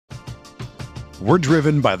We're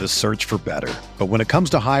driven by the search for better. But when it comes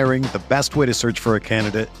to hiring, the best way to search for a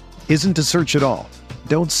candidate isn't to search at all.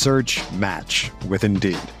 Don't search, match with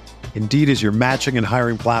Indeed. Indeed is your matching and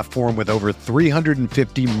hiring platform with over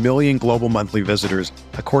 350 million global monthly visitors,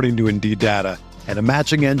 according to Indeed data, and a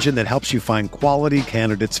matching engine that helps you find quality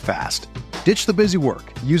candidates fast. Ditch the busy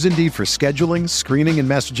work. Use Indeed for scheduling, screening, and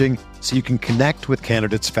messaging so you can connect with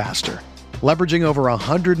candidates faster. Leveraging over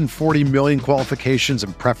 140 million qualifications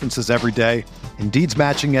and preferences every day, Indeed's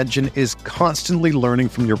matching engine is constantly learning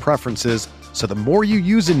from your preferences, so the more you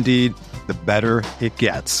use Indeed, the better it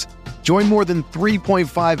gets. Join more than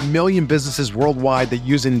 3.5 million businesses worldwide that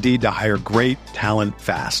use Indeed to hire great talent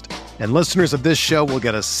fast. And listeners of this show will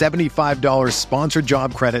get a $75 sponsored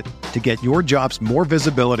job credit to get your jobs more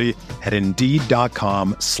visibility at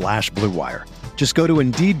Indeed.com/Blue Wire. Just go to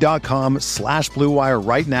Indeed.com/Blue Wire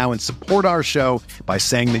right now and support our show by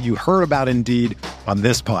saying that you heard about Indeed on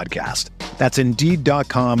this podcast. That's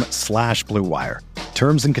Indeed.com/Blue Wire.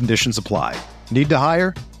 Terms and conditions apply. Need to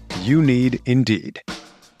hire? You need Indeed.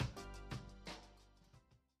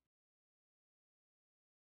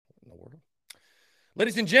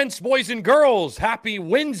 Ladies and gents, boys and girls, happy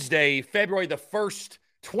Wednesday, February the 1st,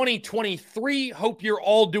 2023. Hope you're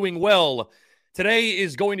all doing well. Today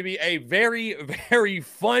is going to be a very, very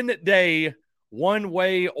fun day, one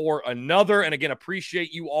way or another. And again,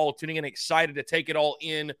 appreciate you all tuning in, excited to take it all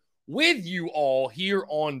in with you all here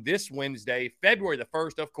on this Wednesday, February the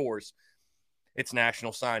 1st, of course. It's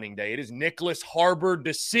National Signing Day. It is Nicholas Harbor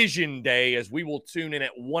Decision Day, as we will tune in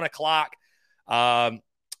at 1 o'clock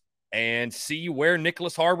and see where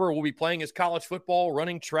Nicholas Harbor will be playing his college football,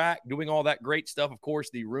 running track, doing all that great stuff. Of course,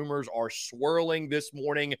 the rumors are swirling this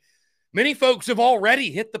morning. Many folks have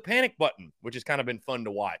already hit the panic button, which has kind of been fun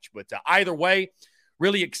to watch. But either way,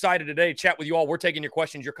 really excited today to chat with you all. We're taking your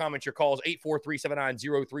questions, your comments, your calls,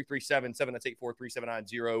 843-790-3377. That's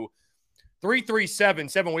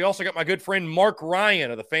 843-790-3377. We also got my good friend Mark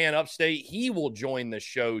Ryan of the Fan Upstate. He will join the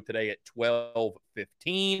show today at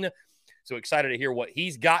 12:15. So excited to hear what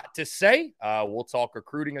he's got to say. We'll talk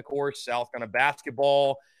recruiting, of course, South Carolina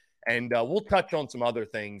basketball, and we'll touch on some other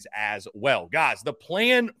things as well. Guys, the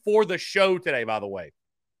plan for the show today, by the way,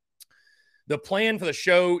 the plan for the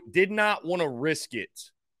show did not want to risk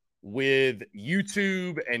it with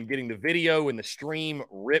YouTube and getting the video and the stream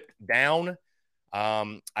ripped down.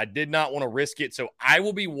 I did not want to risk it, so I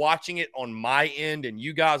will be watching it on my end, and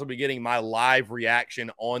you guys will be getting my live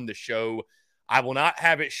reaction on the show. I will not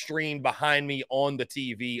have it streamed behind me on the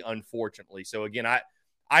TV, unfortunately. So, again, I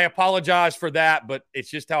apologize for that, but it's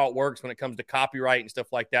just how it works when it comes to copyright and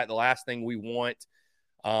stuff like that. The last thing we want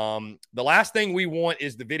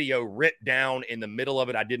is the video ripped down in the middle of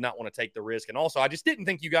it. I did not want to take the risk. And also, I just didn't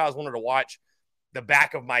think you guys wanted to watch the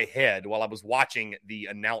back of my head while I was watching the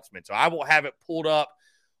announcement. So I will have it pulled up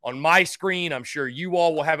on my screen. I'm sure you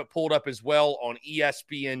all will have it pulled up as well on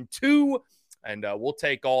ESPN2. And we'll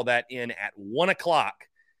take all that in at 1 o'clock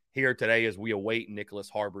here today as we await Nicholas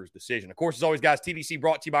Harbor's decision. Of course, as always, guys, TDC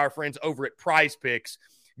brought to you by our friends over at Prize Picks.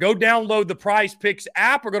 Go download the Prize Picks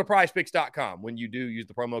app or go to prizepicks.com. When you do, use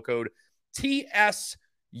the promo code TSUS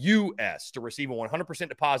to receive a 100%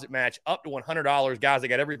 deposit match up to $100. Guys, they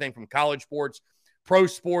got everything from college sports, pro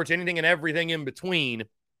sports, anything and everything in between.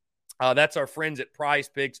 That's our friends at Prize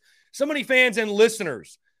Picks. So many fans and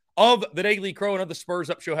listeners of the Daily Crow and of the Spurs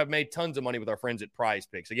Up Show have made tons of money with our friends at Prize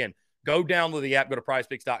Picks. Again, go download the app, go to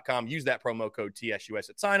prizepicks.com, use that promo code TSUS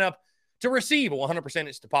at sign up to receive a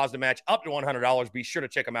 100% deposit match up to $100. Be sure to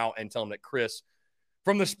check them out and tell them that Chris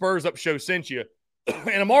from the Spurs Up Show sent you.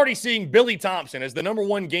 And I'm already seeing Billy Thompson as the number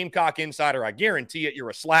one Gamecock insider. I guarantee it, you're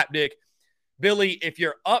a slapdick. Billy, if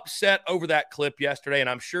you're upset over that clip yesterday, and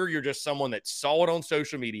I'm sure you're just someone that saw it on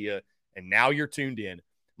social media and now you're tuned in,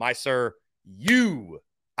 my sir, you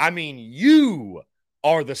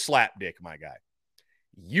are the slapdick, my guy.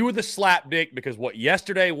 You were the slapdick because what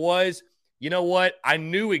yesterday was, you know what? I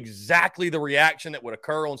knew exactly the reaction that would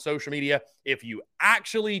occur on social media. If you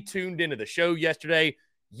actually tuned into the show yesterday,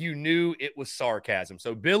 you knew it was sarcasm.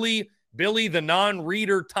 So Billy, the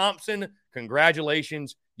non-reader Thompson,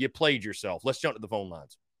 congratulations. You played yourself. Let's jump to the phone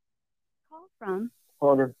lines. Call from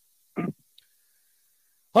Hunter.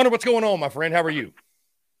 Hunter, what's going on, my friend? How are you?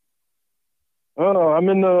 I'm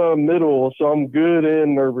in the middle, so I'm good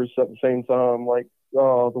and nervous at the same time. Like,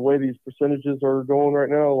 the way these percentages are going right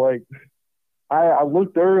now, like, I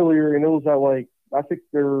looked earlier and it was at, like, I think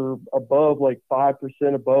they're above, like,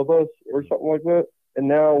 5% above us or something like that. And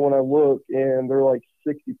now when I look and they're, like,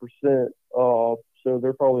 60%, so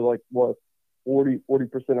they're probably, like, what,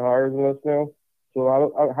 40% higher than us now.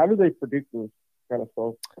 So how do they predict this kind of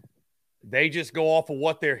stuff? They just go off of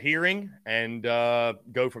what they're hearing and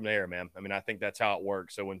go from there, man. I mean, I think that's how it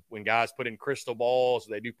works. So when guys put in crystal balls,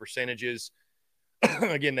 they do percentages.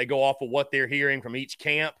 Again, they go off of what they're hearing from each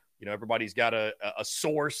camp. You know, everybody's got a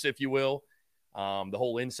source, if you will, the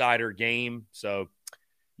whole insider game. So,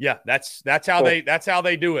 yeah, that's how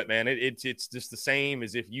they do it, man. It's just the same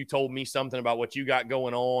as if you told me something about what you got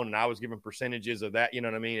going on, and I was giving percentages of that. You know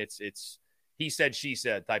what I mean? It's he said, she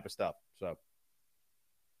said type of stuff. So.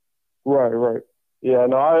 Right. Yeah,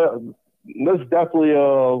 no, this is definitely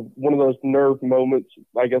one of those nerve moments.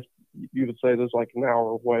 I guess you would say there's like an hour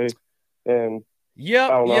away, and yeah,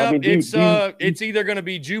 I mean, it's either going to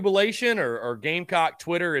be jubilation or Gamecock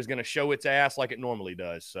Twitter is going to show its ass like it normally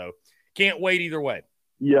does. So can't wait either way.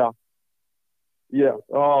 Yeah.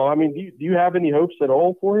 I mean, do you have any hopes at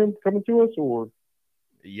all for him coming to us, or?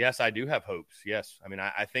 Yes, I do have hopes. Yes, I mean,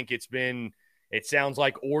 I think it sounds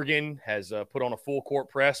like Oregon has put on a full court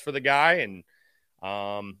press for the guy, and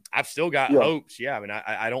I've still got hopes. Yeah, I mean,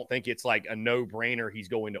 I don't think it's like a no-brainer he's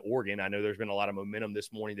going to Oregon. I know there's been a lot of momentum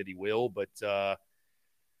this morning that he will, but,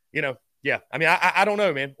 yeah. I mean, I don't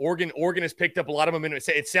know, man. Oregon has picked up a lot of momentum.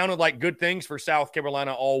 It sounded like good things for South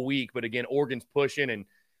Carolina all week, but, again, Oregon's pushing, and,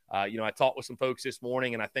 I talked with some folks this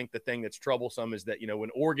morning, and I think the thing that's troublesome is that,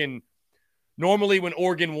 when Oregon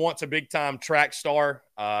wants a big-time track star,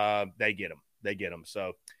 they get him.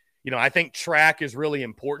 So, I think track is really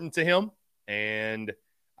important to him. And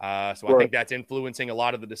I think that's influencing a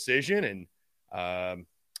lot of the decision. And, I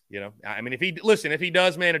mean, if he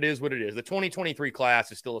does, man, it is what it is. The 2023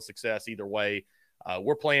 class is still a success either way.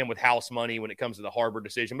 We're playing with house money when it comes to the Harbor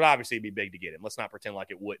decision, but obviously it'd be big to get him. Let's not pretend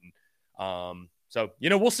like it wouldn't. So,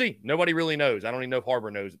 we'll see. Nobody really knows. I don't even know if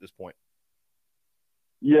Harbor knows at this point.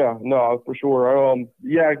 Yeah, no, for sure.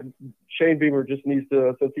 Shane Beamer just needs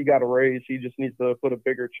to, since he got a raise, he just needs to put a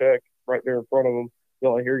bigger check right there in front of him.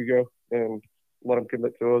 Like, here you go, and let him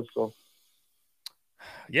commit to us. So,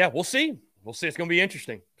 yeah, we'll see. It's going to be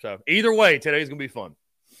interesting. So, either way, today's going to be fun.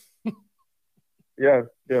 Yeah.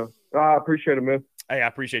 I appreciate it, man. Hey, I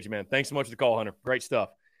appreciate you, man. Thanks so much for the call, Hunter. Great stuff.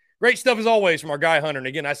 Great stuff as always from our guy, Hunter. And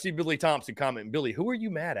again, I see Billy Thompson commenting. Billy, who are you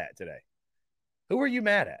mad at today? Who are you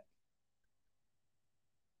mad at?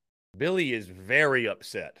 Billy is very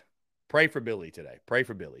upset. Pray for Billy today. Pray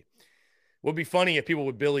for Billy. It would be funny if people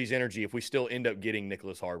with Billy's energy, if we still end up getting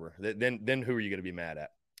Nicholas Harbor, then who are you going to be mad at?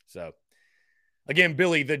 So, again,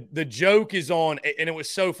 Billy, the joke is on, and it was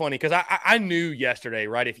so funny because I knew yesterday,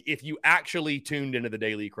 right? If you actually tuned into the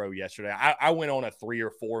Daily Crow yesterday, I went on a 3 or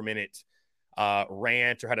 4 minute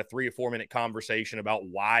rant or had a 3 or 4 minute conversation about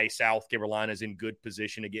why South Carolina is in good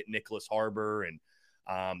position to get Nicholas Harbor and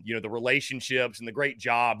the relationships and the great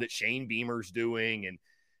job that Shane Beamer's doing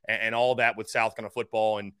and all that with South Carolina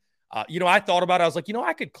football. And, I thought about it. I was like,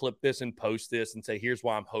 I could clip this and post this and say, here's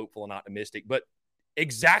why I'm hopeful and optimistic. But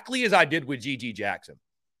exactly as I did with G.G. Jackson,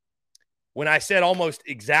 when I said almost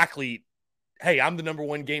exactly, hey, I'm the number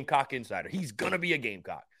one Gamecock insider. He's going to be a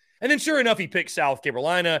Gamecock. And then sure enough, he picked South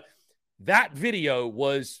Carolina. That video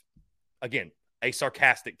was, again, a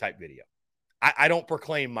sarcastic type video. I don't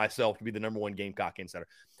proclaim myself to be the number one Gamecock insider.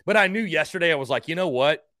 But I knew yesterday, I was like, you know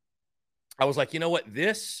what?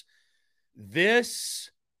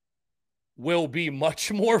 This will be much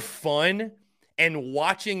more fun. And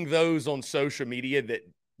watching those on social media that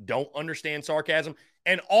don't understand sarcasm.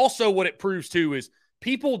 And also what it proves too is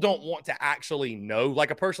people don't want to actually know,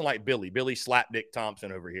 like a person like Billy Slapdick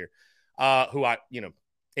Thompson over here,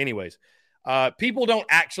 people don't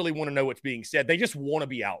actually want to know what's being said. They just want to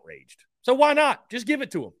be outraged. So why not? Just give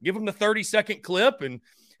it to them. Give them the 30-second clip and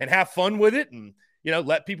have fun with it and,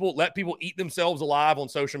 let people eat themselves alive on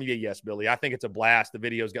social media. Yes, Billy, I think it's a blast. The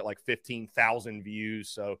video's got like 15,000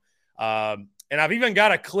 views. So, and I've even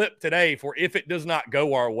got a clip today for if it does not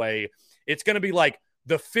go our way, it's going to be like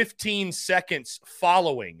the 15 seconds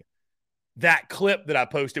following that clip that I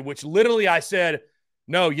posted, which literally I said,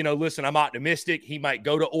 no, listen, I'm optimistic. He might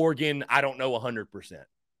go to Oregon. I don't know 100%.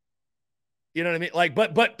 You know what I mean? Like,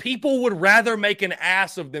 but people would rather make an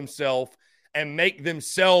ass of themselves and make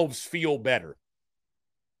themselves feel better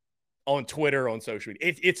on Twitter, on social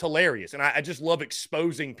media. It's hilarious. And I just love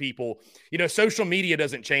exposing people. Social media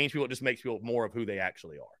doesn't change people. It just makes people more of who they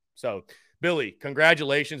actually are. So, Billy,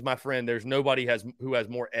 congratulations, my friend. There's nobody who has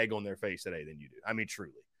more egg on their face today than you do. I mean,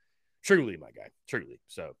 truly, my guy, truly.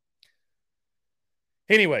 So,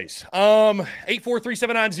 anyways,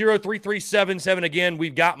 843-790-3377. Again,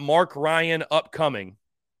 we've got Mark Ryan upcoming.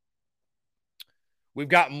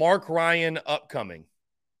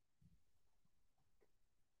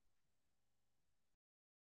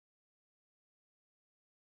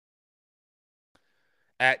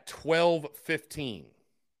 At 12:15.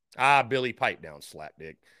 Billy pipe down slap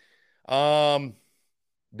dick.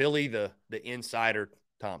 Billy, the insider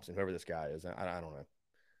Thompson, whoever this guy is. I don't know.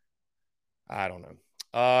 I don't know.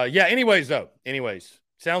 Yeah, anyways,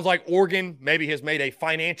 sounds like Oregon maybe has made a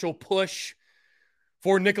financial push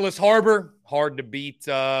for Nicholas Harbor. Hard to beat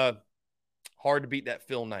that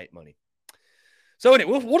Phil Knight money. So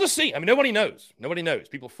anyway, we'll just see. I mean, nobody knows.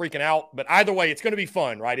 People freaking out. But either way, it's going to be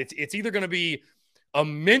fun, right? It's either going to be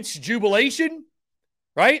immense jubilation,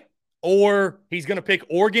 right? Or he's going to pick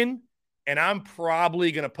Oregon, and I'm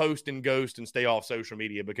probably going to post and ghost and stay off social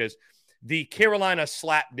media because the Carolina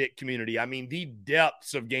slapdick community, I mean, the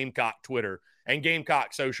depths of Gamecock Twitter and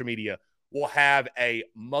Gamecock social media will have a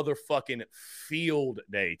motherfucking field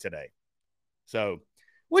day today. So,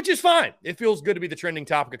 which is fine. It feels good to be the trending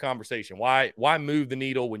topic of conversation. Why move the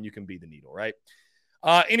needle when you can be the needle, right?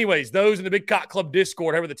 Anyways, those in the Big Cock Club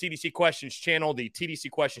Discord, however, the TDC Questions channel, the TDC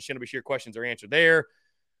Questions channel, be sure your questions are answered there.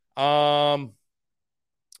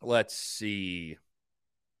 Let's see.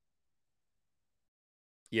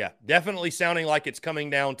 Yeah, definitely sounding like it's coming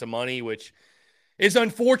down to money, which is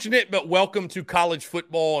unfortunate, but welcome to college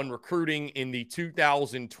football and recruiting in the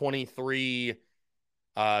 2023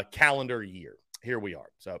 calendar year. Here we are.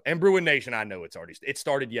 So, and Bruin Nation, I know it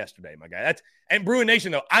started yesterday, my guy. And Bruin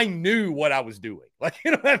Nation, though, I knew what I was doing. Like, you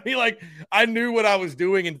know what I mean? Like, I knew what I was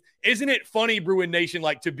doing. And isn't it funny, Bruin Nation,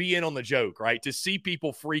 like to be in on the joke, right? To see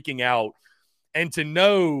people freaking out and to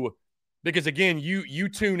know, because again, you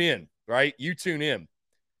tune in, right? You tune in.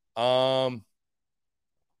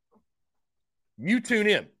 You tune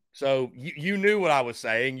in. So you knew what I was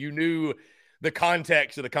saying. You knew the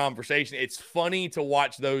context of the conversation. It's funny to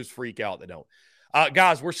watch those freak out that don't.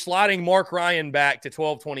 Guys, we're sliding Mark Ryan back to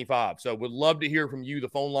 12:25. So would love to hear from you. The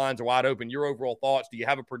phone lines are wide open. Your overall thoughts. Do you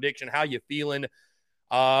have a prediction? How you feeling?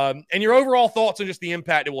 And your overall thoughts on just the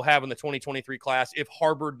impact it will have on the 2023 class if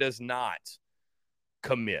Harbor does not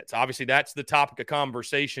commit. Obviously, that's the topic of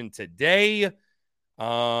conversation today.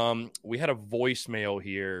 We had a voicemail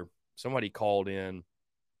here. Somebody called in.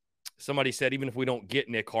 Somebody said, even if we don't get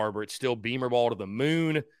Nick Harbor, it's still Beamer ball to the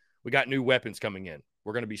moon. We got new weapons coming in.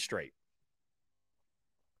 We're going to be straight.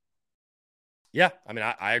 Yeah, I mean,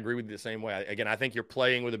 I agree with you the same way. Again, I think you're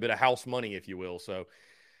playing with a bit of house money, if you will. So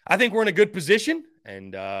I think we're in a good position.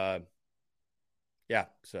 And, yeah,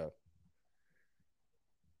 so.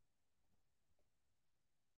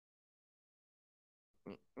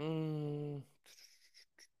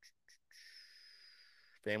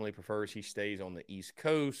 Family prefers he stays on the East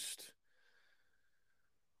Coast.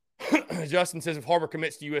 Justin says if Harbor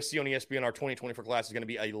commits to USC on ESPN, our 2024 class is going to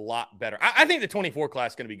be a lot better. I think the 24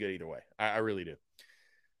 class is going to be good either way. I really do.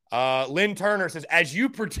 Lynn Turner says, as you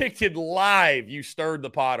predicted live, you stirred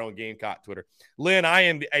the pot on Gamecock Twitter. Lynn, I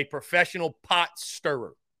am a professional pot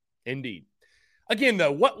stirrer. Indeed. Again,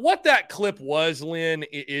 though, what that clip was, Lynn,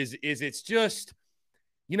 is it's just,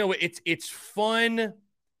 you know, it's fun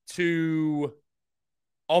to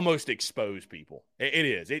almost expose people. It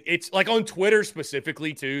is. It's like on Twitter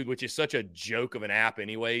specifically, too, which is such a joke of an app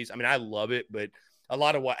anyways. I mean, I love it, but a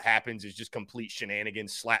lot of what happens is just complete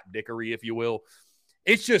shenanigans, slapdickery, if you will.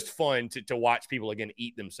 It's just fun to watch people, again,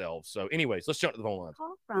 eat themselves. So anyways, let's jump to the phone lines.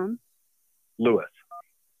 Call from Lewis.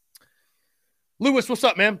 Lewis, what's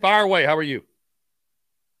up, man? Fire away. How are you?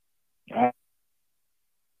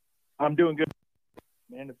 I'm doing good,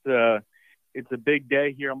 man. It's a big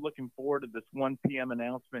day here. I'm looking forward to this 1 p.m.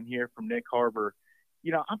 announcement here from Nick Harbor.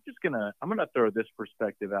 You know, I'm gonna throw this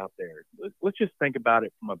perspective out there. Let's just think about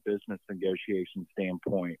it from a business negotiation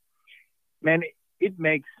standpoint. Man, it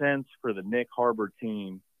makes sense for the Nick Harbor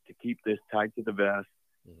team to keep this tight to the vest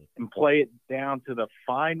and play it down to the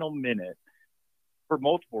final minute for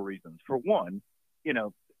multiple reasons. For one, you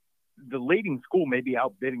know, the leading school may be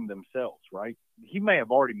outbidding themselves, right? He may have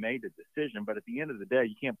already made a decision, but at the end of the day,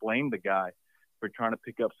 you can't blame the guy for trying to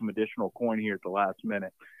pick up some additional coin here at the last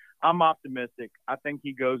minute. I'm optimistic. I think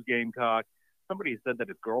he goes Gamecock. Somebody said that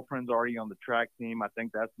his girlfriend's already on the track team. I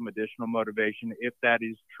think that's some additional motivation if that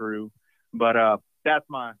is true. But that's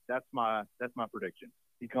my prediction.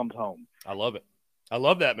 He comes home. I love it. I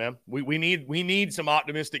love that, man. We need some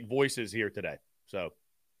optimistic voices here today. So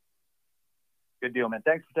good deal, man.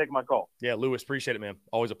 Thanks for taking my call. Yeah, Lewis, appreciate it, man.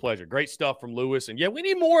 Always a pleasure. Great stuff from Lewis. And yeah, we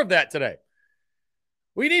need more of that today.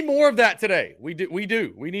 We need more of that today. We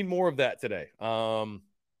do. We need more of that today.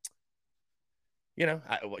 You know,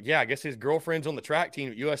 I guess his girlfriend's on the track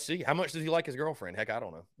team at USC. How much does he like his girlfriend? Heck, I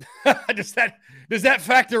don't know. Does that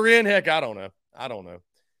factor in? Heck, I don't know.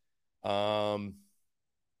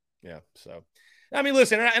 Yeah. So I mean,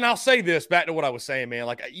 listen, and I'll say this back to what I was saying, man.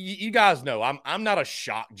 Like you guys know, I'm not a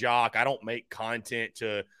shock jock. I don't make content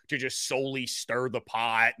to just solely stir the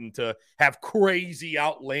pot and to have crazy,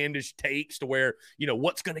 outlandish takes to where,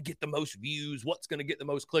 what's going to get the most views, what's going to get the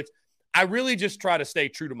most clicks. I really just try to stay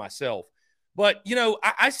true to myself. But,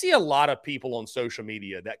 I see a lot of people on social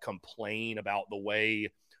media that complain about the way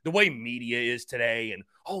media is today. And,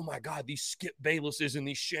 oh, my God, these Skip Baylesses and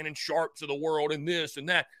these Shannon Sharps of the world and this and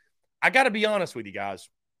that. I got to be honest with you guys.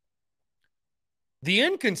 The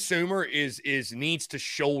end consumer needs to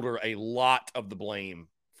shoulder a lot of the blame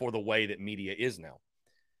for the way that media is now.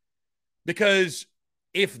 Because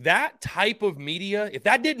if that type of media, if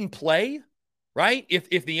that didn't play, right?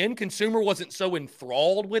 If the end consumer wasn't so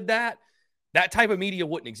enthralled with that type of media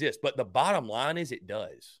wouldn't exist. But the bottom line is it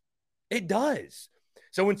does. It does.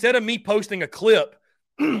 So instead of me posting a clip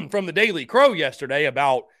from the Daily Crow yesterday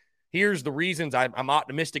about here's the reasons I'm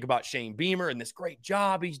optimistic about Shane Beamer and this great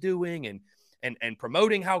job he's doing and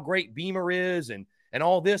promoting how great Beamer is and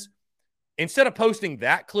all this, instead of posting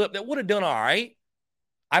that clip that would have done all right,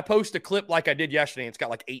 I post a clip like I did yesterday, and it's got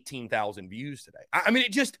like 18,000 views today. I mean,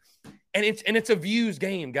 it's a views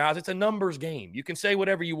game, guys. It's a numbers game. You can say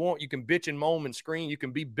whatever you want. You can bitch and moan and scream. You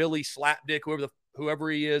can be Billy Slapdick, whoever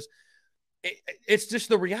he is. It's just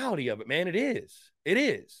the reality of it, man. It is. It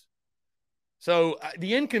is. So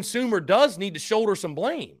the end consumer does need to shoulder some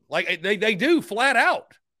blame. Like they do flat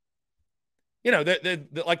out.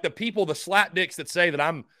 Like the people, the slapdicks that say that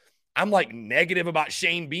I'm like negative about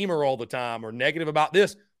Shane Beamer all the time or negative about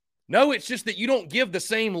this. No, it's just that you don't give the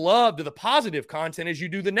same love to the positive content as you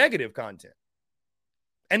do the negative content.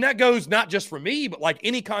 And that goes not just for me, but like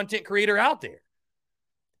any content creator out there.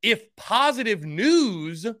 If positive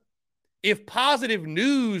news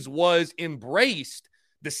was embraced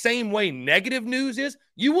the same way negative news is,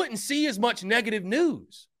 you wouldn't see as much negative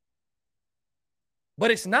news.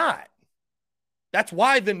 But it's not. That's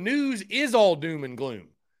why the news is all doom and gloom.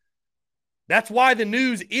 That's why the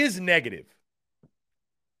news is negative.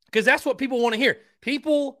 Because that's what people want to hear.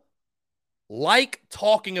 People like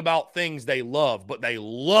talking about things they love, but they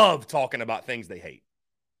love talking about things they hate.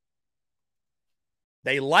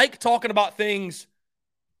 They like talking about things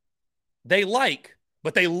they like,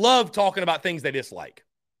 but they love talking about things they dislike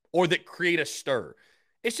or that create a stir.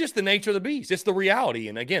 It's just the nature of the beast. It's the reality.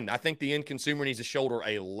 And again, I think the end consumer needs to shoulder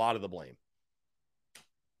a lot of the blame.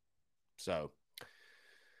 So,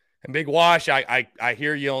 and Big Wash, I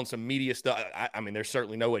hear you on some media stuff. I mean, there's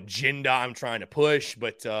certainly no agenda I'm trying to push,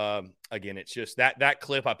 but again, it's just that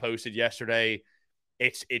clip I posted yesterday.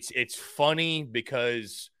 It's funny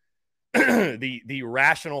because the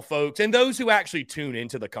rational folks and those who actually tune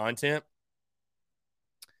into the content,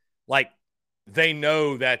 like they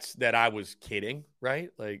know that I was kidding, right?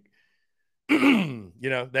 Like,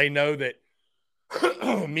 they know that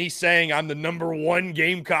me saying I'm the number one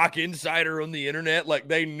Gamecock insider on the internet, like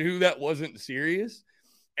they knew that wasn't serious.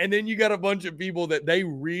 And then you got a bunch of people that they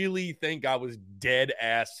really think I was dead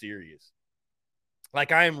ass serious.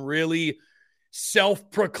 Like I am really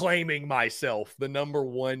self-proclaiming myself the number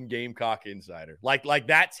one Gamecock insider. Like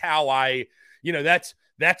that's how I,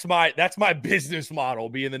 that's my business model,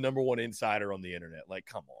 being the number one insider on the internet. Like,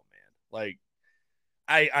 come on, man. Like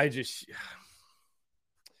I just,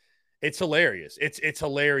 it's hilarious. It's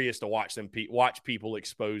hilarious to watch watch people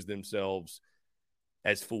expose themselves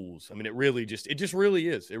as fools. I mean, it just really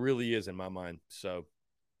is. It really is in my mind. So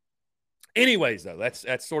anyways, though,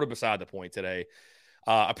 that's sort of beside the point today.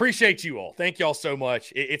 Appreciate you all. Thank y'all so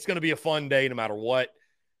much. It's going to be a fun day no matter what.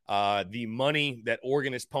 The money that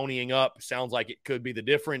Oregon is ponying up sounds like it could be the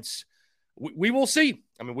difference. We will see.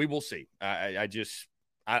 I mean, we will see. I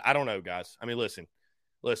don't know, guys. I mean, listen.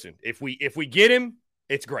 If we get him,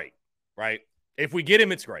 it's great, right? If we get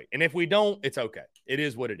him, it's great. And if we don't, it's okay. It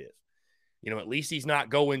is what it is. At least he's not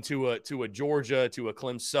going to a Georgia, to a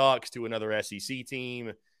Clem Sucks, to another SEC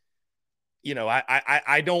team.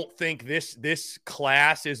 I don't think this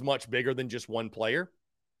class is much bigger than just one player.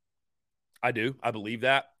 I do. I believe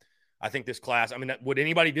that. I think this class, I mean, would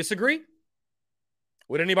anybody disagree?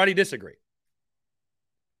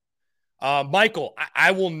 Michael,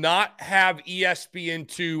 I will not have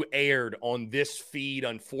ESPN2 aired on this feed,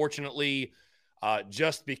 unfortunately,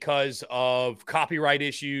 just because of copyright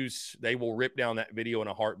issues. They will rip down that video in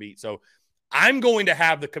a heartbeat. So I'm going to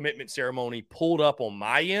have the commitment ceremony pulled up on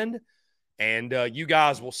my end, and you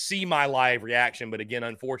guys will see my live reaction. But again,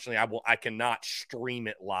 unfortunately, I cannot stream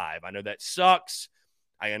it live. I know that sucks.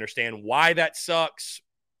 I understand why that sucks,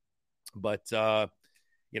 but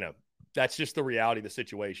that's just the reality of the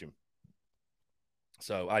situation.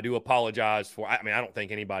 So I do apologize for. I mean, I don't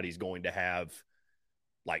think anybody's going to have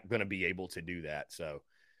like going to be able to do that. So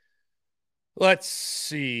let's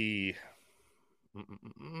see.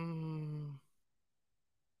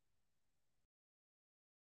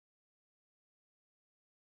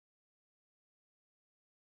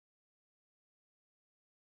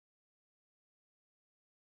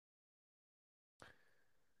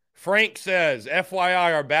 Frank says,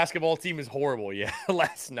 FYI, our basketball team is horrible. Yeah,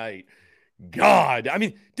 last night. God. I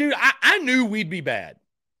mean, dude, I knew we'd be bad.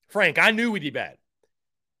 Frank, I knew we'd be bad.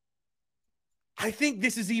 I think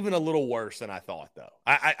this is even a little worse than I thought, though.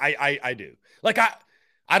 I do. Like,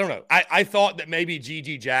 I don't know. I thought that maybe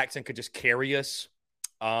G.G. Jackson could just carry us.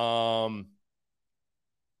 I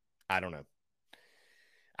don't know.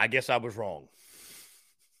 I guess I was wrong.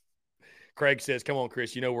 Craig says, come on,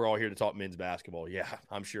 Chris, you know we're all here to talk men's basketball. Yeah,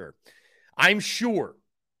 I'm sure.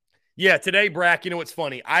 Yeah, today, Brack, you know what's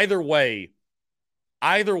funny? Either way,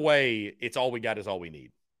 it's all we got is all we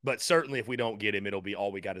need. But certainly if we don't get him, it'll be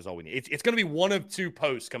all we got is all we need. It's going to be one of two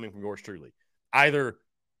posts coming from yours truly. Either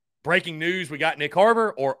breaking news, we got Nick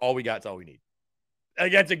Harbor, or all we got is all we need.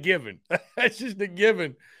 That's a given. That's just a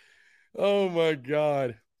given. Oh, my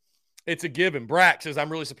God. It's a given. Brack says, I'm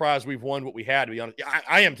really surprised we've won what we had, to be honest.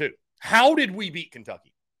 I am too. How did we beat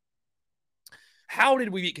Kentucky? How did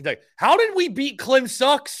we beat Clem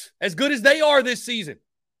Sucks as good as they are this season?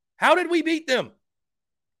 How did we beat them?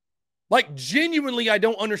 Like, genuinely, I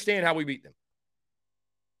don't understand how we beat them.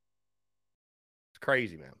 It's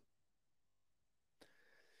crazy, man.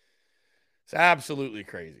 It's absolutely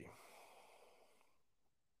crazy.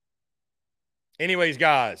 Anyways,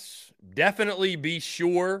 guys, definitely be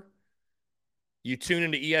sure you tune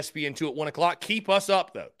into ESPN2 at 1 o'clock. Keep us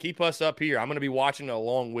up, though. Keep us up here. I'm going to be watching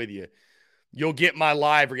along with you. You'll get my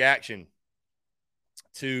live reaction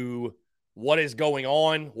to what is going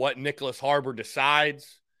on, what Nicholas Harbor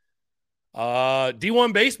decides.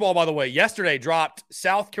 D1 Baseball, by the way, yesterday dropped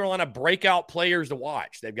South Carolina breakout players to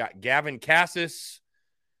watch. They've got Gavin Cassis,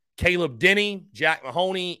 Caleb Denny, Jack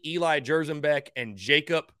Mahoney, Eli Jerzenbeck, and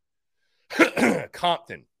Jacob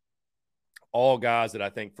Compton. All guys that I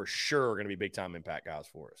think for sure are going to be big-time impact guys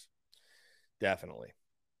for us. Definitely.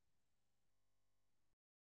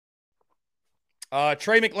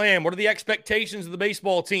 Trey McLam, what are the expectations of the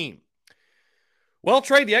baseball team? Well,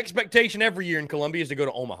 Trey, the expectation every year in Columbia is to go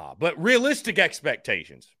to Omaha. But realistic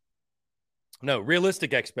expectations.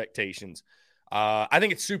 I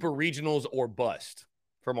think it's super regionals or bust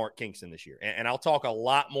for Mark Kingston this year. And I'll talk a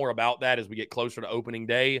lot more about that as we get closer to opening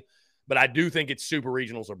day. But I do think it's super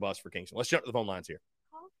regionals or bust for Kingston. Let's jump to the phone lines here.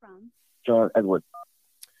 Call from John Edward.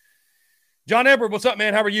 John Edward, what's up,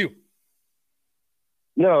 man? How are you?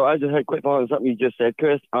 No, I just had a quick follow on something you just said,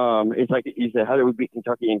 Chris. It's like you said, how did we beat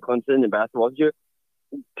Kentucky and Clemson in basketball this year?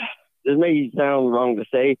 This may sound wrong to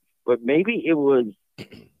say, but maybe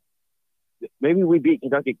we beat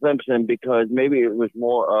Kentucky Clemson because maybe it was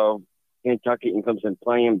more of Kentucky and Clemson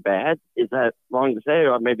playing bad. Is that wrong to say,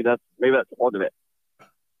 or maybe that's part of it?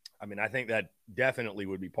 I mean, I think that definitely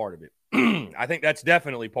would be part of it. I think that's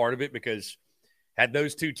definitely part of it because had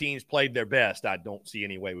those two teams played their best, I don't see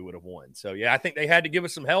any way we would have won. So, yeah, I think they had to give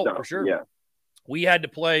us some help for sure. Yeah. We had to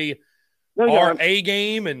play our A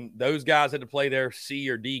game, and those guys had to play their C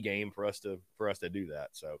or D game for us to do that.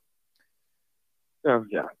 So,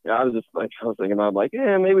 yeah. I was thinking about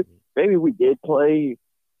maybe we did play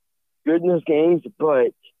good in those games,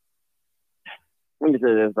 but let me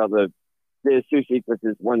say this about there's two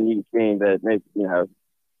sequences, one in each game that makes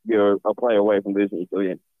you're a play away from losing each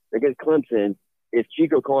game. Against Clemson, if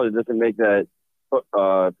Chico Carter doesn't make that,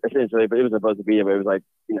 essentially, but it was supposed to be, but it was like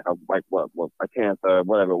a tenth or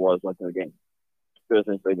whatever it was left in the game. So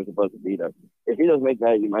essentially, it was supposed to be there. If he doesn't make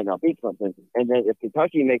that, you might not beat Clemson. And then if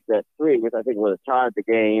Kentucky makes that three, which I think would have tied the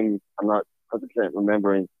game, I'm not 100%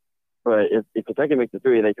 remembering, but if Kentucky makes the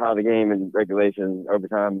three, they tie the game in regulation,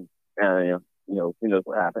 overtime, who knows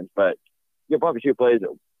what happens. But you'll probably shoot plays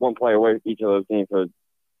one play away each of those teams for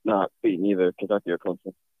not beating either Kentucky or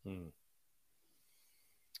Clemson.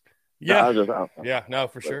 Yeah. No,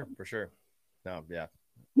 for sure. No, yeah.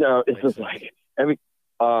 No, it's just like I think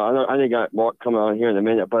got Mark coming on here in a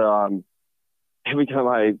minute, but every time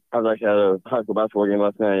I was actually at a high school basketball game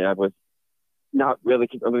last night, I was not really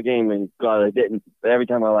keeping up with the game, and glad I didn't. But every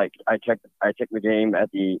time I checked the game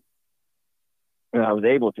when I was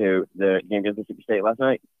able to, the game against Mississippi State last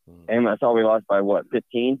night, and I saw we lost by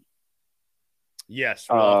 15. Yes,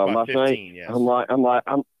 we lost by 15. Night. Yes,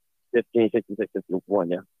 I'm 15, 66, 51.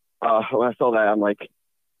 Yeah. When I saw that, I'm like,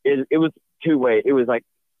 it was two-way. It was like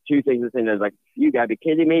two things. The thing is like, you gotta be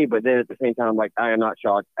kidding me, but then at the same time, I'm like, I am not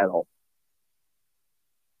shocked at all.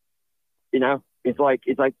 It's like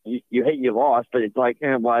you hate you lost, but it's like,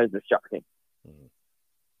 why is this shocking?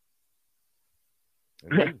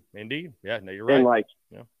 Indeed. Yeah, no, you're right. And like,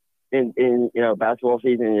 in basketball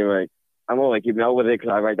season, you're like, I'm only keeping up with it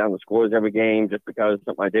because I write down the scores every game just because it's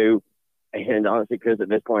something I do. And honestly, because at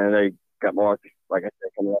this point, I know you got Mark, like I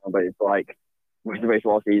said, coming on, but it's like with the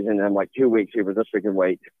baseball season, and I'm like 2 weeks, he was just freaking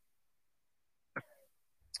wait.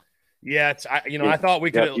 Yeah, I thought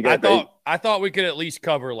we could. I thought we could at least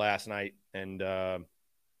cover last night, and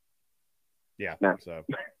yeah. No. So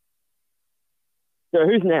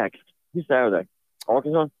who's next? Who's Saturday?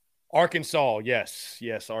 Arkansas. Arkansas,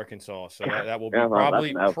 yes, Arkansas. So that will be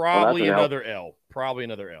Yeah, probably another L. Probably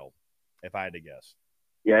another L, if I had to guess.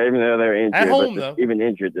 Yeah, even though they're injured, at home though, even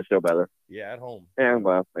injured, they're still better. Yeah, at home. Yeah,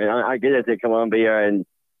 well, I get it to Columbia, and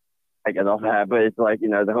I get all that, but it's like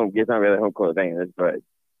the home. It's not really a home court advantage, but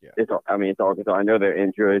it's Arkansas. I know they're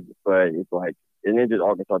injured, but it's like an injured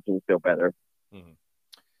Arkansas team is still better. Mm-hmm.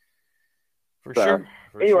 For sure.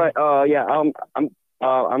 Anyway, I'm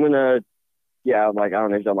gonna. Yeah, like I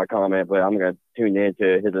don't know if you saw my comment, but I'm gonna tune in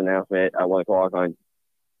to his announcement at 1 o'clock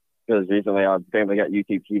because recently our family got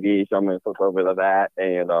YouTube TV, so I'm gonna flip over to that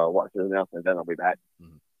and watch his announcement. Then I'll be back.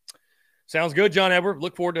 Mm-hmm. Sounds good, John Edward.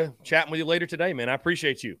 Look forward to chatting with you later today, man. I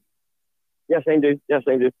appreciate you. Yeah, same dude.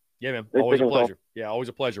 Yeah, man. Always a pleasure. Yeah, always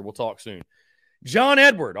a pleasure. We'll talk soon. John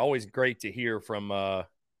Edward, always great to hear from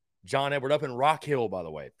John Edward up in Rock Hill, by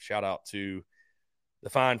the way. Shout out to the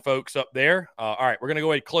fine folks up there. All right, we're going to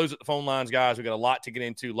go ahead and close at the phone lines, guys. We've got a lot to get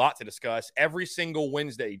into, a lot to discuss. Every single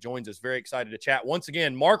Wednesday joins us. Very excited to chat. Once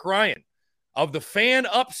again, Mark Ryan of the Fan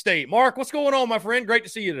Upstate. Mark, what's going on, my friend? Great to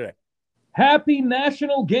see you today. Happy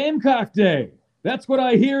National Gamecock Day. That's what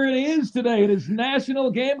I hear it is today. It is National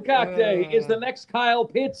Gamecock Day. Is the next Kyle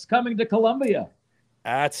Pitts coming to Columbia?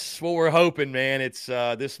 That's what we're hoping, man. It's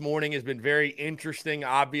this morning has been very interesting,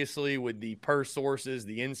 obviously, with the purse sources,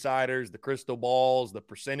 the insiders, the crystal balls, the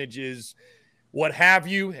percentages, what have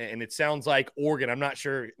you. And it sounds like Oregon. I'm not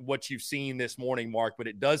sure what you've seen this morning, Mark, but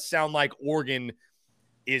it does sound like Oregon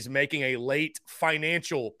is making a late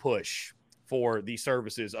financial push for the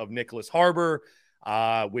services of Nicholas Harbor,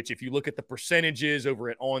 which if you look at the percentages over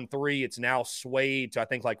at On3, it's now swayed to, I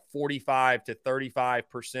think, like 45 to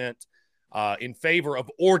 35%. In favor of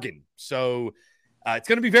Oregon. So it's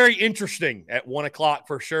going to be very interesting at 1 o'clock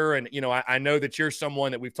for sure. And, I know that you're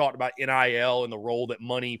someone that we've talked about NIL and the role that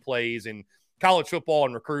money plays in college football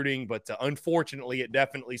and recruiting. But unfortunately, it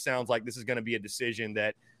definitely sounds like this is going to be a decision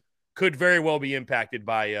that could very well be impacted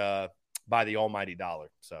by the almighty dollar.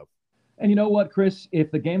 So, and you know what, Chris? If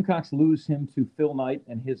the Gamecocks lose him to Phil Knight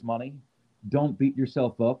and his money, don't beat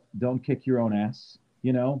yourself up. Don't kick your own ass.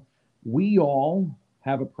 We all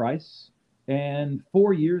have a price. And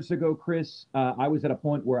 4 years ago, Chris, I was at a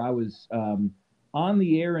point where I was on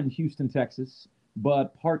the air in Houston, Texas,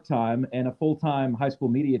 but part-time and a full-time high school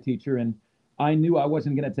media teacher. And I knew I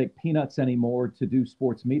wasn't going to take peanuts anymore to do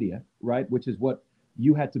sports media, right? Which is what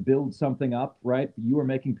you had to build something up, right? You were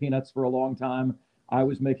making peanuts for a long time. I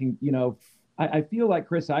was making, I feel like,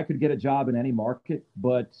 Chris, I could get a job in any market,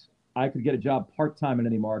 but I could get a job part-time in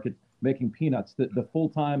any market making peanuts. The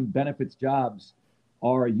full-time benefits jobs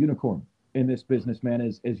are a unicorn in this business, man,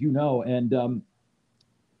 as you know. And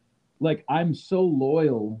I'm so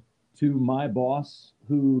loyal to my boss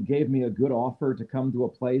who gave me a good offer to come to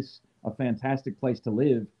a fantastic place to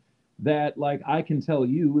live, that I can tell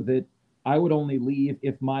you that I would only leave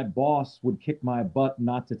if my boss would kick my butt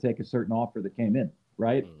not to take a certain offer that came in,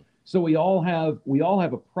 right? So we all have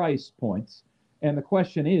a price point. And the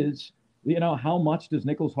question is, how much does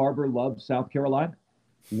Nicholas Harbor love South Carolina?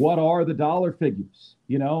 What are the dollar figures?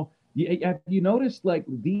 Have you noticed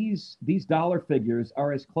these dollar figures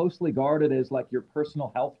are as closely guarded as your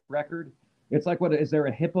personal health record? It's like, what is there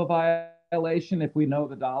a HIPAA violation if we know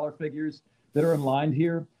the dollar figures that are in line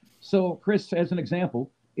here? So, Chris, as an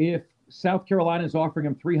example, if South Carolina is offering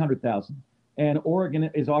him $300,000 and Oregon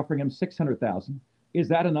is offering him $600,000, is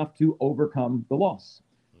that enough to overcome the loss?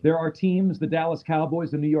 There are teams, the Dallas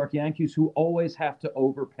Cowboys, the New York Yankees, who always have to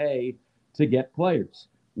overpay to get players.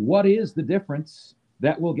 What is the difference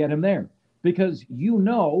that will get him there? Because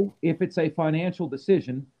if it's a financial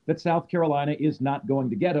decision that South Carolina is not going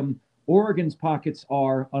to get him, Oregon's pockets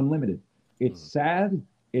are unlimited. It's sad.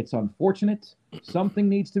 It's unfortunate. Something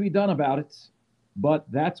needs to be done about it. But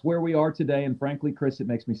that's where we are today. And frankly, Chris, it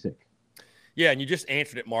makes me sick. Yeah, and you just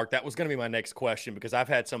answered it, Mark. That was going to be my next question, because I've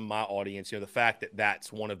had some of my audience, the fact that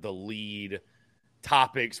that's one of the lead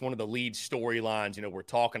topics, one of the lead storylines, we're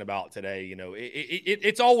talking about today.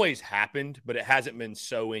 It's always happened, but it hasn't been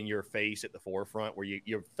so in your face at the forefront where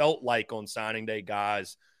you felt like on signing day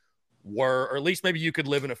guys were, or at least maybe you could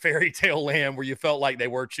live in a fairy tale land where you felt like they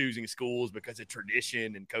were choosing schools because of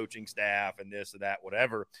tradition and coaching staff and this or that,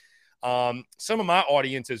 whatever. Some of my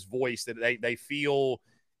audience has voiced that they feel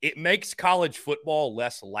it makes college football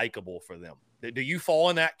less likable for them. Do you fall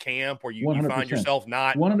in that camp where you find yourself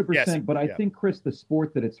not 100%? Yes, but I think, Chris, the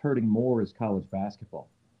sport that it's hurting more is college basketball.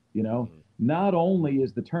 Not only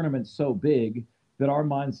is the tournament so big that our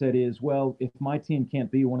mindset is, well, if my team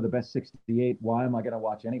can't be one of the best 68, why am I going to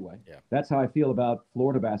watch anyway? Yeah. That's how I feel about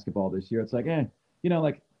Florida basketball this year. It's like,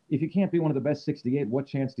 if you can't be one of the best 68, what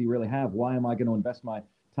chance do you really have? Why am I going to invest my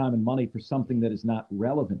time and money for something that is not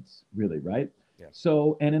relevant, really, right? Yeah.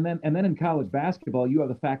 So, and then in college basketball, you have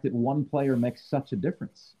the fact that one player makes such a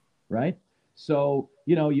difference, right? So,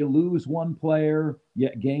 you lose one player, you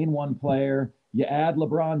gain one player, you add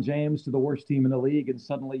LeBron James to the worst team in the league, and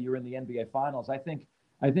suddenly you're in the NBA Finals. I think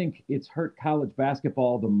it's hurt college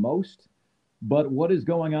basketball the most. But what is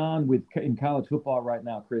going on in college football right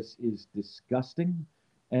now, Chris, is disgusting.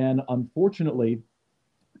 And unfortunately,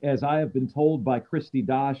 as I have been told by Christy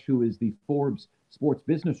Dosh, who is the Forbes sports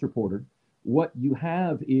business reporter, what you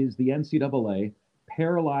have is the NCAA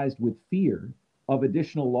paralyzed with fear of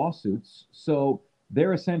additional lawsuits. So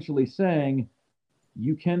they're essentially saying,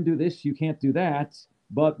 you can do this, you can't do that,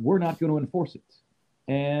 but we're not going to enforce it.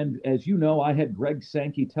 And as you know, I had Greg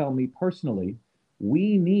Sankey tell me personally,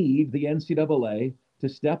 we need the NCAA to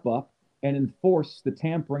step up and enforce the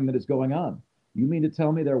tampering that is going on. You mean to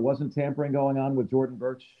tell me there wasn't tampering going on with Jordan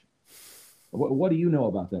Birch? What do you know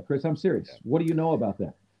about that, Chris? I'm serious. Yeah. What do you know about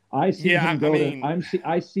that? I see him go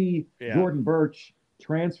I see Jordan Birch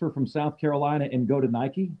transfer from South Carolina and go to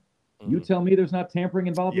Nike. You tell me there's not tampering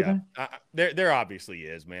involved with that? There obviously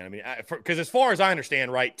is, man. I mean, because as far as I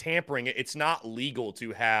understand, right, tampering, it's not legal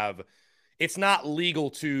to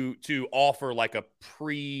offer like a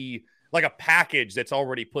package that's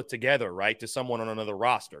already put together, right, to someone on another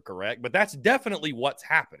roster, correct? But that's definitely what's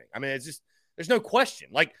happening. I mean, it's just, there's no question.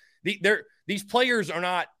 Like these players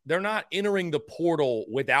they're not entering the portal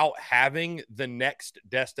without having the next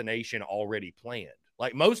destination already planned.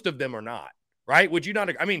 Like most of them are not, right? Would you not?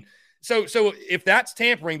 I mean, so if that's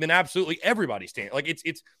tampering, then absolutely everybody's tampering. Like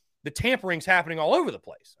it's the tampering's happening all over the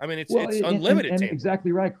place. I mean, it's unlimited tampering.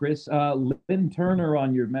 Exactly right, Chris. Lynn Turner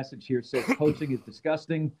on your message here says coaching is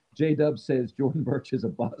disgusting. J-Dub says Jordan Birch is a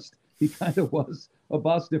bust. He kind of was a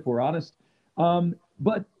bust, if we're honest.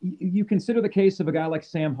 But you consider the case of a guy like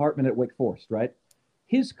Sam Hartman at Wake Forest, right?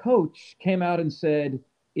 His coach came out and said,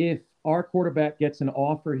 if our quarterback gets an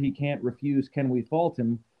offer he can't refuse, can we fault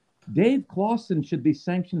him? Dave Clawson should be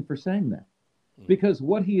sanctioned for saying that, because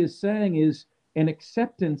what he is saying is an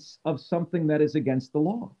acceptance of something that is against the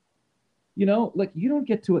law. Like you don't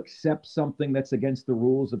get to accept something that's against the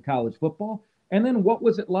rules of college football. And then what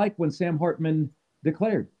was it like when Sam Hartman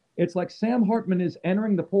declared? It's like Sam Hartman is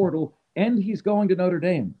entering the portal and he's going to Notre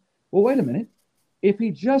Dame. Well, wait a minute. If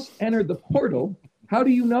he just entered the portal, how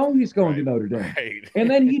do you know he's going to Notre Dame? Right. And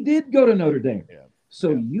then he did go to Notre Dame. Yeah.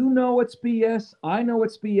 So it's BS. I know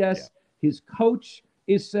it's BS. Yeah. His coach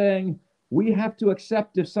is saying we have to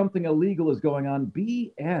accept if something illegal is going on.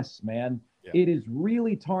 BS, man. Yeah. It is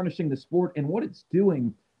really tarnishing the sport. And what it's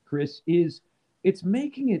doing, Chris, is it's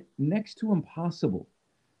making it next to impossible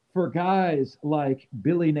for guys like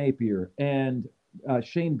Billy Napier and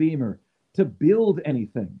Shane Beamer to build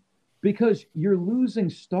anything, because you're losing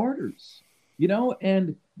starters,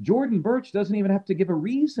 and Jordan Birch doesn't even have to give a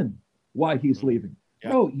reason why he's leaving. Yeah.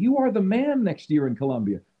 No, you are the man next year in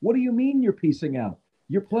Columbia. What do you mean you're piecing out?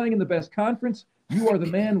 You're playing in the best conference. You are the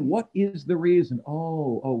man. What is the reason?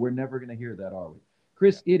 Oh, we're never going to hear that, are we?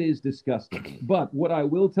 Chris, it is disgusting. But what I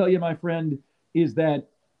will tell you, my friend, is that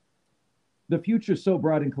the future's so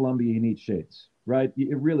bright in Columbia, you need shades, right?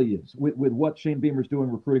 It really is. With what Shane Beamer's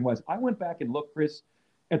doing recruiting-wise. I went back and looked, Chris,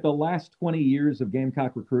 at the last 20 years of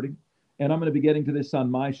Gamecock recruiting, and I'm going to be getting to this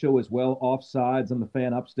on my show as well, Offsides on the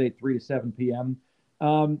Fan Upstate, 3 to 7 p.m.,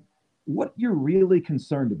 what you're really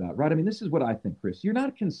concerned about, right? I mean, this is what I think, Chris. You're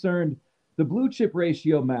not concerned. The blue chip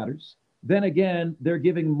ratio matters. Then again, they're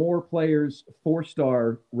giving more players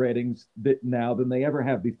 4-star ratings now than they ever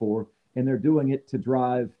have before, and they're doing it to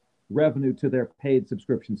drive revenue to their paid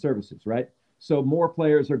subscription services, right? So more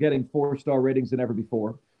players are getting 4-star ratings than ever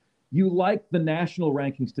before. You like the national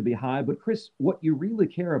rankings to be high, but Chris, what you really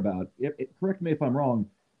care about, correct me if I'm wrong,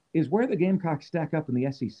 is where the Gamecocks stack up in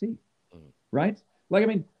the SEC, right? Like, I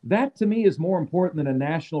mean, that to me is more important than a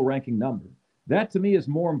national ranking number. That to me is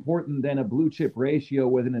more important than a blue chip ratio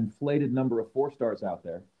with an inflated number of 4-stars out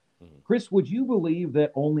there. Chris, would you believe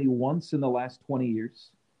that only once in the last 20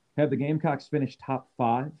 years have the Gamecocks finished top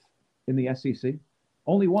 5 in the SEC?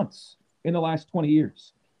 Only once in the last 20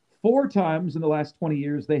 years. 4 times in the last 20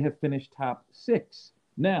 years, they have finished top 6.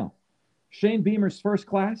 Now, Shane Beamer's first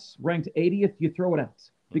class ranked 80th, you throw it out.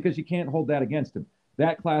 because you can't hold that against him.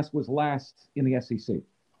 That class was last in the SEC.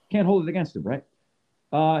 Can't hold it against him, right?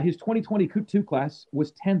 His 2022 class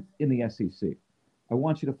was 10th in the SEC. I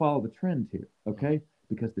want you to follow the trend here, okay?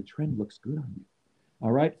 Because the trend looks good on you.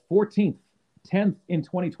 All right, 14th, 10th in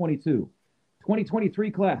 2022.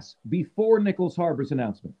 2023 class, before Nichols Harbor's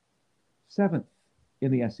announcement, 7th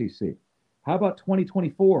in the SEC. How about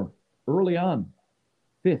 2024, early on,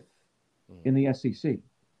 5th in the SEC?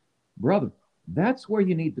 Brother, that's where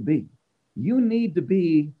you need to be. You need to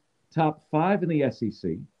be top 5 in the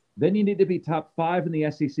SEC. Then you need to be top 5 in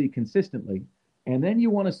the SEC consistently. And then you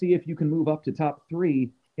want to see if you can move up to top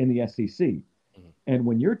 3 in the SEC. And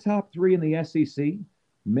when you're top 3 in the SEC,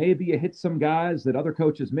 maybe you hit some guys that other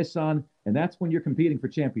coaches miss on, and that's when you're competing for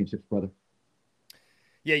championships, brother.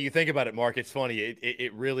 Yeah, you think about it, Mark. It's funny.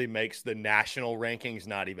 It really makes the national rankings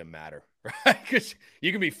not even matter, right? Because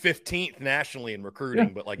you can be 15th nationally in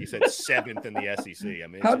recruiting, but like you said, 7th in the SEC. I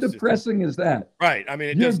mean, how depressing is that? Right. I mean,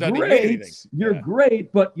 it you're just doesn't great. mean anything. You're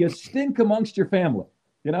great, but you stink amongst your family,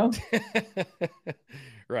 you know?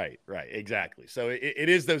 Right, exactly. So it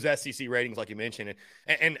is those SEC ratings, like you mentioned.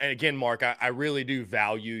 And again, Mark, I really do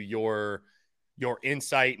value your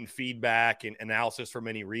insight and feedback and analysis for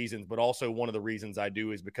many reasons, but also one of the reasons I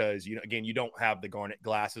do is because, you don't have the Garnet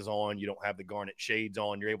glasses on, you don't have the Garnet shades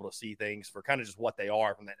on, you're able to see things for kind of just what they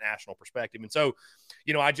are from that national perspective. And so,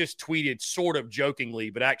 I just tweeted sort of jokingly,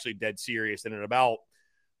 but actually dead serious, and in about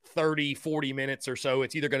 30, 40 minutes or so,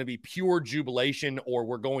 it's either going to be pure jubilation or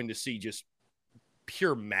we're going to see just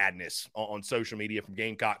pure madness on social media from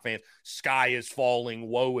Gamecock fans. Sky is falling.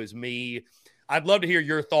 Woe is me. I'd love to hear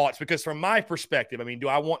your thoughts because from my perspective, I mean, do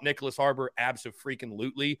I want Nicholas Harbor?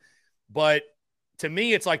 Abso-freaking-lutely. But to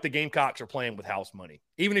me, it's like the Gamecocks are playing with house money.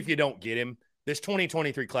 Even if you don't get him, this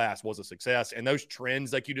 2023 class was a success. And those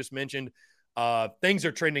trends, like you just mentioned, things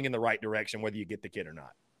are trending in the right direction, whether you get the kid or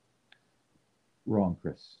not. Wrong,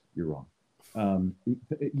 Chris. You're wrong.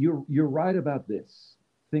 You're right about this.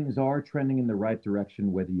 Things are trending in the right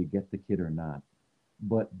direction, whether you get the kid or not.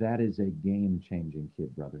 But that is a game-changing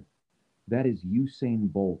kid, brother. That is Usain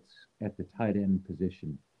Bolt at the tight end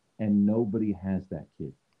position, and nobody has that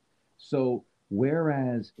kid. So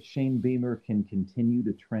whereas Shane Beamer can continue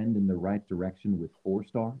to trend in the right direction with 4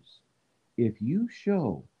 stars, if you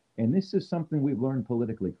show, and this is something we've learned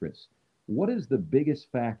politically, Chris, what is the biggest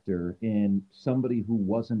factor in somebody who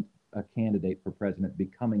wasn't a candidate for president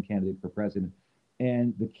becoming candidate for president?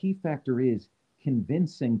 And the key factor is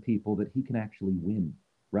convincing people that he can actually win,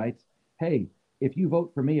 right? Hey, if you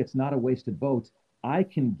vote for me, it's not a wasted vote. I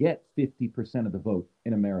can get 50% of the vote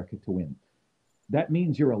in America to win. That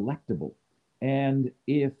means you're electable. And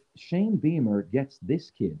if Shane Beamer gets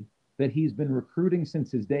this kid that he's been recruiting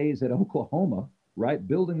since his days at Oklahoma, right?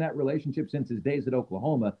 Building that relationship since his days at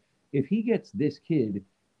Oklahoma, if he gets this kid,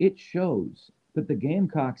 it shows that the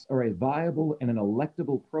Gamecocks are a viable and an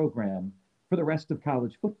electable program for the rest of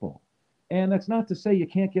college football. And that's not to say you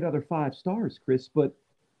can't get other 5 stars, Chris, but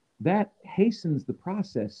that hastens the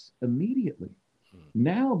process immediately.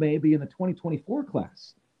 Now, maybe in the 2024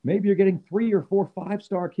 class, maybe you're getting 3 or 4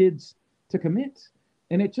 5-star kids to commit.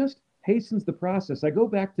 And it just hastens the process. I go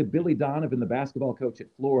back to Billy Donovan, the basketball coach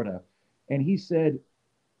at Florida, and he said,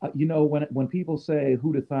 when people say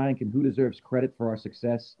who to thank and who deserves credit for our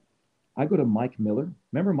success, I go to Mike Miller.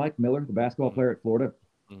 Remember Mike Miller, the basketball player at Florida?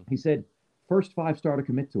 He said, first 5-star to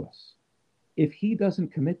commit to us. If he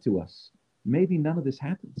doesn't commit to us, maybe none of this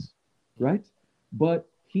happens, right? But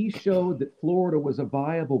he showed that Florida was a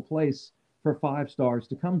viable place for 5 stars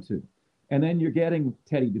to come to. And then you're getting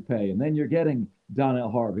Teddy Dupay, and then you're getting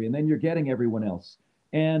Donnell Harvey, and then you're getting everyone else.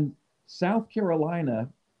 And South Carolina,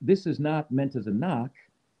 this is not meant as a knock.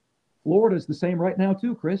 Florida's the same right now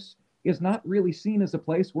too, Chris. Is not really seen as a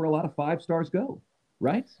place where a lot of 5 stars go,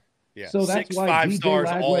 right? Yeah. So that's 6 why 5 stars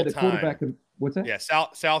DJ all Lagway, the time. quarterback, what's that? Yeah,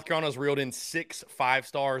 South Carolina's reeled in 6 5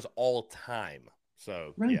 stars all time.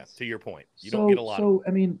 So, right. Yeah, to your point, you don't get a lot of them.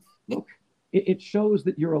 I mean, look, it shows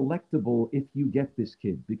that you're electable if you get this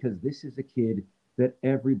kid, because this is a kid that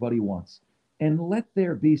everybody wants. And let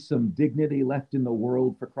there be some dignity left in the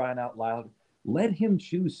world, for crying out loud. Let him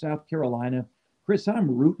choose South Carolina. Chris, I'm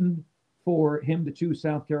rooting for him to choose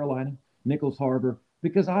South Carolina, Nichols Harbor,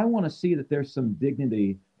 because I want to see that there's some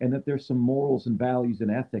dignity and that there's some morals and values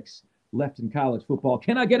and ethics left in college football.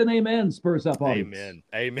 Can I get an amen, Spurs Up audience?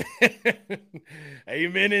 Amen.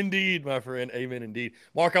 Amen indeed, my friend. Amen indeed.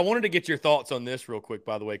 Mark, I wanted to get your thoughts on this real quick,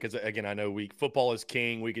 by the way, because, again, I know football is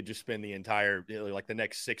king. We could just spend the entire, like the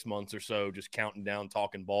next 6 months or so just counting down,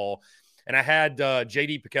 talking ball. And I had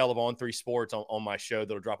JD Pikel of On 3 Sports on my show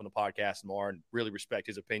that'll drop on the podcast tomorrow, and really respect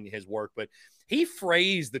his opinion, his work. But he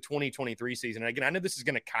phrased the 2023 season. And again, I know this is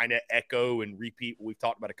going to kind of echo and repeat what we've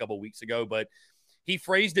talked about a couple of weeks ago, but he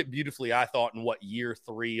phrased it beautifully, I thought, in what year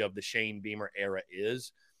 3 of the Shane Beamer era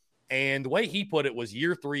is. And the way he put it was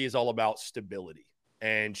year 3 is all about stability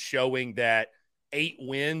and showing that 8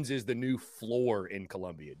 wins is the new floor in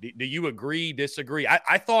Columbia. Do you agree, disagree?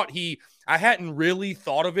 I thought I hadn't really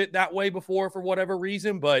thought of it that way before for whatever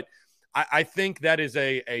reason, but I think that is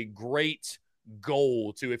a great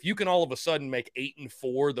goal to, if you can all of a sudden make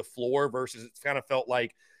 8-4 the floor versus it's kind of felt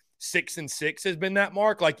like 6-6 has been that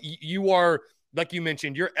mark. Like you are, like you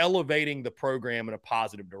mentioned, you're elevating the program in a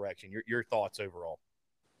positive direction. Your thoughts overall?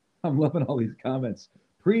 I'm loving all these comments.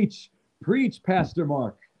 Preach, Pastor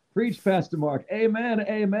Mark. Preach, Pastor Mark. Amen,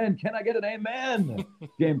 amen. Can I get an amen,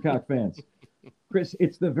 Gamecock fans? Chris,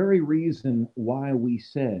 it's the very reason why we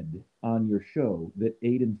said on your show that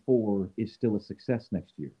 8-4 is still a success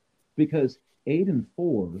next year. Because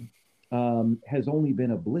 8-4 has only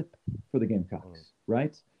been a blip for the Gamecocks,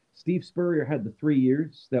 right? Steve Spurrier had the 3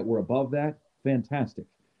 years that were above that. Fantastic.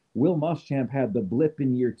 Will Muschamp had the blip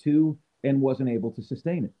in year 2 and wasn't able to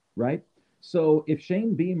sustain it, right? So if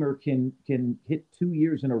Shane Beamer can hit 2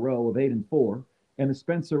 years in a row of 8-4, and the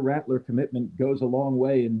Spencer Rattler commitment goes a long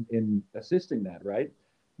way in assisting that, right?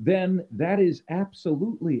 Then that is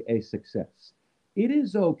absolutely a success. It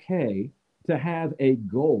is okay to have a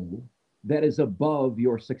goal that is above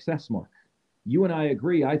your success mark. You and I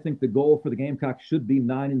agree. I think the goal for the Gamecocks should be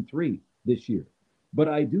 9-3 this year. But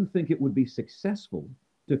I do think it would be successful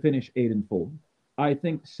to finish 8-4. I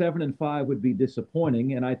think 7-5 would be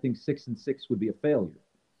disappointing, and I think 6-6 would be a failure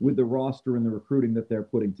with the roster and the recruiting that they're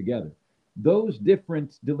putting together. Those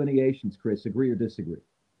different delineations, Chris, agree or disagree?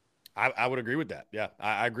 I would agree with that. Yeah,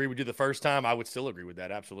 I agree with you the first time. I would still agree with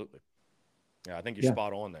that. Absolutely. Yeah, I think you're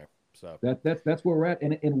spot on there. So that's where we're at.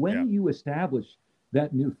 And when you establish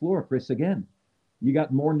that new floor, Chris, again, you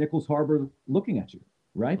got more Nichols Harbor looking at you,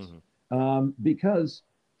 right? Mm-hmm. Because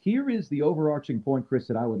here is the overarching point, Chris,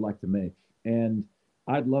 that I would like to make. And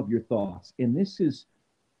I'd love your thoughts. And this is,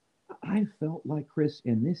 I felt like, Chris,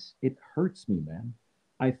 in this, it hurts me, man.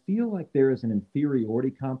 I feel like there is an inferiority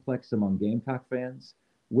complex among Gamecock fans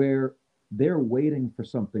where they're waiting for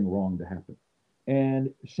something wrong to happen.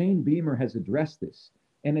 And Shane Beamer has addressed this.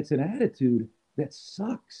 And it's an attitude that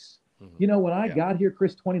sucks. Mm-hmm. You know, when I got here,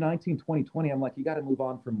 Chris, 2019, 2020, I'm like, you got to move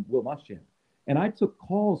on from Will Muschamp. And I took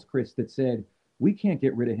calls, Chris, that said, we can't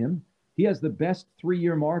get rid of him. He has the best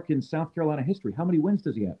 3-year mark in South Carolina history. How many wins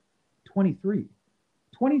does he have? 23.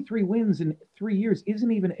 23 wins in 3 years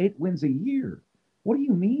isn't even 8 wins a year. What do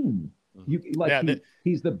you mean?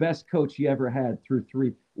 He's the best coach he ever had through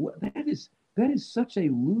 3. That is such a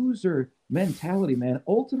loser mentality, man.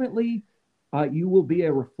 Ultimately, you will be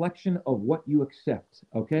a reflection of what you accept,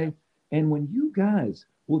 okay? And when you guys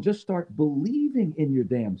will just start believing in your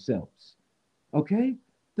damn selves, okay?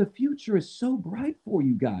 The future is so bright for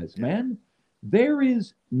you guys, man. There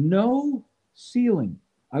is no ceiling.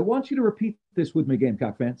 I want you to repeat this with me,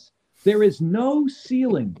 Gamecock fans. There is no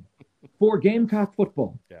ceiling for Gamecock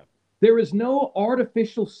football. Yeah. There is no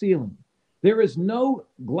artificial ceiling. There is no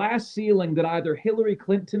glass ceiling that either Hillary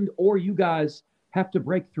Clinton or you guys have to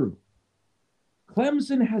break through.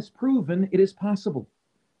 Clemson has proven it is possible.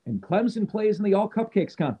 And Clemson plays in the All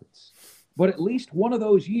Cupcakes Conference. But at least one of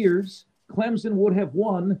those years, Clemson would have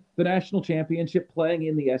won the national championship playing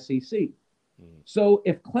in the SEC. So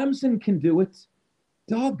if Clemson can do it,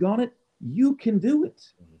 doggone it, you can do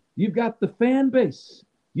it. You've got the fan base.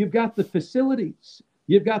 You've got the facilities.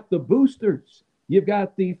 You've got the boosters. You've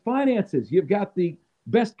got the finances. You've got the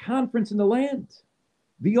best conference in the land.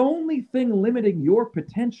 The only thing limiting your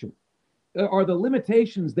potential are the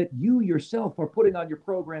limitations that you yourself are putting on your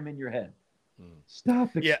program in your head.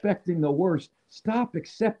 Stop expecting the worst. Stop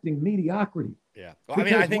accepting mediocrity. Yeah. Well,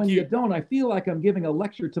 I think when you don't, I feel like I'm giving a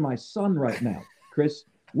lecture to my son right now, Chris.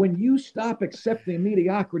 When you stop accepting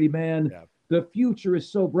mediocrity, man, the future is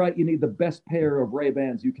so bright you need the best pair of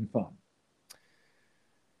Ray-Bans you can find.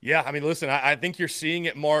 Yeah, I mean, listen, I think you're seeing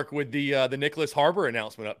it, Mark, with the Nicholas Harbor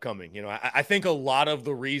announcement upcoming. You know, I think a lot of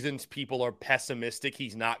the reasons people are pessimistic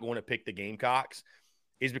he's not going to pick the Gamecocks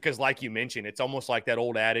is because, like you mentioned, it's almost like that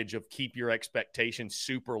old adage of keep your expectations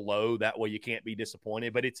super low. That way you can't be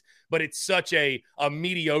disappointed. But it's such a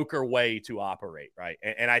mediocre way to operate, right?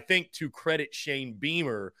 And I think to credit Shane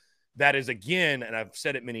Beamer, that is, again, and I've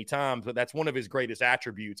said it many times, but that's one of his greatest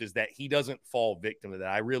attributes is that he doesn't fall victim to that.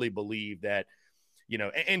 I really believe that, you know,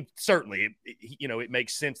 and certainly, it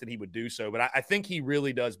makes sense that he would do so. But I think he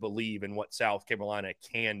really does believe in what South Carolina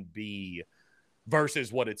can be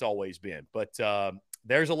versus what it's always been. But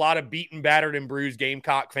there's a lot of beaten, battered, and bruised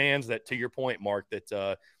Gamecock fans that, to your point, Mark,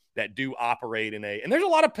 that do operate and there's a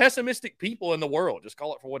lot of pessimistic people in the world. Just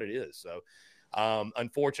call it for what it is. So,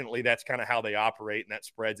 unfortunately, that's kind of how they operate, and that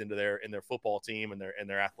spreads into their football team and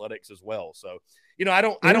their athletics as well. So, I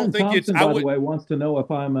don't think Thompson, it's. By the way, wants to know if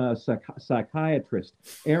I'm a psychiatrist.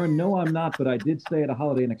 Aaron, no, I'm not, but I did stay at a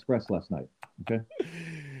Holiday Inn Express last night. Okay.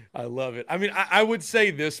 I love it. I mean, I would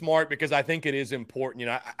say this, Mark, because I think it is important.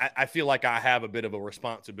 I feel like I have a bit of a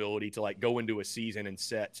responsibility to go into a season and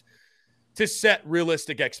set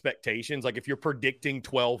realistic expectations. Like if you're predicting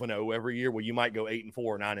 12-0 every year, well, you might go 8-4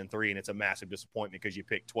 or 9-3, and it's a massive disappointment because you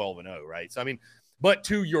picked 12-0, right? So, I mean, but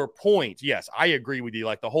to your point, yes, I agree with you.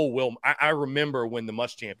 Like the whole Will, I remember when the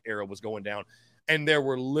Muschamp era was going down, and there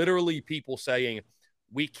were literally people saying,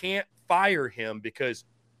 we can't fire him because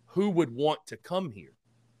who would want to come here?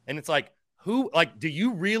 And it's like, do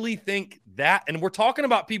you really think that? And we're talking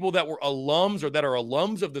about people that were alums or that are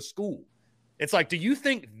alums of the school. It's like, do you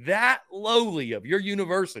think that lowly of your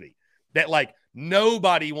university that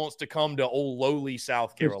nobody wants to come to old lowly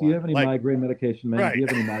South Carolina? Chris, do you have any migraine medication, man? Right. Do you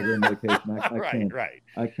have any migraine medication? I can't.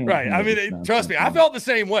 I can't. I mean, trust me, I felt the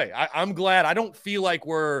same way. I'm glad. I don't feel like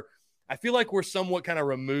I feel like we're somewhat kind of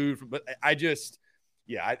removed, but I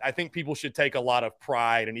think people should take a lot of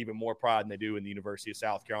pride, and even more pride than they do in the University of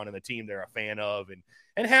South Carolina and the team they're a fan of,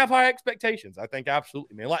 and have high expectations. I think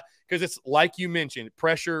absolutely, man. Because it's like you mentioned,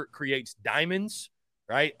 pressure creates diamonds,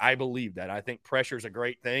 right? I believe that. I think pressure is a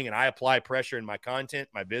great thing, and I apply pressure in my content,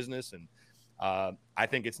 my business, and I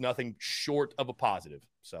think it's nothing short of a positive.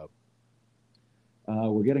 So,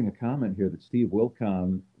 we're getting a comment here that Steve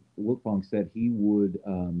Wilkong said he would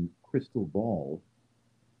crystal ball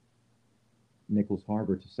Nichols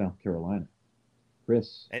Harbor to South Carolina.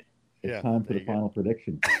 Chris, it's time for the final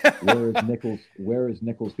prediction. Where is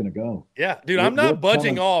Nichols going to go? Yeah, dude, I'm not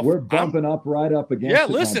budging off. We're bumping up right up against. Yeah,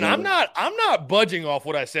 listen, I'm not budging off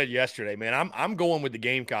what I said yesterday, man. I'm going with the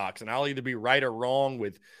Gamecocks, and I'll either be right or wrong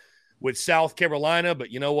with South Carolina. But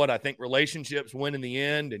you know what? I think relationships win in the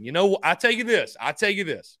end. And I tell you this.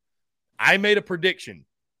 I made a prediction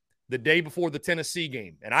the day before the Tennessee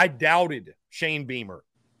game, and I doubted Shane Beamer.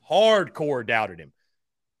 Hardcore doubted him.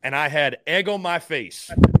 And I had egg on my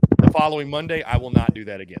face the following Monday. I will not do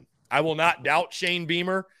that again. I will not doubt Shane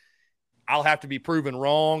Beamer. I'll have to be proven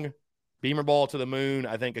wrong. Beamer ball to the moon.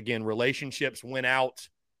 I think, again, relationships win out,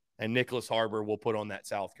 and Nicholas Harbor will put on that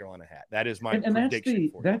South Carolina hat. That is my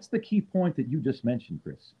prediction. That's the key point that you just mentioned,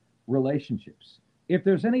 Chris. Relationships. If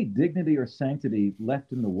there's any dignity or sanctity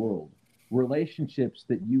left in the world, relationships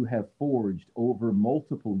that you have forged over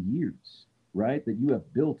multiple years, right, that you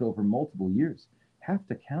have built over multiple years, have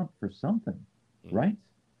to count for something, right?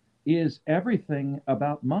 Is everything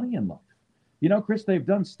about money in life? Chris, they've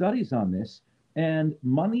done studies on this, and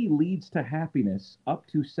money leads to happiness up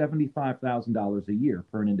to $75,000 a year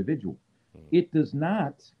per an individual. It does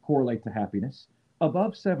not correlate to happiness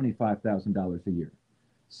above $75,000 a year.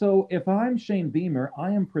 So if I'm Shane Beamer,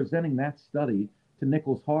 I am presenting that study to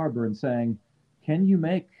Nichols Harbor and saying, can you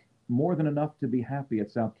make more than enough to be happy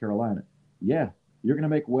at South Carolina? Yeah, you're going to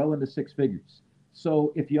make well into six figures.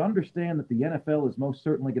 So if you understand that the NFL is most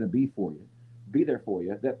certainly going to be there for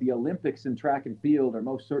you, that the Olympics in track and field are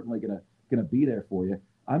most certainly going to be there for you,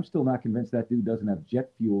 I'm still not convinced that dude doesn't have jet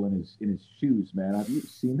fuel in his shoes, man. Have you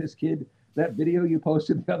seen this kid? That video you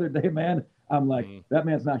posted the other day, man? I'm like, that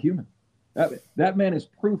man's not human. That man is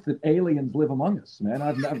proof that aliens live among us, man.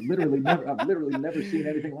 I've literally never seen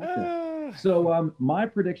anything like that. So my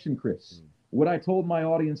prediction, Chris. What I told my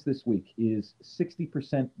audience this week is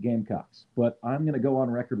 60% Gamecocks, but I'm going to go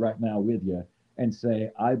on record right now with you and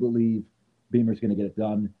say I believe Beamer's going to get it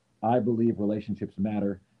done. I believe relationships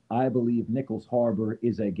matter. I believe Nichols Harbor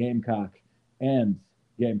is a Gamecock, and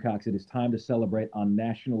Gamecocks, it is time to celebrate on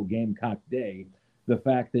National Gamecock Day the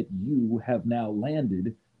fact that you have now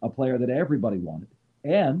landed a player that everybody wanted,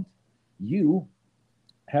 and you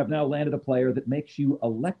have now landed a player that makes you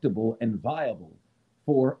electable and viable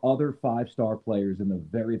for other five-star players in the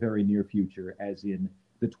very, very near future, as in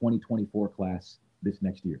the 2024 class this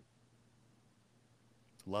next year.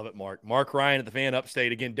 Love it, Mark. Mark Ryan at the Fan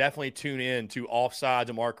Upstate. Again, definitely tune in to Offsides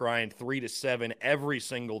of Mark Ryan 3 to 7 every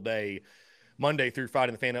single day, Monday through Friday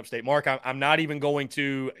in the Fan Upstate. Mark, I'm not even going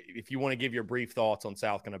to, if you want to give your brief thoughts on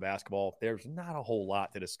South Carolina basketball, there's not a whole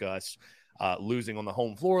lot to discuss. Losing on the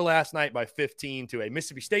home floor last night by 15 to a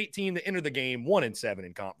Mississippi State team that entered the game 1-7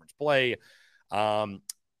 in conference play. On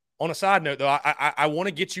On a side note, though, I want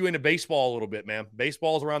to get you into baseball a little bit, man.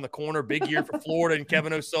 Baseball's around the corner. Big year for Florida and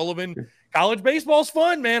Kevin O'Sullivan. College baseball's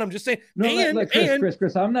fun, man. I'm just saying. No,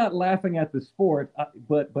 Chris, I'm not laughing at the sport,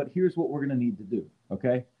 but here's what we're going to need to do,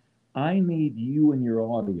 okay? I need you and your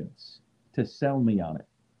audience to sell me on it,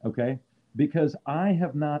 okay? Because I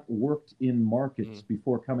have not worked in markets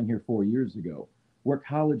before coming here 4 years ago where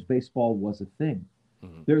college baseball was a thing.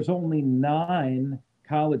 There's only 9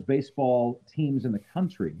 college baseball teams in the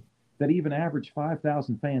country that even average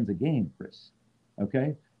 5,000 fans a game, Chris.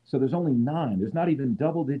 Okay? So there's only 9. There's not even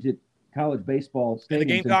double-digit college baseball stadiums. And the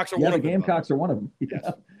Gamecocks are one of them. The Gamecocks are one of them.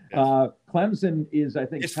 Yes. Clemson is, I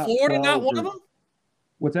think, is Florida not one of them?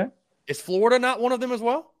 What's that? Is Florida not one of them as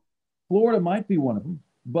well? Florida might be one of them,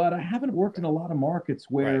 but I haven't worked in a lot of markets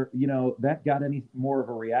where, that got any more of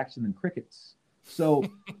a reaction than crickets. So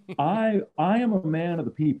I am a man of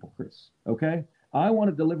the people, Chris, okay? I want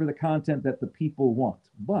to deliver the content that the people want,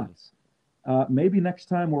 but maybe next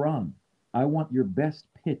time we're on, I want your best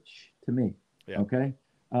pitch to me, okay?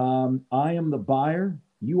 I am the buyer,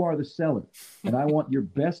 you are the seller, and I want your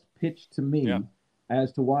best pitch to me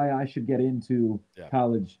as to why I should get into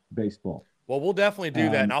college baseball. Well, we'll definitely do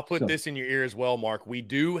that, and I'll put this in your ear as well, Mark. We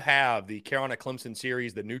do have the Carolina-Clemson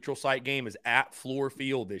series. The neutral site game is at Fluor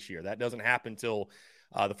Field this year. That doesn't happen till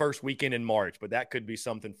the first weekend in March, but that could be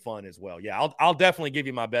something fun as well. Yeah, I'll definitely give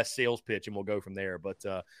you my best sales pitch, and we'll go from there. But,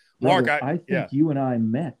 Mark, I think you and I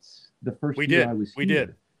met the first year I was here. We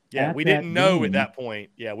did. Yeah, we didn't know at that point.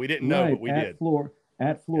 Yeah, we didn't know, but we did.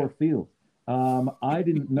 At Fluor Field. I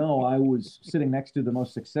didn't know I was sitting next to the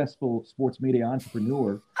most successful sports media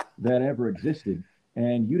entrepreneur that ever existed.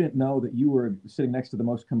 And you didn't know that you were sitting next to the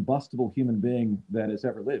most combustible human being that has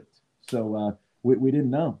ever lived. So we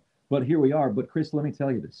didn't know. But here we are. But Chris, let me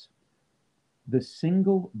tell you this. The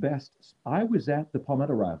single best, I was at the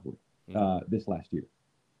Palmetto Rivalry this last year.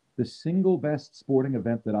 The single best sporting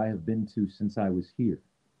event that I have been to since I was here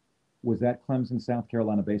was that Clemson, South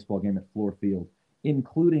Carolina baseball game at Fluor Field,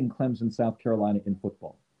 including Clemson, South Carolina in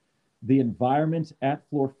football. The environment at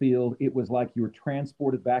Fluor Field, it was like you were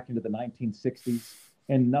transported back into the 1960s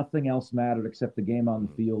and nothing else mattered except the game on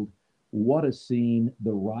the field. What a scene,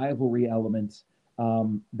 the rivalry element.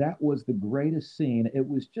 That was the greatest scene. It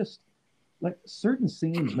was just like certain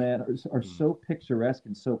scenes, man, are so picturesque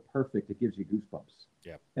and so perfect, it gives you goosebumps.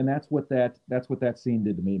 Yeah. And that's what that scene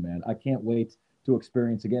did to me, man. I can't wait to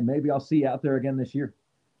experience again. Maybe I'll see you out there again this year.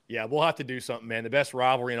 Yeah, we'll have to do something, man. The best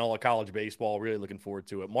rivalry in all of college baseball. Really looking forward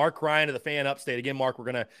to it. Mark Ryan of the Fan Upstate. Again, Mark, we're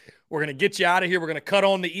gonna get you out of here. We're gonna cut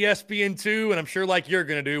on the ESPN2, and I'm sure like you're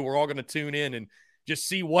gonna do, we're all gonna tune in and just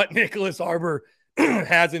see what Nicholas Harbor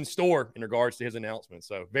has in store in regards to his announcement.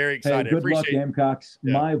 So very excited. Hey, good luck, Gamecocks.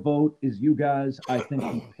 Yeah. My vote is you guys. I think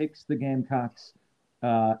he picks the Gamecocks,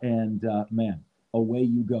 and man, away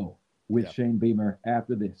you go with Shane Beamer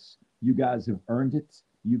after this. You guys have earned it.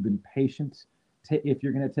 You've been patient. If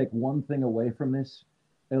you're going to take one thing away from this,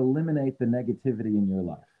 eliminate the negativity in your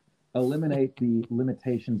life. Eliminate the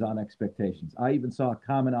limitations on expectations. I even saw a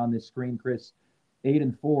comment on this screen, Chris,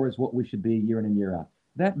 8-4 is what we should be year in and year out.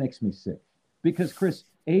 That makes me sick because, Chris,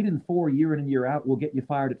 8-4 year in and year out will get you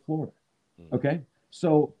fired at Florida. Okay?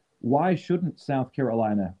 So why shouldn't South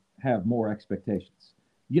Carolina have more expectations?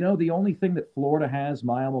 You know, the only thing that Florida has,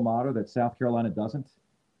 my alma mater, that South Carolina doesn't,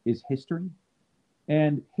 is history.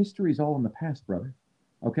 And history is all in the past, brother.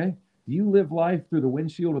 Okay? Do you live life through the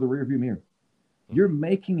windshield or the rearview mirror? You're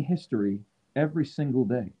making history every single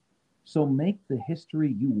day. So make the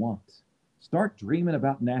history you want. Start dreaming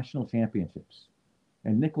about national championships.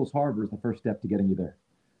 And Nichols Harbor is the first step to getting you there.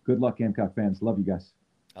 Good luck, Gamecock fans. Love you guys.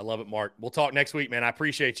 I love it, Mark. We'll talk next week, man. I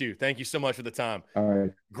appreciate you. Thank you so much for the time. All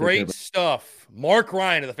right. Great stuff. Mark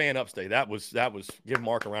Ryan of the Fan Upstate. That was give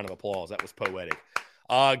Mark a round of applause. That was poetic.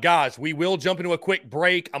 Guys, we will jump into a quick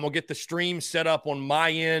break. I'm going to get the stream set up on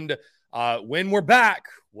my end. When we're back,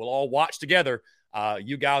 we'll all watch together.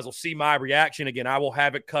 You guys will see my reaction. Again, I will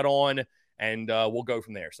have it cut on, and we'll go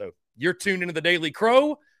from there. So you're tuned into the Daily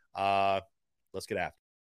Crow. Let's get after it.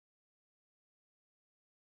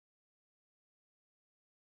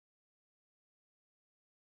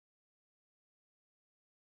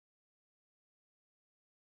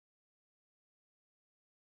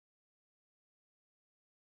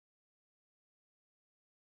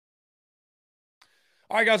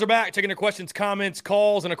 All right, guys, we're back. Taking your questions, comments,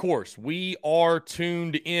 calls, and, of course, we are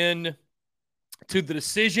tuned in to the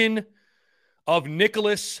decision of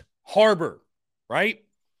Nicholas Harbor, right?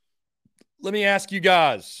 Let me ask you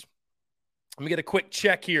guys. Let me get a quick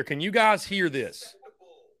check here. Can you guys hear this?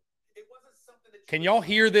 Can y'all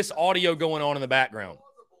hear this audio going on in the background?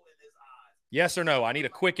 Yes or no? I need a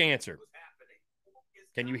quick answer.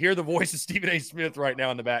 Can you hear the voice of Stephen A. Smith right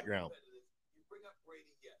now in the background?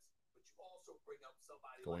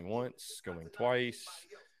 Going once, going twice.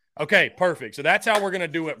 Okay, perfect. So that's how we're going to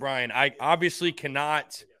do it, Brian. I obviously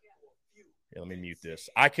cannot – let me mute this.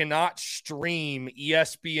 I cannot stream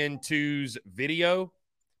ESPN2's video.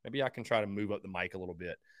 Maybe I can try to move up the mic a little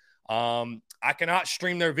bit. I cannot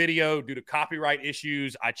stream their video due to copyright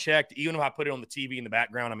issues. I checked. Even if I put it on the TV in the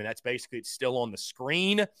background, I mean, that's basically – it's still on the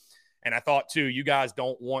screen. And I thought, too, you guys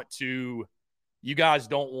don't want to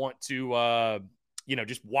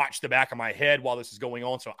just watch the back of my head while this is going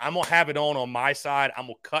on. So I'm going to have it on my side. I'm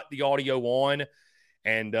going to cut the audio on.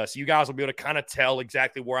 And so you guys will be able to kind of tell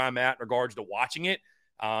exactly where I'm at in regards to watching it.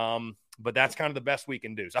 But that's kind of the best we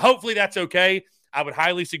can do. So hopefully that's okay. I would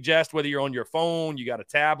highly suggest whether you're on your phone, you got a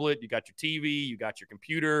tablet, you got your TV, you got your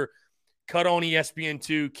computer, cut on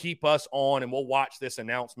ESPN2, keep us on, and we'll watch this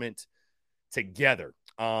announcement together.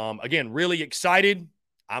 Again, really excited.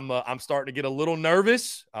 I'm starting to get a little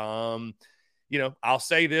nervous. I'll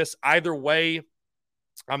say this either way.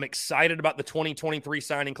 I'm excited about the 2023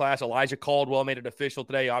 signing class. Elijah Caldwell made it official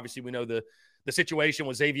today. Obviously, we know the situation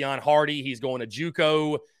with Xavion Hardy. He's going to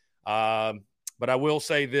JUCO. But I will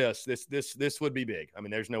say this would be big. I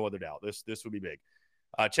mean, there's no other doubt. This would be big.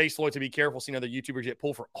 Chase Floyd, to be careful, seeing other YouTubers get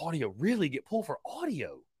pulled for audio. Really get pulled for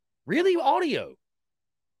audio? Really audio?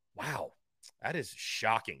 Wow. That is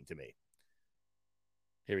shocking to me.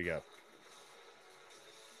 Here we go.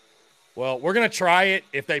 Well, we're going to try it.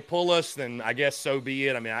 If they pull us, then I guess so be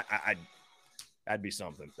it. I mean, that'd be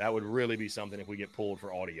something. That would really be something if we get pulled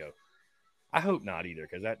for audio. I hope not either,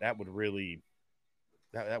 because that would really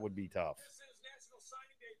that would be tough.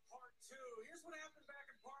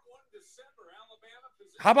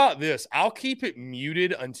 How about this? I'll keep it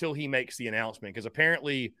muted until he makes the announcement, because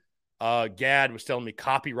apparently Gad was telling me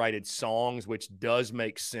copyrighted songs, which does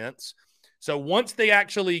make sense. So once they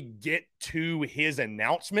actually get to his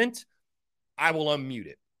announcement, I will unmute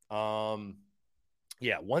it.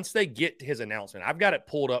 Once they get to his announcement, I've got it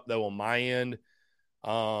pulled up though on my end.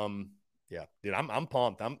 Yeah, dude, I'm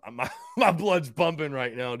pumped. My blood's pumping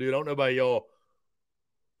right now, dude. I don't know about y'all.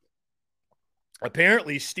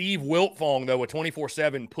 Apparently, Steve Wiltfong, though, at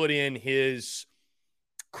 24/7 put in his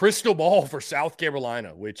crystal ball for South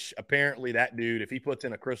Carolina, which apparently that dude, if he puts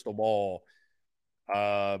in a crystal ball,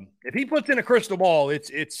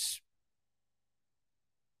 it's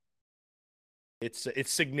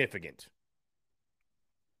significant.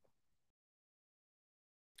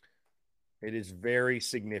 It is very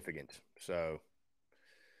significant. So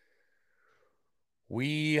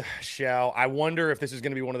I wonder if this is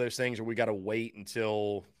going to be one of those things where we got to wait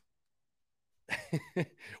until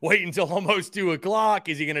almost 2:00.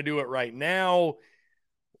 Is he going to do it right now?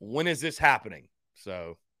 When is this happening?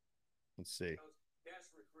 So let's see.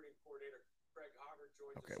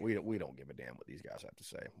 Okay, we don't give a damn what these guys have to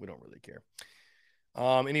say. We don't really care.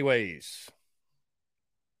 Anyways,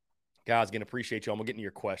 guys, again, appreciate you. I'm going to get into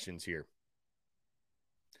your questions here.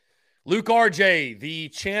 Luke RJ, the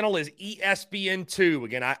channel is ESPN2.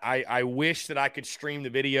 Again, I wish that I could stream the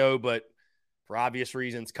video, but for obvious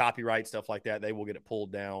reasons, copyright, stuff like that, they will get it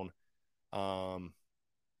pulled down.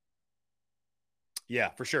 Yeah,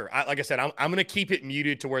 for sure. Like I said, I'm going to keep it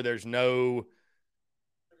muted to where there's no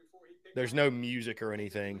music or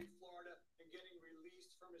anything.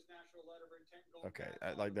 Okay,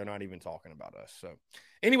 like they're not even talking about us. So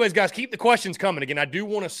anyways, guys, keep the questions coming. Again, I do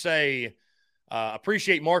want to say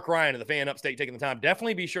appreciate Mark Ryan of the Fan Upstate taking the time.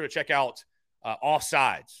 Definitely be sure to check out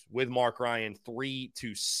Offsides with Mark Ryan 3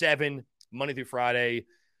 to 7 Monday through Friday.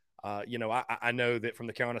 I know that from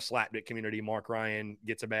the Carolina Slapdick community, Mark Ryan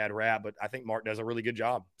gets a bad rap, but I think Mark does a really good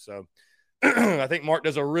job. So I think Mark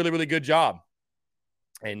does a really, really good job.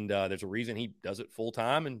 And there's a reason he does it full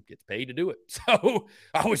time and gets paid to do it. So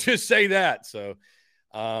I would just say that. So,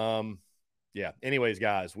 anyways,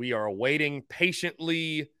 guys, we are awaiting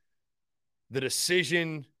patiently the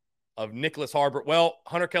decision of Nicholas Harbert. Well,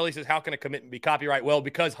 Hunter Kelly says, how can a commitment be copyright? Well,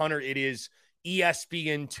 because, Hunter, it is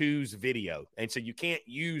ESPN2's video. And so you can't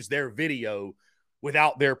use their video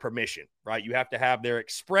without their permission, right? You have to have their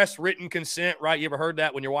express written consent, right? You ever heard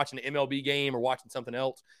that when you're watching an MLB game or watching something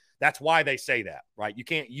else? That's why they say that, right? You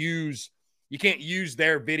can't use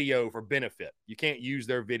their video for benefit. You can't use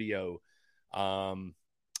their video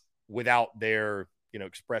without their,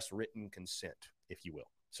 express written consent, if you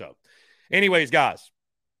will. So anyways, guys,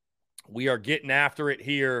 we are getting after it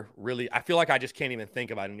here. Really, I feel like I just can't even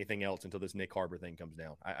think about anything else until this Nick Harbor thing comes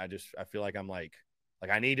down. I feel like I'm like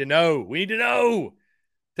I need to know. We need to know.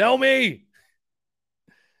 Tell me.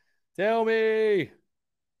 Yeah.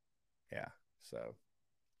 So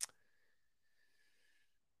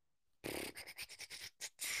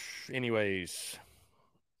anyways,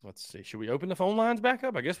 let's see. Should we open the phone lines back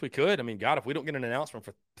up? I guess we could. I mean, God, if we don't get an announcement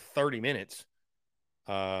for 30 minutes.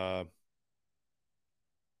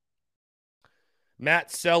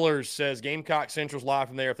 Matt Sellers says Gamecock Central's live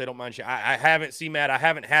from there if they don't mind. I haven't seen Matt. I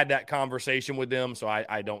haven't had that conversation with them, so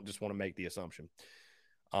I don't just want to make the assumption.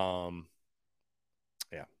 Yeah.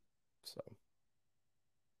 So.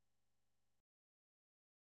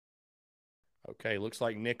 Okay, looks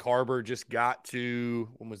like Nick Harbor just got to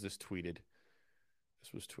 – when was this tweeted?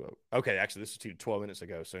 This was 12. Okay, actually, this was 12 minutes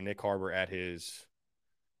ago. So Nick Harbor at his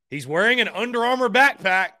 – he's wearing an Under Armour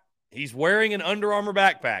backpack. He's wearing an Under Armour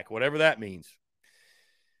backpack, whatever that means.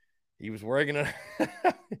 He was wearing a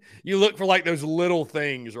 – you look for like those little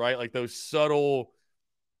things, right? Like those subtle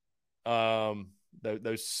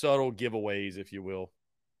those subtle giveaways, if you will.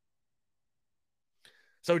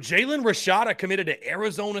 So Jalen Rashada committed to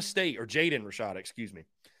Arizona State, or Jaden Rashada, excuse me.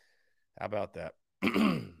 How about that?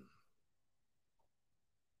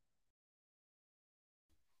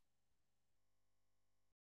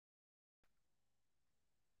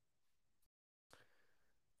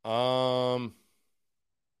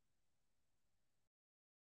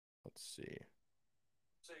 Let's see.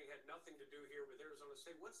 Saying had nothing to do here with Arizona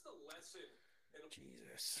State. What's the lesson?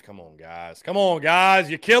 Jesus, come on, guys. Come on, guys.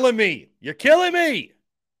 You're killing me. You're killing me.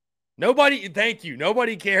 Nobody, thank you.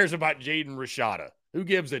 Nobody cares about Jaden Rashada. Who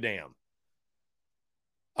gives a damn?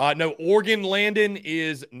 No, Oregon Landon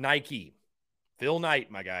is Nike. Phil Knight,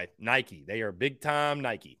 my guy. Nike. They are big time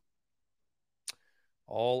Nike.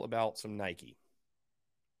 All about some Nike.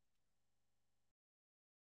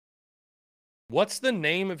 What's the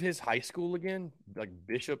name of his high school again? Like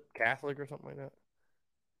Bishop Catholic or something like that?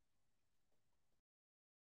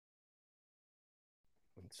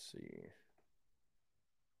 Let's see.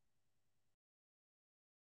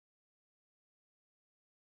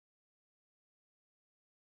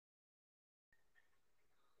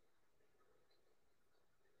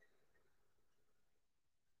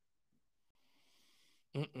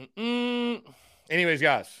 Anyways,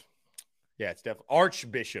 guys. Yeah, it's definitely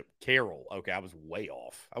Archbishop Carroll. Okay, I was way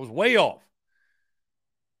off.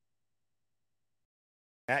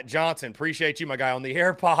 Matt Johnson, appreciate you, my guy, on the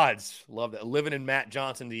AirPods. Love that. Living in Matt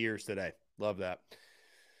Johnson ears today. Love that.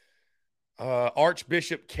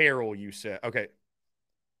 Archbishop Carroll, you said. Okay.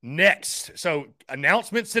 Next. So,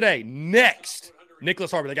 announcements today. Next.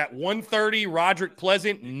 Nicholas Harbor. They got 1:30, Roderick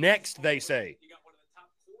Pleasant. Next, they say,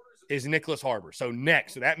 is Nicholas Harbor. So,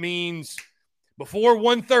 next. So, that means before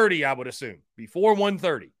 1:30, I would assume. Before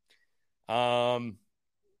 1:30.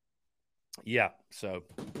 Yeah, so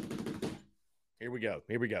here we go.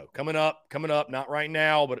 Coming up. Not right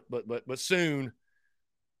now, but soon.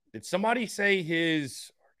 Did somebody say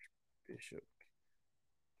his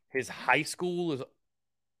high school is?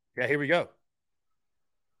 Yeah, here we go.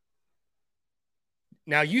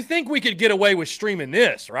 Now, you think we could get away with streaming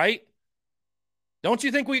this, right? Don't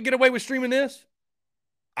you think we could get away with streaming this?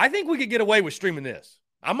 I think we could get away with streaming this.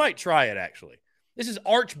 I might try it, actually. This is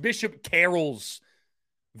Archbishop Carroll's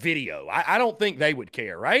video. I don't think they would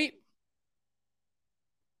care, right?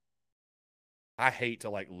 I hate to,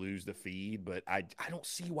 lose the feed, but I don't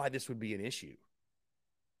see why this would be an issue.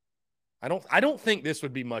 I don't think this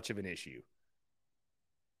would be much of an issue.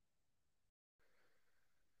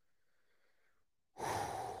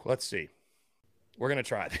 Let's see. We're going to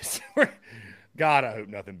try this. God, I hope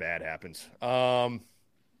nothing bad happens. Here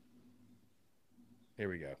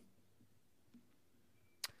we go.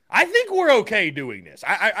 I think we're okay doing this.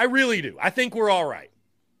 I really do. I think we're all right.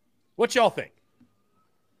 What y'all think?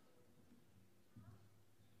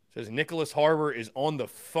 Says Nicholas Harbor is on the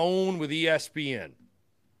phone with ESPN.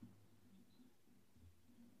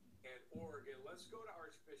 And Oregon. Let's go to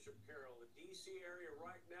Archbishop Carroll, the D.C. area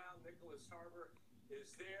right now. Nicholas Harbor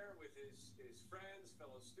is there with his friends,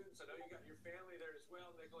 fellow students. I know you got your family there as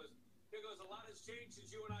well, Nicholas. Nicholas, a lot has changed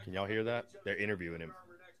since you and I. Can y'all hear that? They're interviewing him.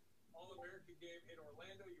 All-American game in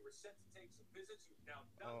Orlando. You were set to take some visits. You've now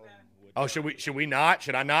done that. Oh, should we not?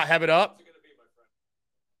 Should I not have it up?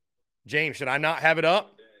 James, should I not have it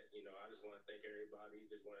up?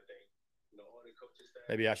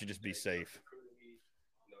 Maybe I should just be safe.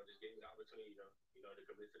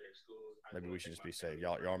 Maybe we should just be safe.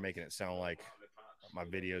 Y'all are making it sound like my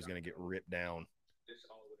video is going to get ripped down.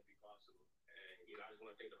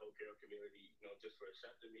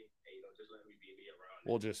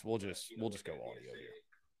 We'll just go audio here.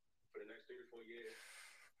 For the next 3 to 4 years,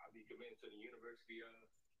 I'll be committed to the University of.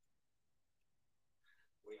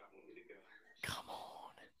 Come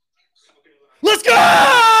on. Let's go!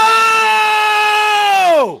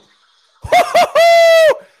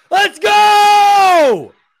 Let's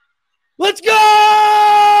go! Let's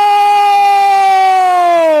go!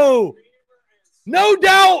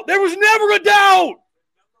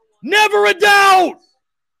 Never a doubt.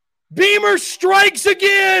 Beamer strikes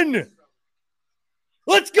again.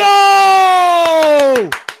 Let's go.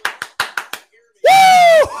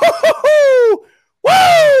 Woo!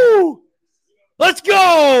 Woo! Let's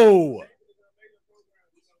go.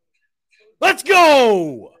 Let's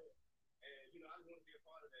go.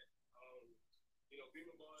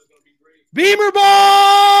 Beamer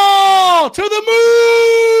ball to the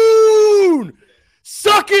moon.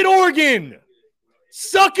 Suck it, Oregon.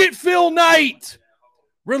 Suck it, Phil Knight.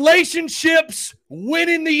 Relationships win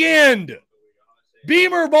in the end.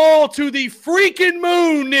 Beamer ball to the freaking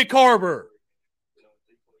moon, Nick Harbor.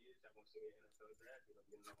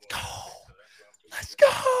 Let's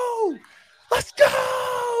go. Let's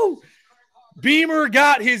go. Beamer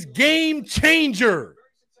got his game changer.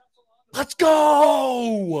 Let's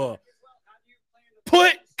go.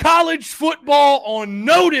 Put college football on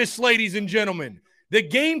notice, ladies and gentlemen. The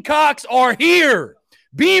Gamecocks are here.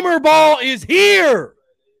 Beamer ball is here.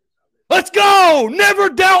 Let's go. Never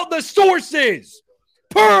doubt the sources.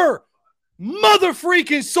 Per mother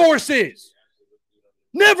freaking sources.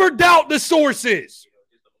 Never doubt the sources.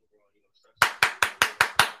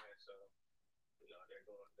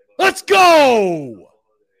 Let's go.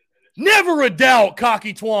 Never a doubt,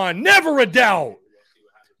 Cocky Twan. Never a doubt.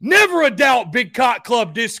 Never a doubt, Big Cock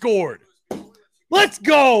Club Discord. Let's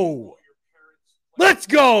go. Let's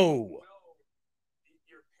go.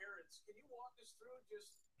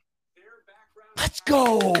 Let's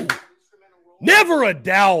go. Never a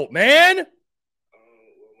doubt, man.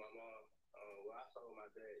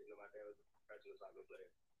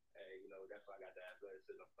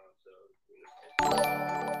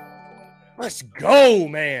 Let's go,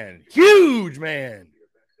 man. Huge, man.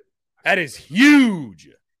 That is huge.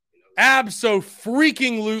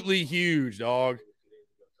 Abso-freaking-lutely huge, dog.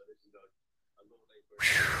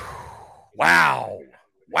 Whew. Wow.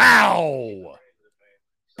 Wow.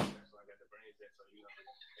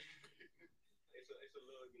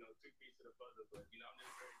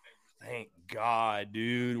 Thank God,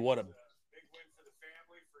 dude. What a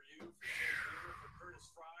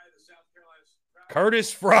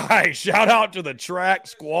Curtis Fry. Shout out to the track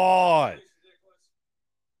squad.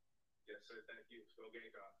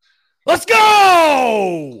 Let's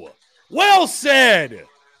go. Well said.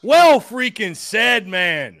 Well freaking said,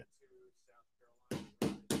 man.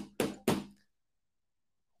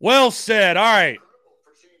 Well said. All right.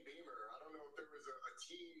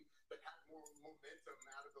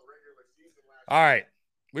 All right.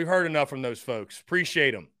 We've heard enough from those folks.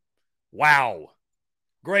 Appreciate them. Wow.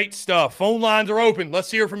 Great stuff. Phone lines are open.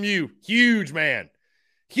 Let's hear from you. Huge, man.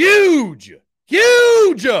 Huge.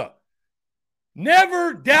 Huge.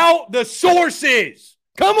 Never doubt the sources.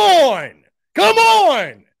 Come on. Come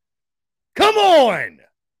on. Come on.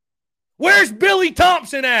 Where's Billy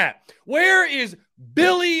Thompson at? Where is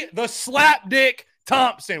Billy the Slapdick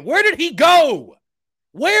Thompson? Where did he go?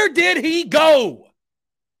 Where did he go?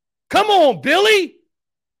 Come on, Billy.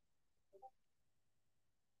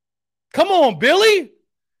 Come on, Billy.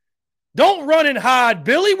 Don't run and hide,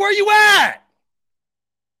 Billy. Where you at?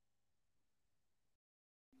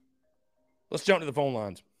 Let's jump to the phone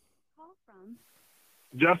lines. Call from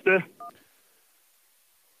Justin.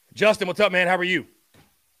 Justin, what's up, man? How are you?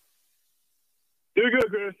 Doing good,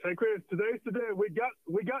 Chris. Hey, Chris. Today's the day. We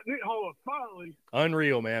got Nick Hall finally.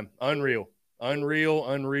 Unreal, man. Unreal.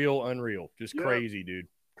 Just crazy, dude.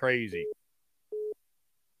 Crazy.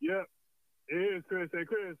 Yep. It is, Chris. Hey,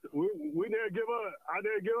 Chris, we never give up. I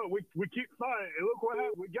never give up. We keep fighting. And look what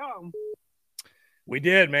happened. We got him. We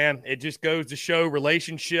did, man. It just goes to show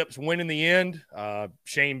relationships win in the end.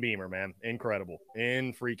 Shane Beamer, man. Incredible.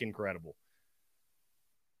 Incredible.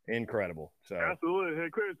 So Absolutely. Hey,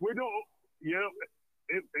 Chris, we don't – yeah.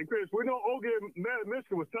 And, Chris, we don't all get mad at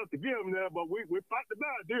Michigan was tough to get him there, but we fight the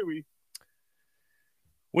battle, did we?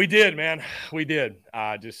 We did, man. We did.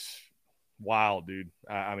 Just wild, dude.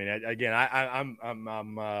 I mean, again,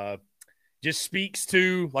 I'm just speaks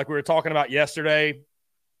to, like we were talking about yesterday,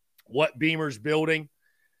 what Beamer's building.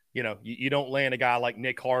 You know, you don't land a guy like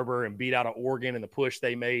Nick Harbor and beat out of Oregon and the push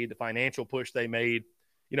they made, the financial push they made.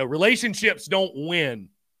 You know, relationships don't win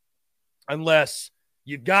unless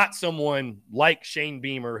you've got someone like Shane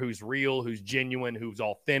Beamer who's real, who's genuine, who's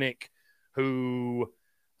authentic, who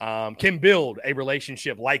can build a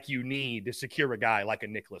relationship like you need to secure a guy like a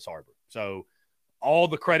Nicholas Harbor. So all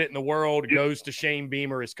the credit in the world goes to Shane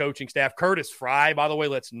Beamer, his coaching staff. Curtis Fry, by the way,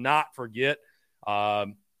 let's not forget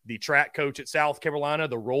the track coach at South Carolina,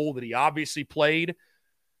 the role that he obviously played.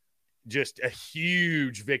 Just a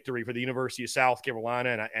huge victory for the University of South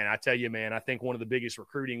Carolina. And I tell you, man, I think one of the biggest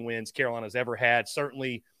recruiting wins Carolina's ever had.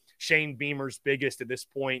 Certainly Shane Beamer's biggest at this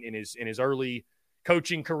point in his early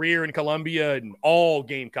coaching career in Columbia, and all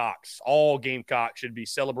Gamecocks should be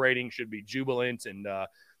celebrating, should be jubilant. And,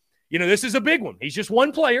 this is a big one. He's just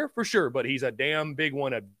one player for sure, but he's a damn big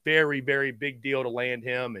one, a very, very big deal to land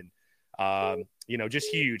him. And, just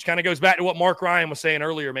huge. Kind of goes back to what Mark Ryan was saying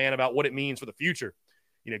earlier, man, about what it means for the future.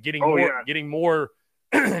 Getting more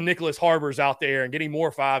Nicholas Harbors out there and getting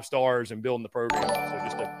more 5 stars and building the program. So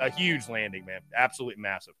just a huge landing, man. Absolutely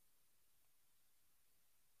massive.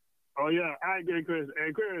 Oh, yeah, I agree, Chris.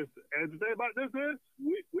 And Chris, and the thing about this is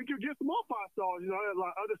we can get some more 5 stars,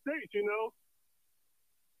 like other states,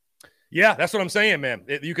 Yeah, that's what I'm saying, man.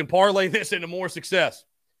 You can parlay this into more success.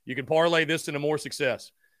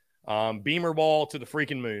 Beamer ball to the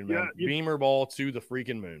freaking moon, man. Yeah, Beamer ball to the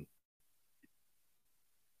freaking moon.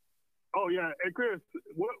 Oh, yeah. And Chris,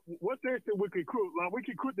 what states did we recruit? Like, we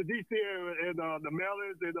can recruit the DC area and the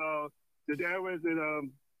Mellons and the Darwins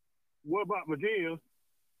and what about Virginia?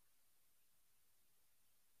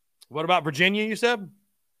 What about Virginia, you said?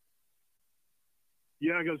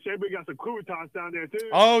 Yeah, because Shelby got some Cruitons down there, too.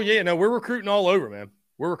 Oh, yeah. No, we're recruiting all over, man.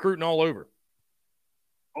 We're recruiting all over.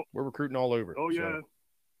 Oh, yeah. So.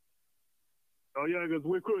 Oh, yeah, because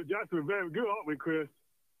we recruited Jackson very good, aren't we, Chris?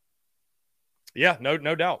 Yeah, no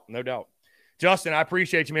doubt. Justin, I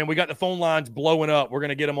appreciate you, man. We got the phone lines blowing up. We're going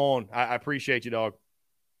to get them on. I appreciate you, dog.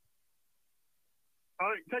 All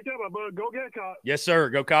right, take care, my bud. Go Gamecocks. Yes, sir.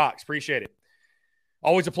 Go Cox. Appreciate it.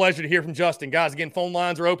 Always a pleasure to hear from Justin. Guys, again, phone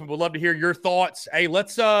lines are open. We'd love to hear your thoughts. Hey,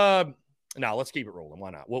 let's keep it rolling. Why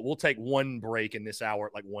not? We'll take one break in this hour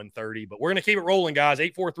at like 1:30, but we're going to keep it rolling, guys.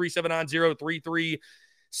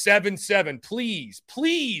 843-790-3377.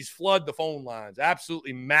 Please flood the phone lines.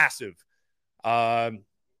 Absolutely massive.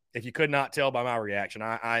 If you could not tell by my reaction,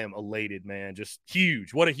 I am elated, man. Just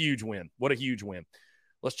huge. What a huge win. Let's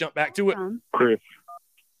jump back to it.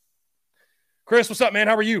 Chris, what's up, man?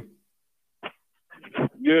 How are you?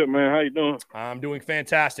 Good, man. How you doing? I'm doing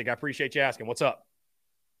fantastic. I appreciate you asking. What's up?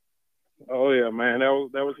 Oh, yeah, man. That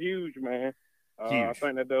was huge, man. Huge. I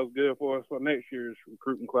think that was good for us for next year's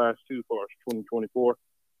recruiting class, too, for us 2024.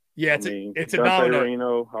 Yeah, it's a Dante domino.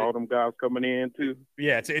 Reno, all them guys coming in, too.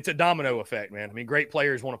 Yeah, it's a domino effect, man. I mean, great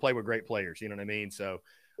players want to play with great players. You know what I mean? So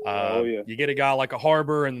you get a guy like a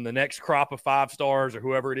Harbor and the next crop of 5 stars or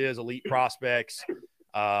whoever it is, elite prospects,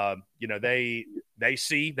 they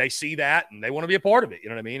see that and they want to be a part of it. You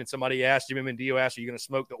know what I mean? And somebody asked, Jimmy Mendio asked, are you going to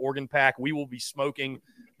smoke the Oregon pack? We will be smoking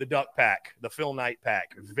the Duck pack, the Phil Knight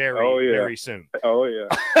pack very soon. Oh, yeah.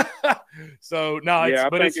 So, no, I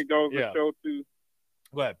think it goes to show, too.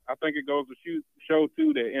 Go ahead. I think it goes to show,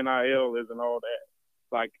 too, that NIL isn't all that.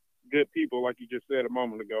 Like, good people, like you just said a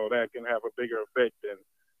moment ago, that can have a bigger effect than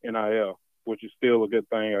NIL, which is still a good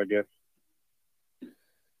thing, I guess.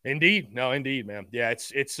 Indeed. No, indeed, man. Yeah,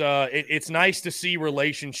 it's nice to see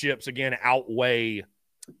relationships, again, outweigh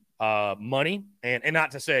money. And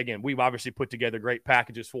not to say, again, we've obviously put together great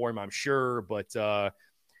packages for him, I'm sure. But,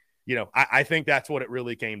 I think that's what it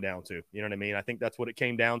really came down to. You know what I mean? I think that's what it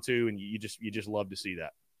came down to, and you just love to see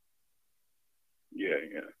that. Yeah.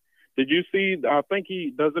 Did you see? I think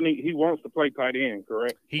he wants to play tight end,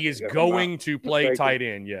 correct? He is going to play tight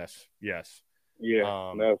end. Yes. Yeah,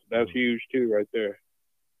 that's huge too, right there.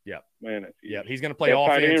 Yeah, man. That's huge. Yeah, he's going to play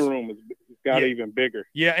offense. Tight end room has got even bigger.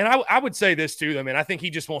 Yeah, and I would say this too. I mean, I think he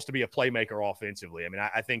just wants to be a playmaker offensively. I mean,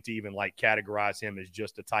 I think to even like categorize him as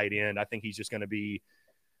just a tight end, I think he's just going to be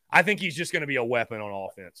a weapon on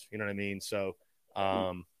offense. You know what I mean? So,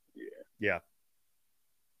 yeah.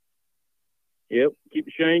 Yep. Keep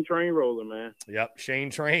the Shane train rolling, man. Yep. Shane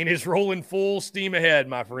train is rolling full steam ahead,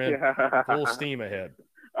 my friend. Full steam ahead.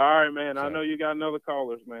 All right, man. So, I know you got another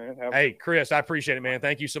callers, man. Hey, Chris, I appreciate it, man.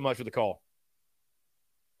 Thank you so much for the call.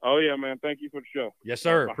 Oh, yeah, man. Thank you for the show. Yes,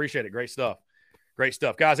 sir. Bye. Appreciate it. Great stuff.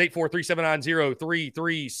 Guys,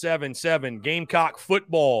 843-790-3377. Gamecock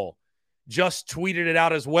football just tweeted it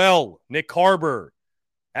out as well. Nick Harbor.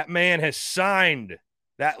 That man has signed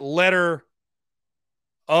that letter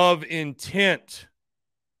of intent.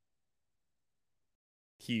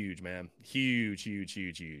 Huge, man. Huge.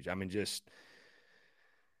 I mean, just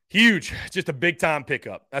huge. Just a big-time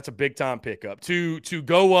pickup. That's a big-time pickup. To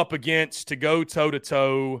go up against, to go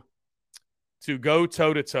toe-to-toe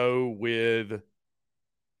with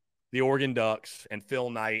the Oregon Ducks and Phil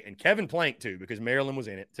Knight and Kevin Plank, too, because Maryland was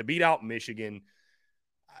in it. To beat out Michigan,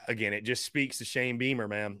 again, it just speaks to Shane Beamer,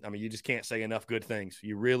 man. I mean, you just can't say enough good things.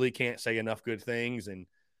 You really can't say enough good things, and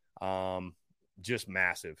just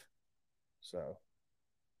massive. So,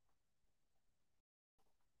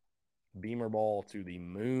 Beamer ball to the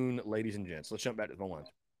moon, ladies and gents. Let's jump back to the phone lines.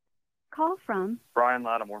 Call from Brian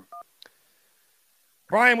Lattimore.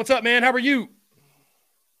 Brian, what's up, man? How are you?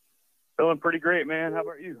 Feeling pretty great, man. How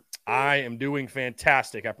about you? I am doing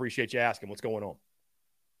fantastic. I appreciate you asking. What's going on?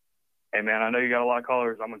 Hey, man, I know you got a lot of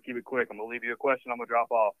callers. I'm going to keep it quick. I'm going to leave you a question. I'm going to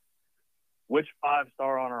drop off. Which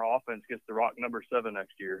 5-star on our offense gets to rock number 7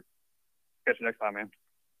 next year? Catch you next time, man.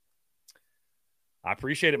 I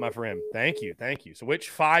appreciate it, my friend. Thank you. So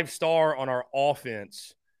which 5-star on our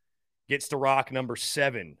offense gets to rock number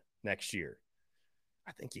 7 next year?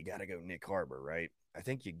 I think you got to go Nick Harbor, right? I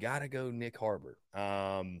think you got to go Nick Harbor.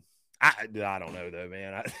 I don't know, though,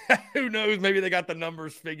 man. Who knows? Maybe they got the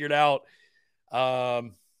numbers figured out.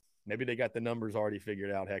 Maybe they got the numbers already figured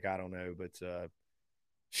out. Heck, I don't know. But the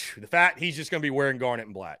fact he's just going to be wearing garnet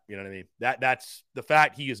and black, you know what I mean? That's the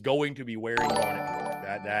fact he is going to be wearing garnet and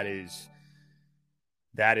black. That's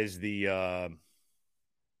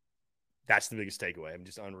the biggest takeaway. I'm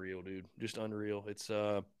just unreal, dude. Just unreal. It's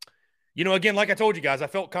again, like I told you guys, I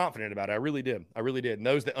felt confident about it. I really did. And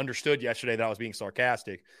those that understood yesterday that I was being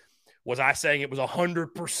sarcastic, was I saying it was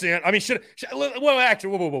 100%? I mean,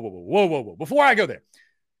 whoa. Before I go there,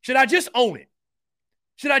 should I just own it?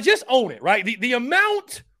 Right? The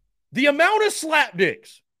amount of slap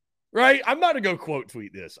dicks, right? I'm about to go quote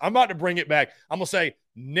tweet this. I'm about to bring it back. I'm going to say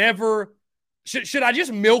never. Should I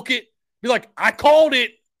just milk it? Be like, I called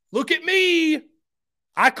it. Look at me.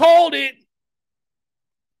 I called it.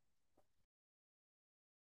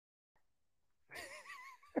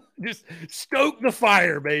 Just stoke the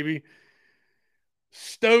fire, baby.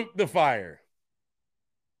 Stoke the fire.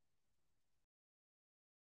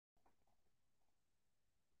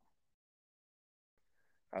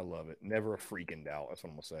 I love it. Never a freaking doubt. That's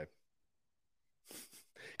what I'm going to say.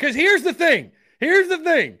 Because here's the thing.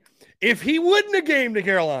 If he wouldn't have came to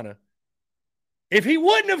Carolina, if he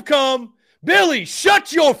wouldn't have come, Billy,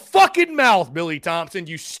 shut your fucking mouth, Billy Thompson,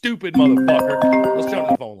 you stupid motherfucker. Let's jump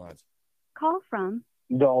to the phone lines. Call from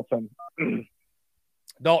Dalton.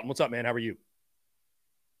 Dalton, what's up, man? How are you?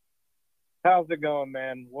 How's it going,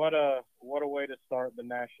 man? What a way to start the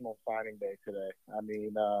National Signing Day today. I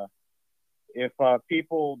mean, if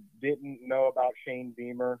people didn't know about Shane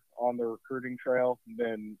Beamer on the recruiting trail,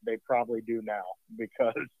 then they probably do now,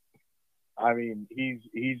 because I mean he's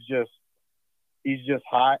just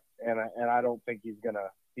hot, and I don't think he's gonna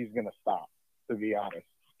stop, to be honest.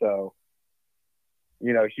 So,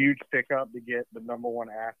 huge pickup to get the number 1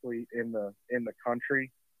 athlete in the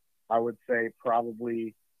country. I would say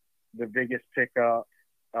probably the biggest pickup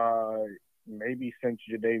maybe since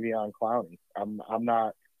Jadeveon Clowney. I'm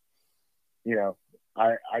not,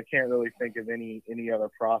 I can't really think of any other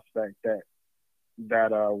prospect that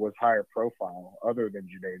was higher profile other than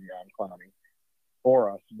Jadeveon Clowney for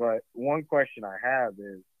us. But one question I have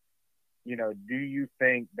is, do you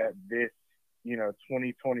think that this,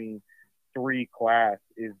 2023 class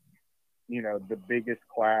is, the biggest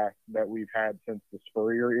class that we've had since the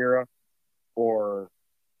Spurrier era? Or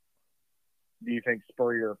do you think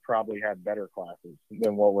Spurrier probably had better classes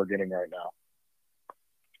than what we're getting right now?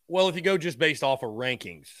 Well, if you go just based off of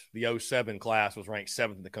rankings, the 07 class was ranked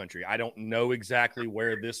 7th in the country. I don't know exactly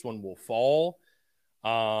where this one will fall.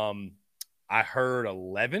 I heard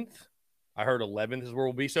 11th. I heard 11th is where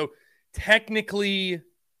we'll be. So technically,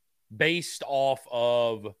 based off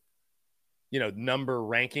of, number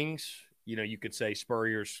rankings, you could say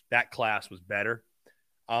Spurrier's, that class was better.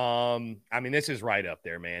 I mean, this is right up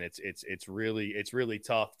there, man. It's really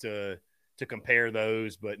tough to compare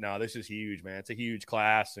those, but no, this is huge, man. It's a huge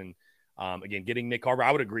class. And again, getting Nick Harbor,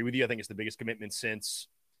 I would agree with you. I think it's the biggest commitment since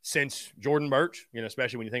Jordan Burch,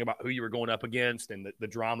 especially when you think about who you were going up against and the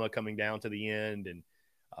drama coming down to the end, and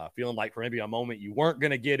feeling like for maybe a moment you weren't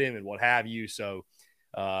going to get him and what have you. So,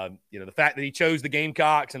 the fact that he chose the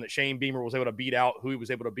Gamecocks and that Shane Beamer was able to beat out who he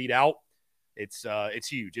was able to beat out, it's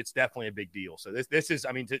huge. It's definitely a big deal. So this is,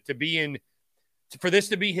 I mean, for this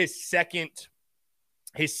to be his second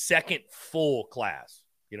full class,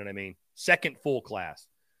 you know what I mean? Second full class.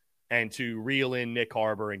 And to reel in Nick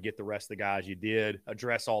Harbor and get the rest of the guys you did,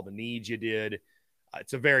 address all the needs you did,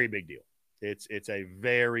 it's a very big deal. It's a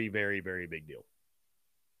very, very, very big deal.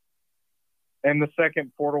 And the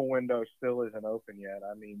second portal window still isn't open yet.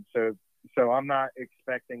 I mean, so I'm not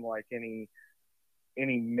expecting like any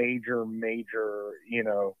major,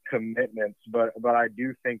 commitments, but I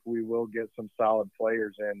do think we will get some solid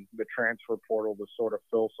players in the transfer portal to sort of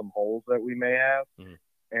fill some holes that we may have. Mm-hmm.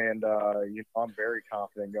 And, I'm very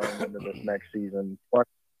confident going into this next season.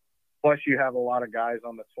 Plus you have a lot of guys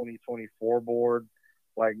on the 2024 board,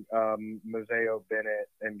 like Mazeo Bennett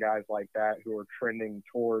and guys like that who are trending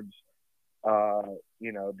towards,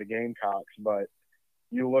 the Gamecocks. But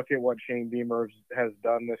you look at what Shane Beamer has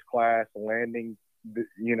done this class, landing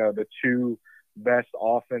the 2 best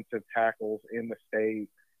offensive tackles in the state,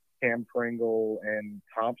 Cam Pringle and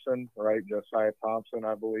Thompson, right? Josiah Thompson,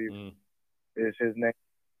 I believe, is his name.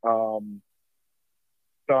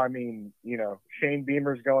 So, I mean, you know, Shane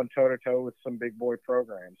Beamer's going toe-to-toe with some big boy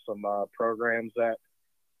programs, some programs that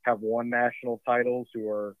have won national titles, who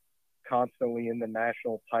are constantly in the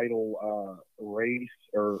national title race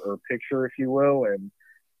or picture, if you will.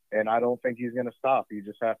 And I don't think he's going to stop. You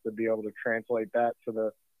just have to be able to translate that to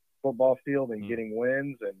the football field and getting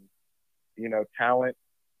wins and, you know, talent.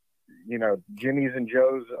 You know, Jimmys and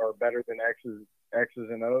Joes are better than X's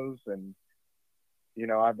and O's. And, you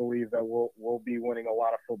know, I believe that we'll be winning a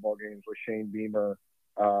lot of football games with Shane Beamer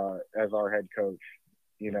as our head coach,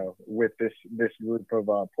 you know, with this group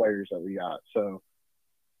of players that we got. So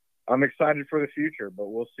I'm excited for the future, but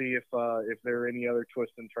we'll see if there are any other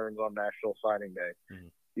twists and turns on National Signing Day,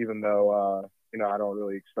 even though, you know, I don't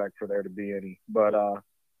really expect for there to be any. But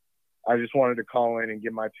I just wanted to call in and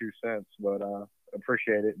give my 2 cents, but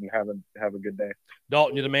appreciate it and have a good day.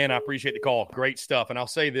 Dalton, you're the man. I appreciate the call. Great stuff. And I'll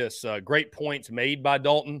say this, great points made by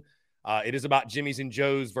Dalton. It is about Jimmy's and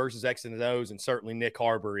Joe's versus X's and O's, and certainly Nick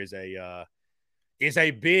Harbor is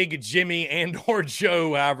a big Jimmy and or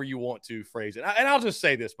Joe, however you want to phrase it. And I'll just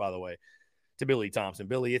say this, by the way, to Billy Thompson.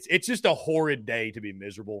 Billy, it's just a horrid day to be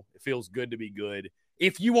miserable. It feels good to be good.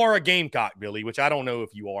 If you are a Gamecock, Billy, which I don't know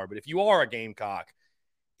if you are, but if you are a Gamecock,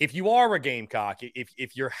 if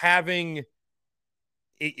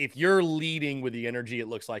you're leading with the energy it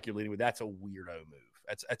looks like you're leading with, that's a weirdo move.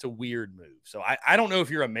 That's a weird move. So I don't know if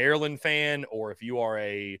you're a Maryland fan or if you are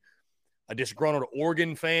a disgruntled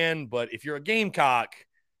Oregon fan, but if you're a Gamecock,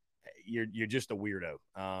 you're just a weirdo.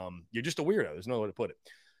 You're just a weirdo. There's no way to put it.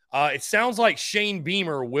 It sounds like Shane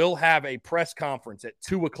Beamer will have a press conference at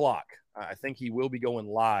 2:00. I think he will be going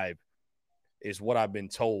live, is what I've been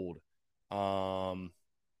told.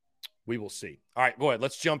 We will see. All right, go ahead.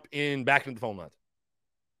 Let's jump in back into the phone lines.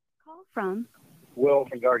 Call from Will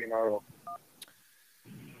from Guardian Arnold.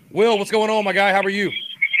 Will, what's going on, my guy? How are you?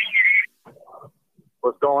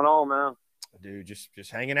 What's going on, man? Dude, just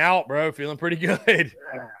hanging out, bro. Feeling pretty good.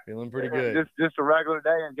 Feeling pretty good. Just a regular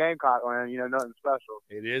day in Gamecock land, you know, nothing special.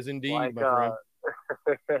 It is indeed, my friend.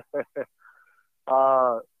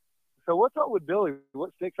 So what's up with Billy? What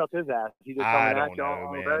sticks up his ass? He just I coming don't at you know,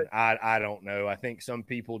 all man. day? I don't know. I think some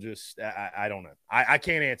people just I don't know. I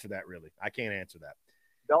can't answer that, really. I can't answer that.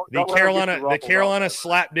 The Carolina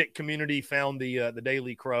slapdick community found the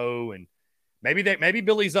Daily Crow, and maybe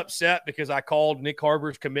Billy's upset because I called Nick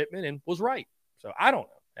Harbor's commitment and was right. So I don't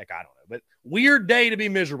know. Heck, I don't know. But weird day to be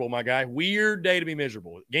miserable, my guy. Weird day to be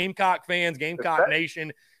miserable. Gamecock fans, Gamecock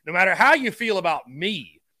Nation, no matter how you feel about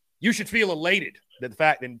me, you should feel elated that the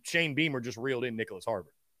fact that Shane Beamer just reeled in Nicholas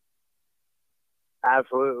Harbor.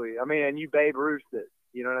 Absolutely. I mean, and you Babe Ruth it.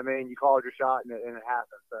 You know what I mean? You called your shot and it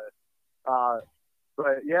happened. So,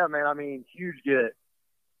 but yeah, man, I mean, huge get.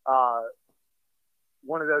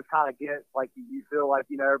 One of those kind of gets, like you feel like,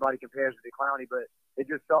 you know, everybody compares it to Clowney, but it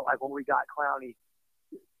just felt like when we got Clowney,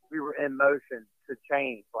 we were in motion to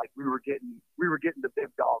change. Like we were getting the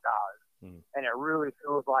big dog eyes. And it really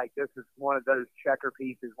feels like this is one of those checker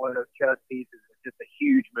pieces, one of those chess pieces. It's just a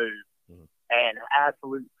huge move and an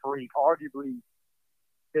absolute freak, arguably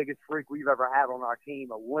biggest freak we've ever had on our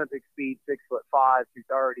team. Olympic speed, 6'5",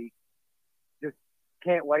 230. Just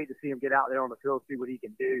can't wait to see him get out there on the field, see what he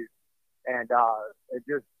can do. And it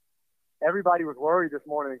just everybody was worried this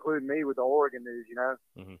morning, including me, with the Oregon news. You know.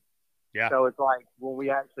 Yeah. So it's like when we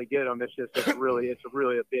actually get them, it's really a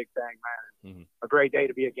big thing, man. A great day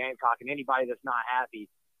to be a Gamecock, and anybody that's not happy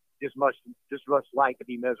just must like to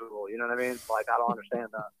be miserable. You know what I mean? It's like I don't understand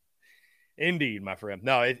that. Indeed, my friend.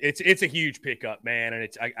 No, it's a huge pickup, man.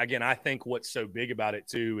 And I think what's so big about it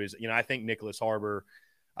too is, you know, I think Nicholas Harbor.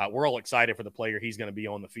 We're all excited for the player he's going to be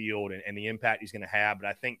on the field and the impact he's going to have. But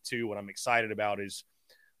I think too, what I'm excited about is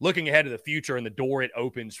looking ahead to the future and the door it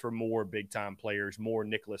opens for more big-time players, more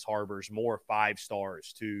Nicholas Harbors, more 5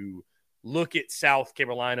 stars to look at South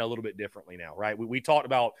Carolina a little bit differently now, right? We talked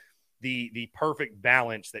about the perfect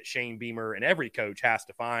balance that Shane Beamer and every coach has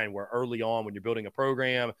to find, where early on when you're building a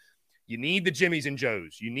program, you need the Jimmys and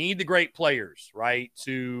Joes. You need the great players, right,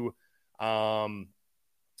 to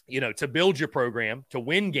to build your program, to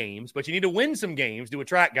win games, but you need to win some games to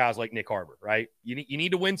attract guys like Nick Harbor, right? You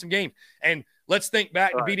need to win some games. And let's think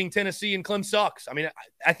back to beating Tennessee and Clem sucks. I mean,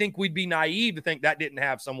 I think we'd be naive to think that didn't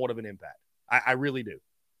have somewhat of an impact. I really do.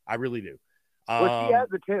 I really do. Was he at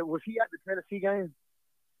the Tennessee game?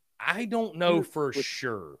 I don't know for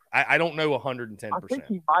sure. I don't know 110%. I think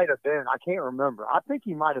he might have been. I can't remember. I think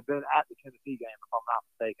he might have been at the Tennessee game, if I'm not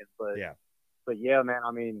mistaken. But yeah, man,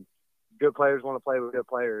 I mean, good players want to play with good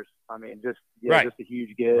players. I mean, just Right. just a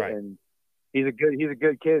huge get, Right. and he's a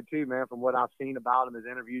good kid too, man. From what I've seen about him, his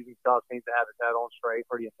interviews and stuff, seems to have his head on straight.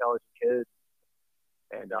 Pretty intelligent kid,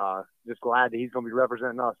 and just glad that he's going to be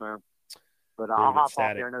representing us, man. But I'll hop off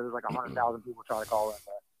there. I know there's like 100,000 people trying to call in.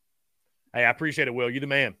 Hey, I appreciate it, Will. You the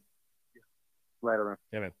man. Later, man.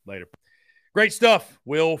 Yeah, man. Later. Great stuff,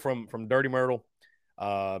 Will from Dirty Myrtle.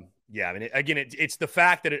 Yeah, I mean, again, it's the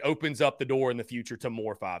fact that it opens up the door in the future to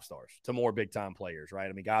more 5 stars, to more big-time players, right?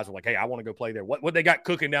 I mean, guys are like, hey, I want to go play there. What they got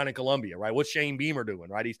cooking down in Columbia, right? What's Shane Beamer doing,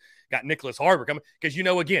 right? He's got Nicholas Harbor coming. Because,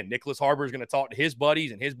 again, Nicholas Harbor is going to talk to his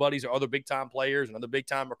buddies, and his buddies are other big-time players and other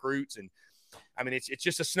big-time recruits. And, I mean, it's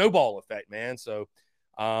just a snowball effect, man. So,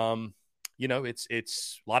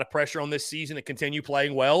 it's a lot of pressure on this season to continue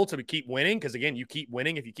playing well, to keep winning. Because, again, you keep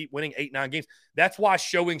winning. If you keep winning 8-9 games, that's why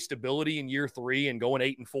showing stability in year 3 and going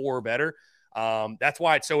 8-4 or better, that's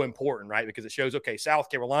why it's so important, right? Because it shows, okay, South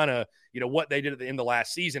Carolina, what they did at the end of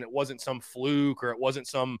last season, it wasn't some fluke or it wasn't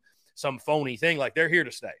some phony thing. Like, they're here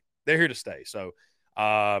to stay. They're here to stay. So,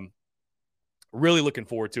 really looking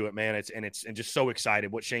forward to it, man. And just so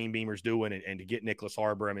excited what Shane Beamer's doing and to get Nicholas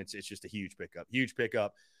Harbor. I mean, it's just a huge pickup.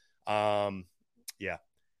 Yeah.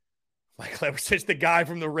 Like Clever says, the guy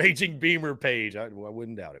from the Raging Beamer page. I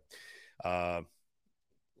wouldn't doubt it. A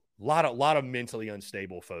lot of mentally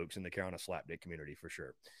unstable folks in the Carolina Slapdick community for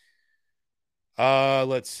sure.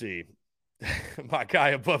 Let's see. My guy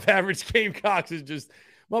above average Gamecocks is just,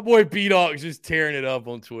 my boy B-Dog is just tearing it up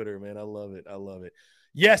on Twitter, man. I love it.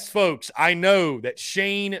 Yes, folks, I know that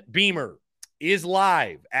Shane Beamer is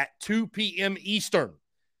live at 2 p.m. Eastern.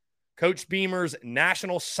 Coach Beamer's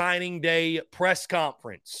National Signing Day press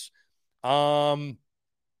conference.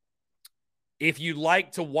 If you'd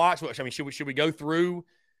like to watch, I mean, should we go through?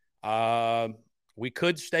 We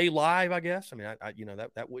could stay live, I guess. I mean,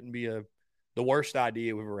 that wouldn't be the worst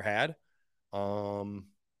idea we've ever had.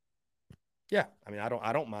 Yeah, I mean,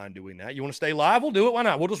 I don't mind doing that. You want to stay live? We'll do it. Why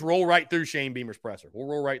not? We'll just roll right through Shane Beamer's presser. We'll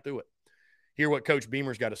roll right through it. Hear what Coach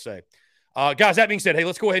Beamer's got to say. Guys, that being said, hey,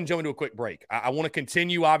 let's go ahead and jump into a quick break. I want to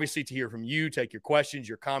continue, obviously, to hear from you, take your questions,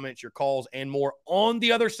 your comments, your calls, and more on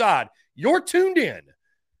the other side. You're tuned in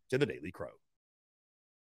to the Daily Crow.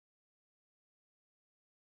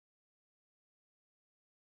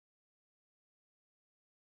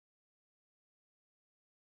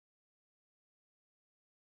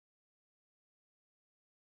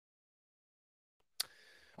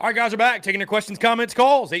 All right, guys, we're back. Taking your questions, comments,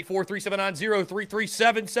 calls.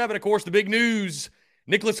 843-790-3377. Of course, the big news,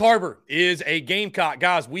 Nicholas Harbor is a Gamecock.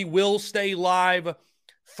 Guys, we will stay live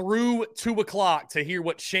through 2 o'clock to hear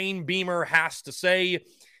what Shane Beamer has to say.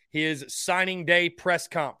 His signing day press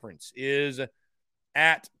conference is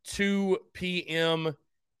at 2 p.m.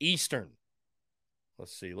 Eastern.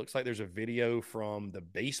 Let's see. Looks like there's a video from the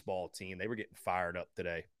baseball team. They were getting fired up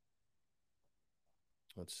today.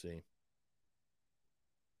 Let's see.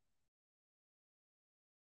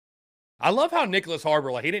 I love how Nicholas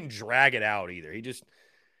Harbor, he didn't drag it out either. He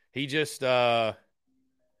just got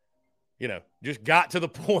to the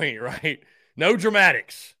point, right? No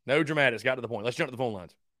dramatics. Got to the point. Let's jump to the phone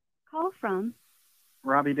lines. Call from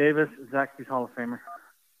Robbie Davis, Zaxby's Hall of Famer.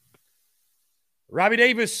 Robbie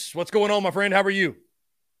Davis, what's going on, my friend? How are you?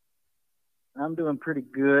 I'm doing pretty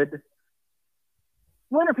good.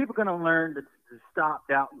 When are people going to learn to stop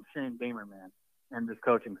doubting Shane Beamer, man, and this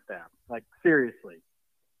coaching staff? Like, seriously.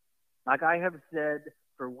 Like I have said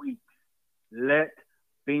for weeks, let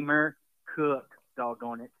Beamer cook,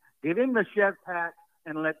 doggone it. Give him the chef hat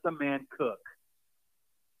and let the man cook.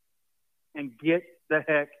 And get the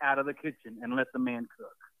heck out of the kitchen and let the man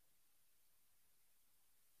cook.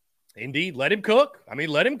 Indeed. Let him cook. I mean,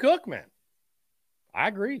 let him cook, man. I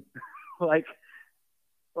agree. like,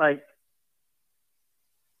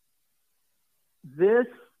 this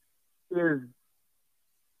is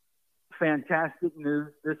fantastic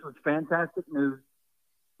news. This was fantastic news.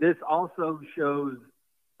 This also shows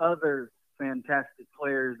other fantastic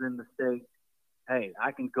players in the state. Hey,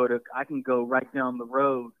 I can go right down the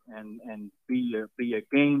road and be a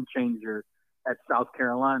game changer at South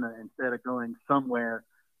Carolina instead of going somewhere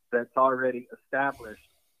that's already established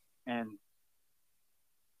and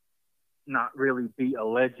not really be a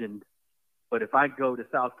legend. But if I go to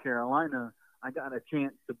South Carolina, I got a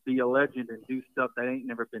chance to be a legend and do stuff that ain't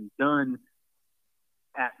never been done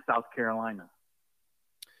at South Carolina.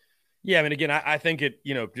 Yeah, I mean, again, I think it,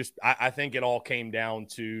 I think it all came down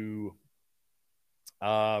to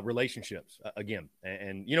relationships again.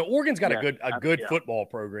 And Oregon's got a good football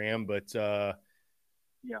program, but So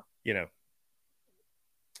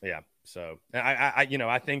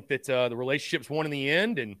I think that the relationship's won in the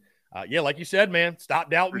end, and Yeah, like you said, man, stop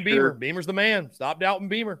doubting For Beamer. sure. Beamer's the man. Stop doubting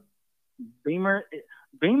Beamer. Beamer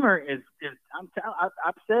is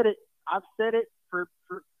I've said it. I've said it for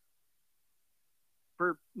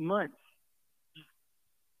months. Just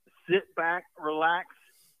sit back, relax,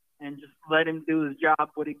 and just let him do his job,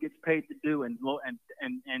 what he gets paid to do, and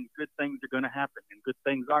good things are going to happen, and good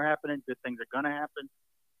things are happening. Good things are going to happen.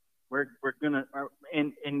 We're gonna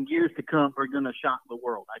in years to come, we're gonna shock the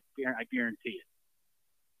world. I guarantee it.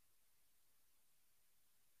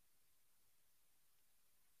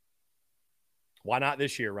 Why not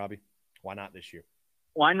this year, Robbie? Why not this year?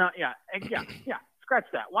 Why not? Yeah. Scratch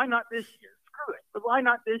that. Why not this year? Screw it. But why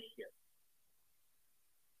not this year?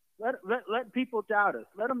 Let people doubt us.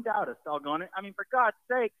 Let them doubt us. Doggone it. I mean, for God's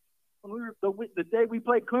sake, when we were the day we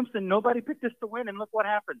played Clemson, nobody picked us to win, and look what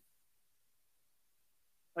happened.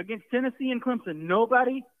 Against Tennessee and Clemson,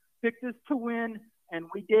 nobody picked us to win, and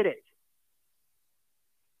we did it.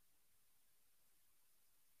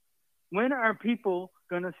 When are people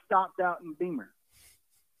going to stop doubting Beamer?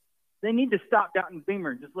 They need to stop doubting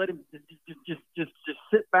Beamer. Just let him just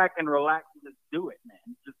sit back and relax and just do it,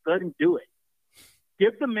 man. Just let him do it.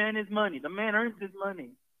 Give the man his money. The man earns his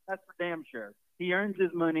money. That's for damn sure. He earns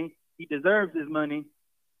his money. He deserves his money.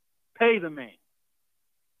 Pay the man.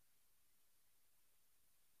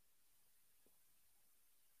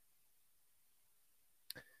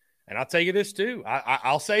 And I'll tell you this too.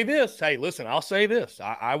 I'll say this. Hey, listen, I'll say this.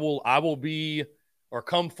 I will be or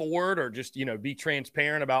come forward or just, be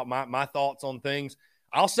transparent about my thoughts on things.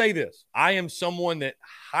 I'll say this. I am someone that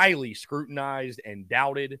highly scrutinized and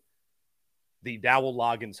doubted the Dowell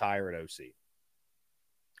Loggins hire at OC.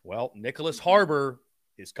 Well, Nicholas Harbor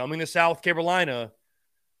is coming to South Carolina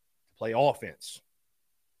to play offense.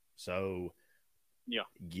 So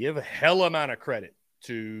give a hell amount of credit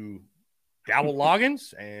to Dowell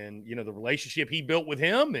Loggins and, the relationship he built with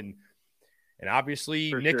him. And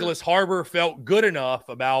obviously Nicholas Harbor felt good enough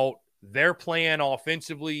about their plan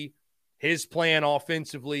offensively, his plan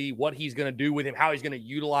offensively, what he's going to do with him, how he's going to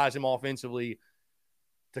utilize him offensively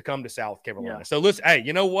to come to South Carolina. Yeah. So listen, hey,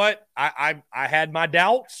 you know what? I had my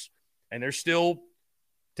doubts, and there's still,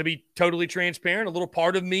 to be totally transparent, a little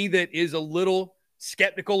part of me that is a little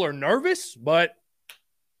skeptical or nervous, but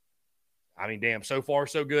I mean, damn, so far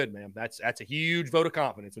so good, man. That's a huge vote of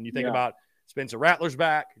confidence when you think about Spencer Rattler's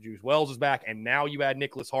back, Juice Wells is back, and now you add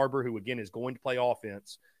Nicholas Harbor, who again is going to play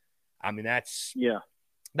offense. I mean, that's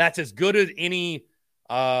as good as any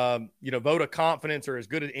vote of confidence, or as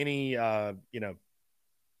good as any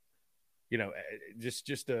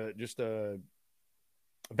just a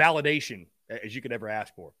validation as you could ever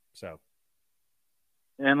ask for. So,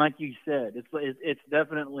 and like you said, it's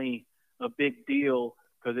definitely a big deal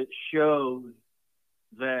because it shows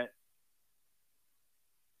that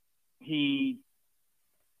he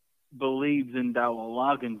believes in Dowell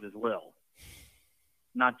Loggins as well,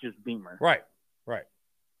 not just Beamer. Right.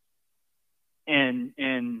 And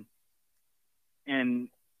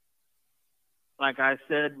like I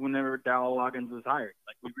said, whenever Dowell Loggins was hired,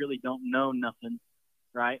 like we really don't know nothing,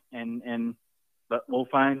 right? But we'll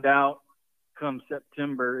find out come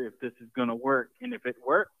September if this is going to work. And if it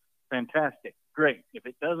works, fantastic, great. If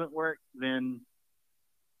it doesn't work, then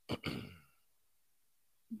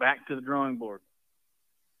back to the drawing board.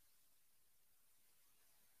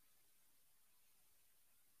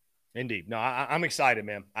 Indeed. No, I'm excited,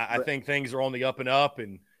 man. I think things are on the up and up,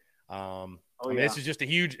 and this is just a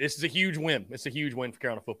huge win. It's a huge win for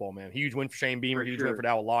Carolina football, man. Huge win for Shane Beamer. Huge win for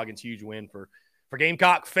Dowell Loggins. Huge win for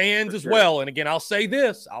Gamecock fans as well. And again, I'll say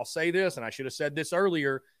this, and I should have said this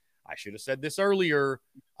earlier.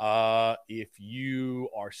 If you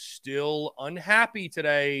are still unhappy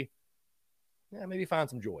today, maybe find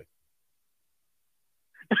some joy.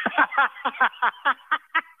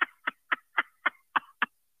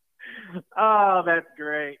 Oh, that's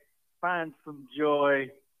great. Find some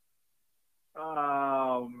joy.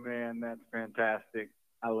 Oh, man, that's fantastic.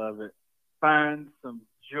 I love it. Find some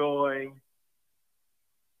joy.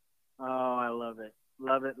 Oh, I love it.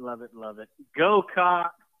 Love it, love it, love it. Go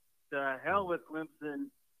Cock. To hell with Clemson.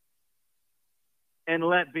 And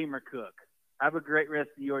let Beamer cook. Have a great rest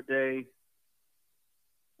of your day.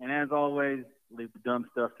 And as always, leave the dumb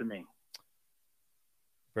stuff to me.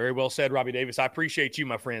 Very well said, Robbie Davis. I appreciate you,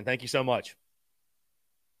 my friend. Thank you so much.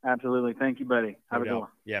 Absolutely. Thank you, buddy. Have a good one.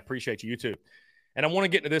 Yeah, appreciate you. You too. And I want to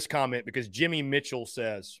get into this comment because Jimmy Mitchell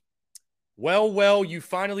says, well, you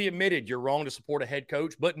finally admitted you're wrong to support a head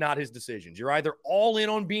coach, but not his decisions. You're either all in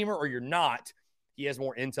on Beamer or you're not. He has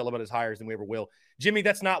more intel about his hires than we ever will. Jimmy,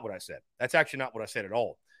 that's not what I said. That's actually not what I said at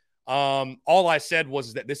all. All I said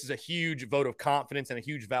was that this is a huge vote of confidence and a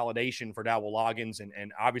huge validation for Dowell Loggins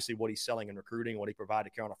and obviously what he's selling and recruiting, what he provided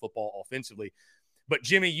to Carolina football offensively. But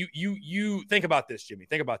Jimmy, you think about this, Jimmy.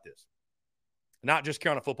 Think about this. Not just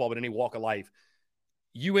Carolina football, but any walk of life.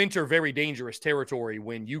 You enter very dangerous territory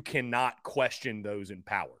when you cannot question those in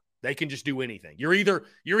power. They can just do anything. You're either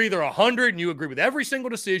 100 and you agree with every single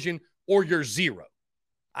decision, or you're 0.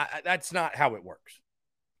 That's not how it works.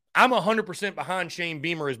 I'm 100% behind Shane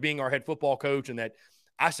Beamer as being our head football coach, and that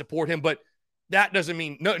I support him. But that doesn't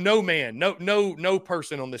mean no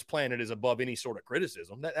person on this planet is above any sort of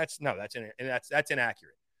criticism. That's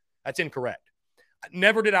inaccurate. That's incorrect.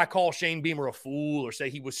 Never did I call Shane Beamer a fool or say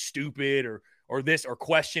he was stupid or this, or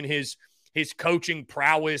question his coaching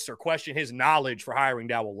prowess or question his knowledge for hiring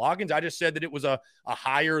Dowell Loggins. I just said that it was a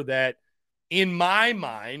hire that, in my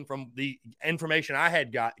mind, from the information I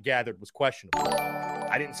had gathered, was questionable.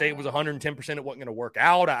 I didn't say it was 110% it wasn't going to work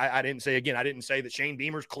out. I didn't say that Shane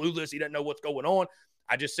Beamer's clueless. He doesn't know what's going on.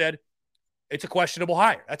 I just said it's a questionable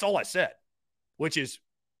hire. That's all I said, which is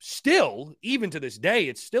still, even to this day,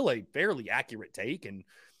 it's still a fairly accurate take. And,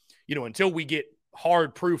 until we get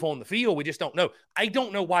hard proof on the field, we just don't know. I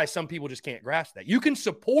don't know why some people just can't grasp that. You can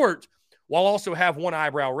support while also have one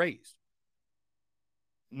eyebrow raised.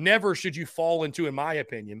 Never should you fall into, in my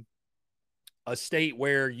opinion, a state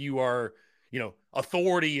where you are,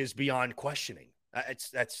 authority is beyond questioning.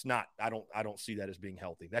 That's not, I don't see that as being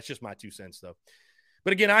healthy. That's just my 2 cents though.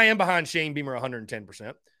 But again, I am behind Shane Beamer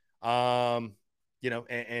 110%.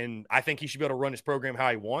 And I think he should be able to run his program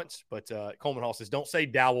how he wants. But Coleman Hall says, don't say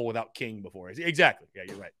Dowell without King before. Exactly. Yeah,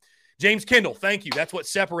 you're right. James Kendall, thank you. That's what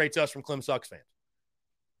separates us from Clem Sucks fans.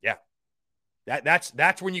 Yeah.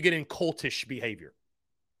 That's when you get in cultish behavior.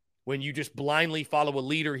 When you just blindly follow a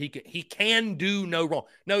leader, he can do no wrong.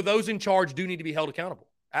 No, those in charge do need to be held accountable.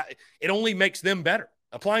 It only makes them better.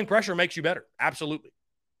 Applying pressure makes you better. Absolutely.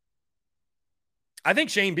 I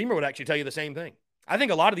think Shane Beamer would actually tell you the same thing. I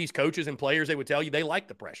think a lot of these coaches and players, they would tell you they like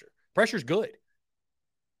the pressure. Pressure's good.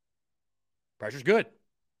 Pressure's good.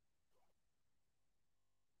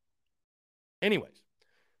 Anyways,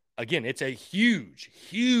 again, it's a huge,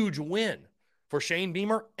 huge win for Shane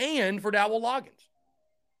Beamer and for Dowell Loggins.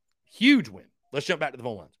 Huge win. Let's jump back to the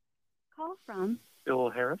phone lines. Call from Phil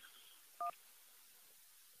Harris.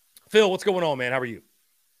 Phil, what's going on, man? How are you?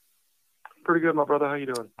 Pretty good, my brother. How you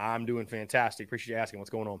doing? I'm doing fantastic. Appreciate you asking. What's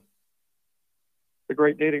going on? It's a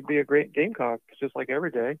great day to be a great Gamecock. It's just like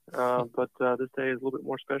every day. But this day is a little bit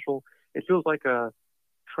more special. It feels like a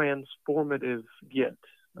transformative get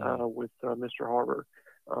with Mr. Harbor,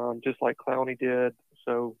 just like Clowney did.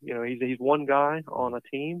 So, he's one guy on a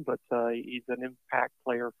team, but he's an impact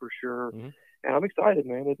player for sure. Mm-hmm. And I'm excited,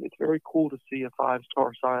 man. It's very cool to see a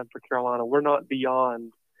 5-star sign for Carolina. We're not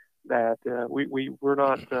beyond that. We're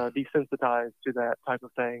not desensitized to that type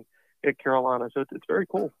of thing at Carolina. So it's very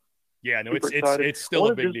cool. Yeah, no, it's still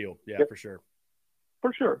a big deal. Yeah, for sure.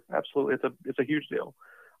 For sure. Absolutely. It's a huge deal.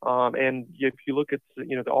 And if you look at,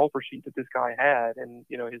 the offer sheet that this guy had and,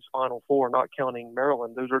 his Final Four, not counting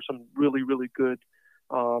Maryland, those are some really, really good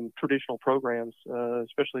traditional programs,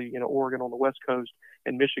 especially, Oregon on the West Coast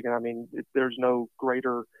and Michigan. I mean, there's no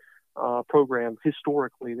greater program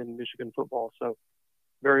historically than Michigan football. So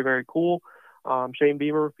very, very cool. Shane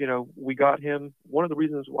Beamer, we got him. One of the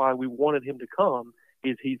reasons why we wanted him to come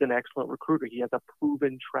is he's an excellent recruiter. He has a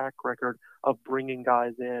proven track record of bringing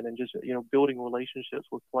guys in and just, building relationships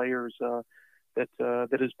with players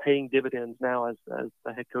that is paying dividends now as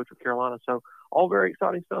the head coach of Carolina. So all very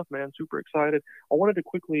exciting stuff, man. Super excited. I wanted to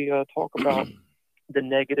quickly talk about the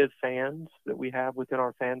negative fans that we have within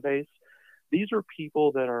our fan base. These are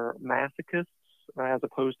people that are masochists as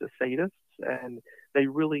opposed to sadists, and they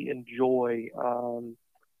really enjoy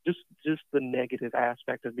just the negative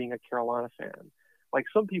aspect of being a Carolina fan. Like,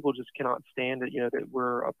 some people just cannot stand it, that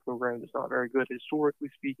we're a program that's not very good, historically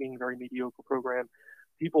speaking, very mediocre program.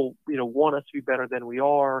 People, want us to be better than we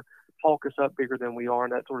are, talk us up bigger than we are,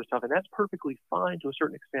 and that sort of stuff. And that's perfectly fine to a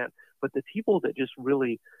certain extent. But the people that just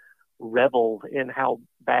really revel in how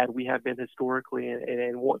bad we have been historically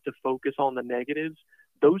and want to focus on the negatives,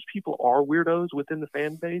 those people are weirdos within the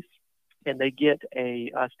fan base, and they get a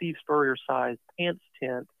Steve Spurrier-sized pants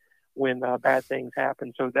tent when bad things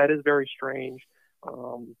happen. So that is very strange.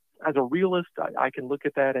 As a realist, I can look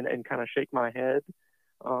at that and kind of shake my head,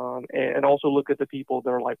 and also look at the people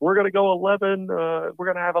that are like, we're going to go 11, we're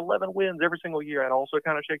going to have 11 wins every single year, and also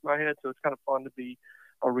kind of shake my head. So it's kind of fun to be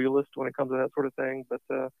a realist when it comes to that sort of thing. But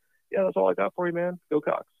yeah, that's all I got for you, man. Go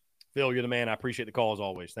Cox. Phil, you're the man. I appreciate the call as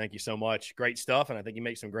always. Thank you so much. Great stuff, and I think you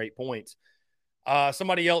make some great points.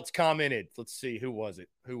 Somebody else commented. Let's see, who was it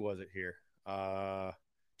here?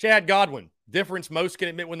 Chad Godwin, difference most can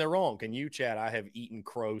admit when they're wrong. Can you, Chad? I have eaten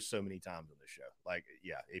crow so many times on this show. Like,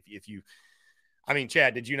 yeah, if you, I mean,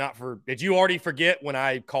 Chad, did you already forget when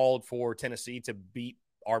I called for Tennessee to beat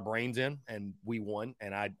our brains in and we won?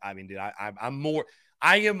 And I mean, dude, I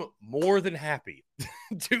am more than happy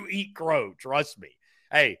to eat crow. Trust me.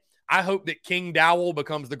 Hey, I hope that King Dowell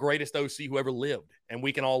becomes the greatest OC who ever lived. And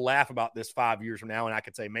we can all laugh about this 5 years from now. And I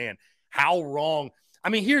could say, man, how wrong. I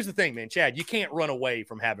mean, here's the thing, man, Chad, you can't run away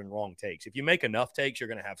from having wrong takes. If you make enough takes, you're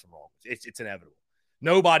going to have some wrong. It's inevitable.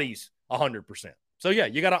 Nobody's 100%. So yeah,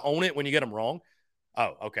 you got to own it when you get them wrong.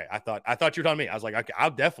 Oh, okay. I thought you were talking to me. I was like, okay, I'll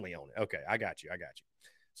definitely own it. Okay. I got you.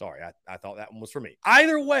 Sorry. I thought that one was for me.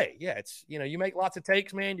 Either way. Yeah. It's, you make lots of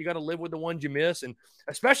takes, man. You got to live with the ones you miss. And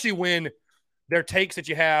especially when they're takes that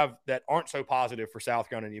you have that aren't so positive for South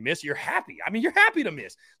Carolina and you miss, you're happy. I mean, you're happy to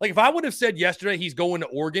miss. Like if I would have said yesterday he's going to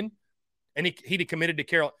Oregon and he'd have committed to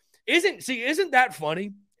Carolina, isn't that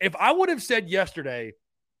funny? If I would have said yesterday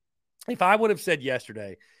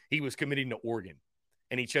he was committing to Oregon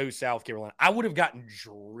and he chose South Carolina, I would have gotten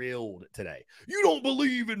drilled today. You don't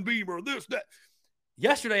believe in Beamer, this, that.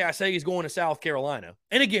 Yesterday I say he's going to South Carolina.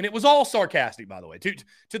 And again, it was all sarcastic, by the way,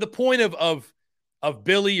 to the point of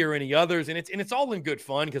Billy or any others. And it's all in good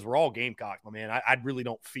fun because we're all Gamecocks, my man. I really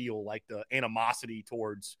don't feel like the animosity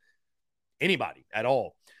towards anybody at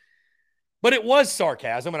all. But it was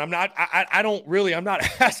sarcasm, and I'm not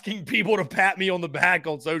asking people to pat me on the back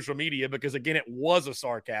on social media because, again, it was a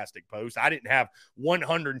sarcastic post. I didn't have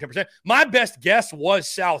 110%. My best guess was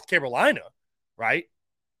South Carolina, right?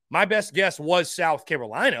 My best guess was South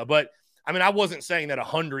Carolina, but, I mean, I wasn't saying that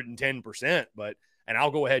 110%, and I'll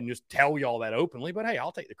go ahead and just tell you all that openly, but, hey,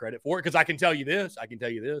 I'll take the credit for it because I can tell you this.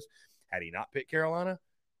 Had he not picked Carolina,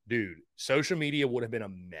 dude, social media would have been a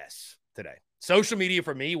mess today. Social media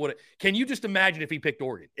for me can you just imagine if he picked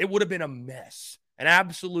Oregon? It would have been a mess, an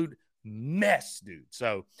absolute mess, dude.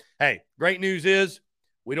 So, hey, great news is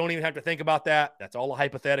we don't even have to think about that. That's all a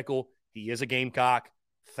hypothetical. He is a Gamecock.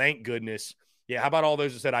 Thank goodness. Yeah, how about all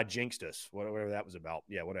those that said I jinxed us? Whatever that was about.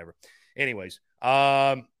 Yeah, whatever. Anyways,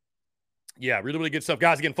 yeah, really, really good stuff.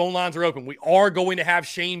 Guys, again, phone lines are open. We are going to have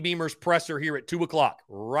Shane Beamer's presser here at 2 o'clock,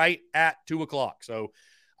 right at 2 o'clock. So,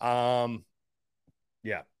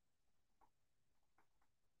 yeah.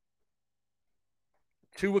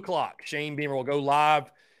 2 o'clock, Shane Beamer will go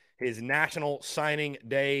live his National Signing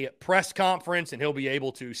Day press conference, and he'll be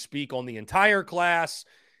able to speak on the entire class,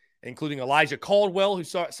 including Elijah Caldwell, who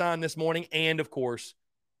signed this morning, and, of course,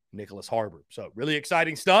 Nicholas Harbor. So really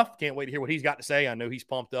exciting stuff. Can't wait to hear what he's got to say. I know he's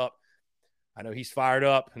pumped up. I know he's fired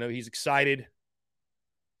up. I know he's excited.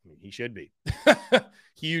 I mean, he should be.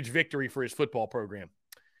 Huge victory for his football program.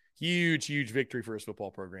 Huge victory for his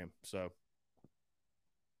football program. So,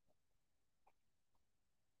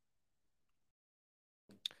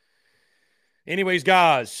 anyways,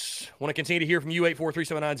 guys, want to continue to hear from you,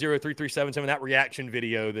 843-790-3377. That reaction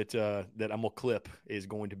video that I'm going to clip is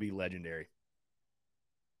going to be legendary.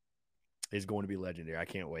 I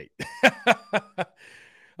can't wait.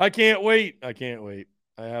 I can't wait.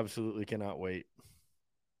 I absolutely cannot wait.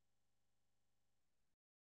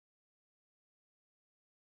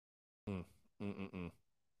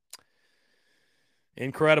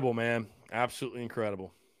 Incredible, man. Absolutely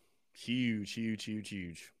incredible. Huge.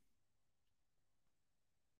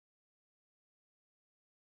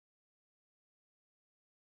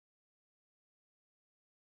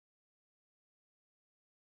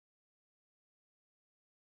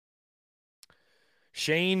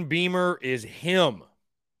 Shane Beamer is him.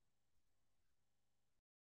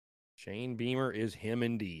 Shane Beamer is him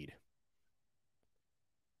indeed.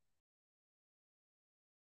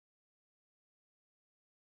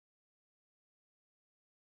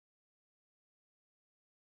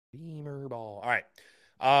 Beamer ball. All right.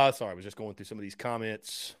 Sorry, I was just going through some of these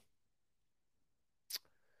comments.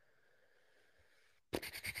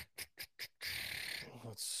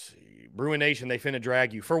 Let's see. Bruin Nation, they finna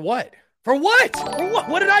drag you. For what? For what?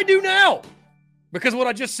 What did I do now? Because what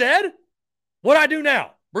I just said? What I do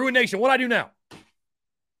now? Bruin Nation, what I do now?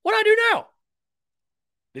 What I do now?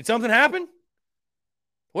 Did something happen?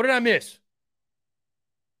 What did I miss?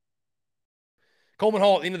 Coleman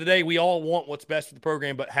Hall, at the end of the day, we all want what's best for the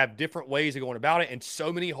program, but have different ways of going about it. And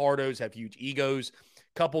so many hardos have huge egos.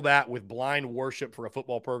 Couple that with blind worship for a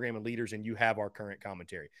football program and leaders, and you have our current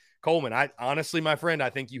commentary. Coleman, I honestly, my friend,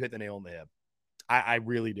 I think you hit the nail on the head. I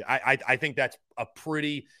really do. I think that's a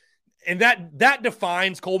pretty – and that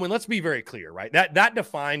defines, Coleman, let's be very clear, right? That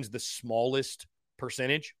defines the smallest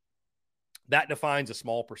percentage. That defines a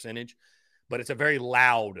small percentage, but it's a very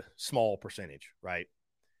loud small percentage, right?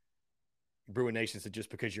 Bruin Nation said, just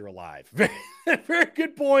because you're alive. Very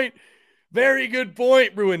good point. Very good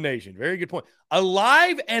point, Bruin Nation. Very good point.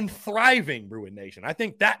 Alive and thriving, Bruin Nation. I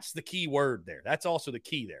think that's the key word there. That's also the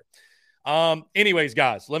key there. Anyways,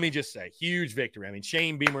 guys, let me just say, huge victory. I mean,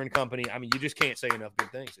 Shane Beamer and company, I mean, you just can't say enough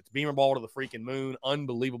good things. It's Beamer ball to the freaking moon.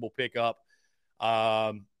 Unbelievable pickup.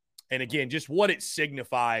 And again, just what it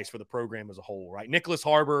signifies for the program as a whole, right? Nicholas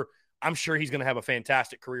Harbor, I'm sure he's going to have a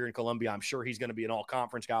fantastic career in Columbia. I'm sure he's going to be an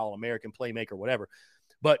all-conference guy, all-American playmaker, whatever.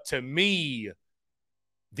 But to me,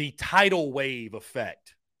 the tidal wave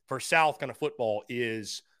effect for South Carolina football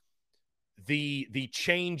is the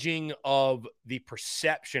changing of the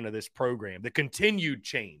perception of this program, the continued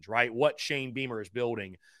change, right? What Shane Beamer is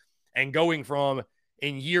building, and going from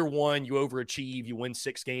in year one, you overachieve, you win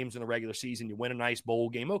 6 games in the regular season, you win a nice bowl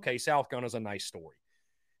game. Okay, South Carolina's a nice story.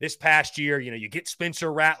 This past year, you get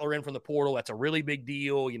Spencer Rattler in from the portal. That's a really big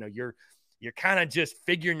deal. You're kind of just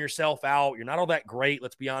figuring yourself out. You're not all that great,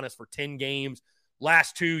 let's be honest, for 10 games.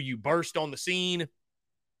 Last 2, you burst on the scene.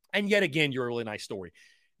 And yet again, you're a really nice story.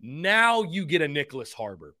 Now you get a Nicholas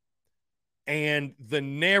Harbor. And the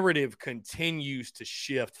narrative continues to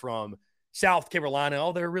shift from South Carolina,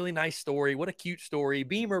 oh, they're a really nice story. What a cute story.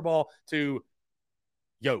 Beamer ball, to,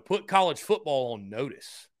 put college football on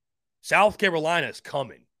notice. South Carolina's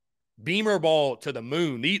coming. Beamer ball to the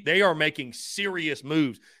moon. They are making serious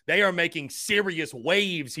moves. They are making serious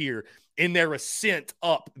waves here in their ascent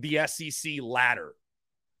up the SEC ladder,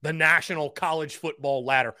 the national college football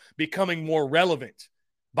ladder, becoming more relevant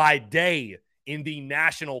by day in the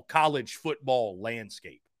national college football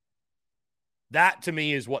landscape. That, to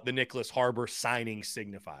me, is what the Nicholas Harbor signing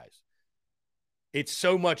signifies. It's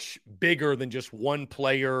so much bigger than just one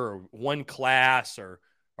player or one class or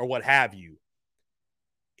what have you.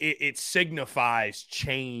 It signifies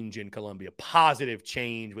change in Columbia, positive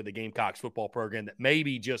change with the Gamecocks football program that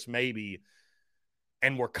maybe, just maybe,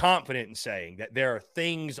 and we're confident in saying that there are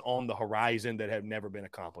things on the horizon that have never been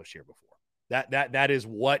accomplished here before. That is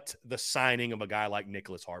what the signing of a guy like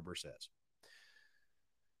Nicholas Harbor says.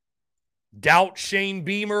 Doubt Shane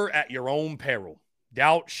Beamer at your own peril.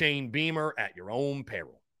 Doubt Shane Beamer at your own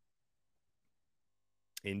peril.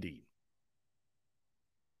 Indeed.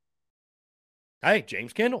 Hey,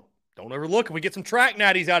 James Kendall, don't overlook. If we get some track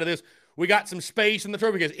natties out of this, we got some space in the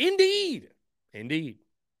trophy case. Indeed.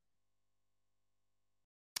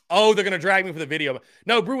 Oh, they're going to drag me for the video.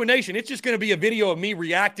 No, Bruin Nation, it's just going to be a video of me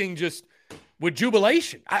reacting just with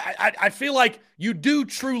jubilation. I feel like you do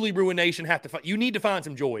truly, Bruin Nation, you need to find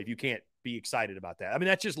some joy if you can't be excited about that. I mean,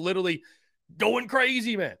 that's just literally going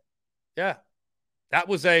crazy, man. Yeah. That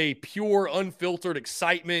was a pure, unfiltered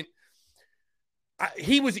excitement.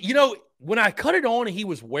 He was, when I cut it on and he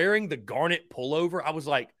was wearing the garnet pullover, I was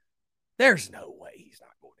like, there's no way he's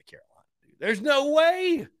not going to Carolina, dude. There's no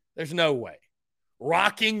way. There's no way.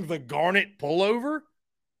 Rocking the garnet pullover,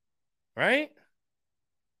 right?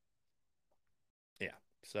 Yeah,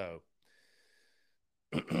 so.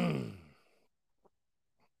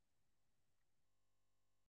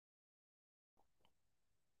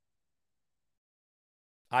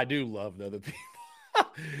 I do love, though,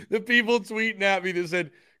 the people tweeting at me that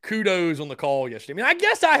said, kudos on the call yesterday. I mean, I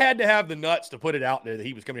guess I had to have the nuts to put it out there that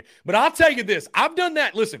he was coming in. But I'll tell you this. I've done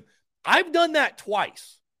that. Listen, I've done that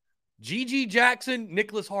twice. G.G. Jackson,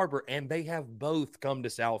 Nicholas Harbor, and they have both come to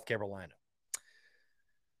South Carolina.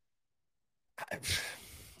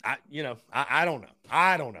 I don't know.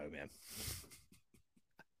 I don't know, man.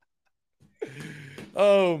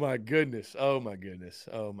 Oh, my goodness.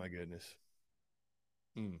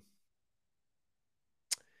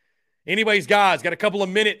 Anyways, guys, got a couple of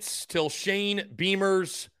minutes till Shane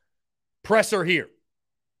Beamer's presser here.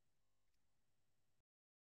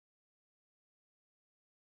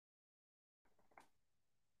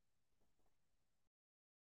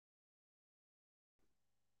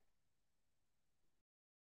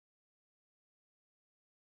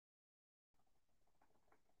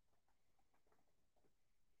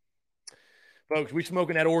 Folks, we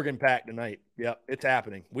smoking that Oregon pack tonight. Yep, it's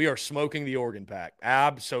happening. We are smoking the Oregon pack.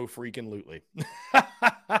 Abso-freaking-lutely.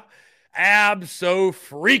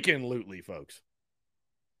 Abso-freaking-lutely, folks.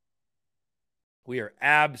 We are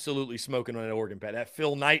absolutely smoking on that Oregon pack. That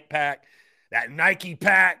Phil Knight pack, that Nike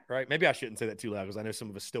pack, right? Maybe I shouldn't say that too loud because I know some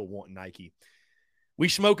of us still want Nike. We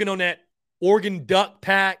smoking on that Oregon Duck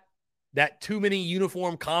pack, that Too Many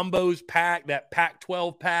Uniform Combos pack, that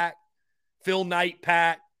Pac-12 pack, Phil Knight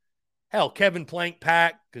pack. Hell, Kevin Plank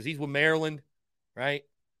pack, because he's with Maryland, right?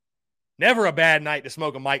 Never a bad night to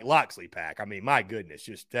smoke a Mike Locksley pack. I mean, my goodness,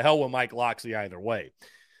 just to hell with Mike Locksley either way.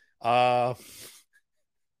 The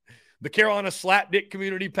Carolina Slapdick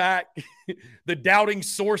Community pack, the Doubting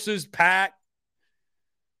Sources pack,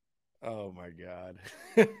 Oh, my God.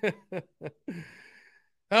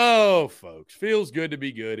 Oh, folks. Feels good to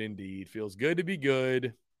be good, indeed. Feels good to be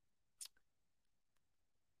good.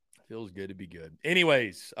 Feels good to be good.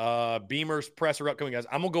 Anyways, Beamer's presser upcoming, guys.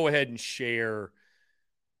 I'm going to go ahead and share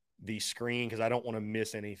the screen because I don't want to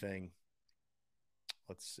miss anything.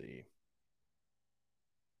 Let's see.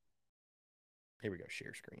 Here we go.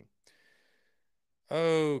 Share screen.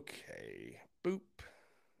 Okay. Boop.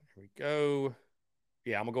 Here we go.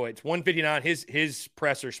 Yeah, I'm going to go ahead. It's 1:59. His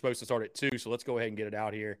presser's supposed to start at 2, so let's go ahead and get it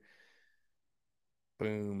out here.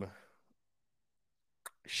 Boom.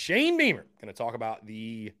 Shane Beamer going to talk about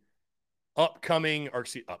the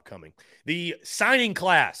the signing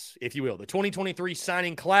class, if you will, the 2023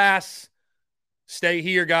 signing class. Stay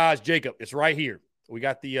here, guys. Jacob, it's right here. We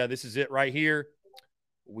got the, this is it right here.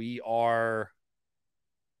 We are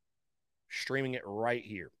streaming it right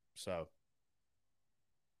here. So,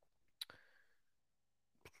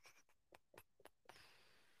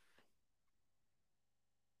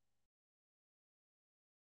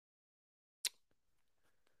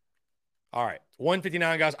 all right,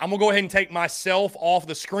 1:59, guys. I'm going to go ahead and take myself off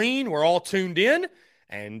the screen. We're all tuned in,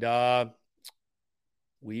 and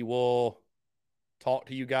we will talk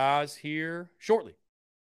to you guys here shortly.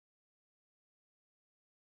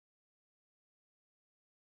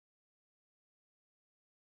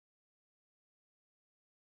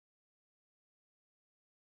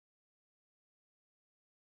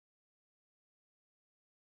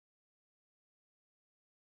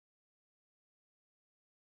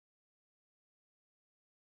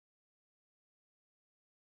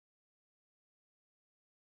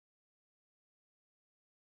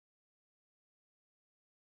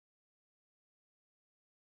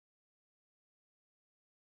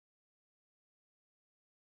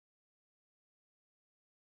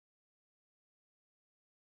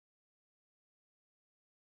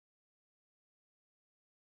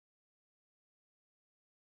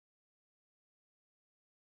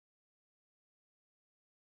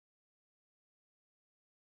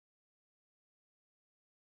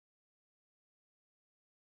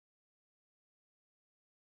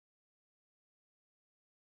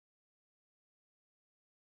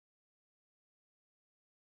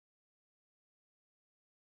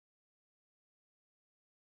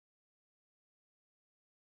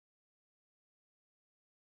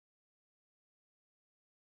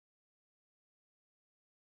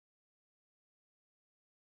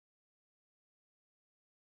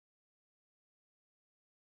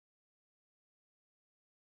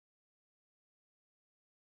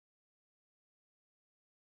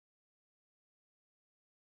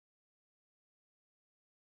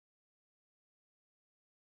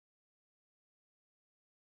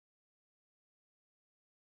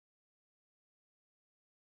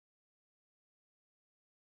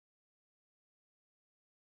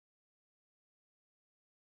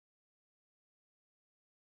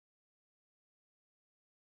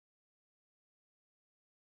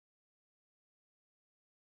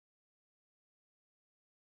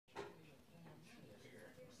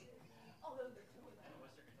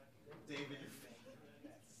 David, your face.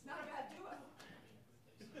 It's not a bad duo.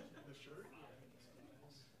 The shirt?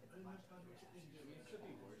 It could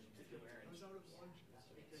be worse.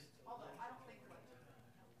 Although I don't think like.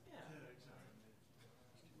 Yeah, exactly.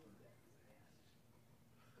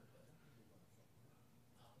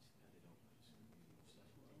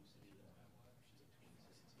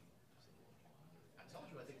 I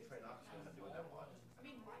told you I think Trey Knox is going to do it that much. I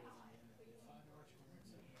mean, why not?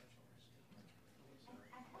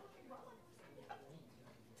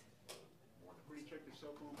 Check your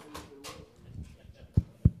cell phone, please.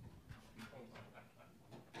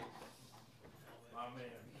 My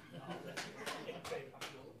man.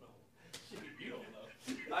 You don't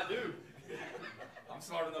know. I do. I'm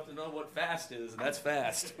smart enough to know what fast is, and that's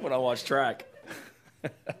fast when I watch track.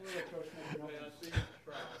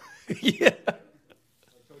 Yeah.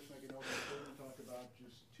 Coach Meganova talked about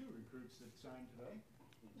just 2 recruits that signed today.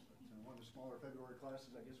 One of the smaller February classes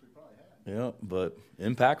I guess we probably had. Yeah, but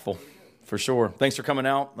impactful. For sure. Thanks for coming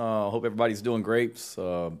out. Hope everybody's doing great. It's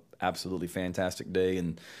absolutely fantastic day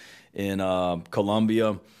in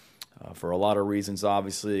Columbia for a lot of reasons,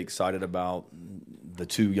 obviously. Excited about the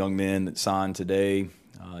 2 young men that signed today,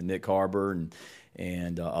 Nick Harbor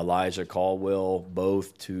and Elijah Caldwell,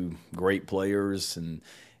 both 2 great players, and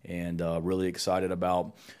really excited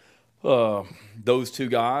about those 2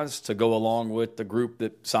 guys to go along with the group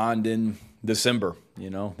that signed in December,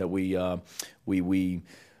 that we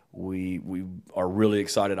are really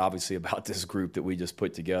excited, obviously, about this group that we just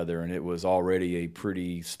put together, and it was already a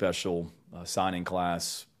pretty special signing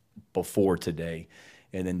class before today.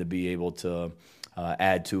 and then to be able to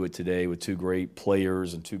add to it today with two great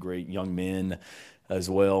players and two great young men as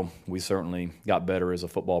well. We certainly got better as a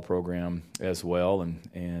football program as well,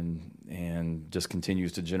 and just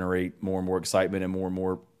continues to generate more and more excitement and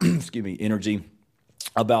more energy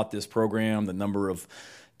about this program. The number of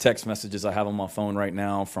text messages I have on my phone right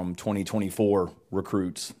now from 2024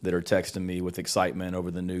 recruits that are texting me with excitement over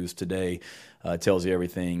the news today tells you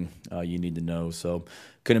everything you need to know. So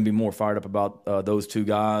couldn't be more fired up about those two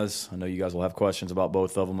guys. I know you guys will have questions about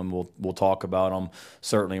both of them, and we'll talk about them.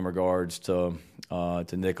 Certainly in regards to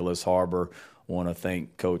Nicholas Harbor, want to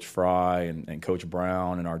thank Coach Fry and Coach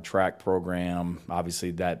Brown and our track program.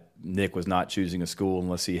 Obviously, that Nick was not choosing a school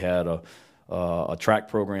unless he had a track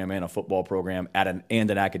program and a football program and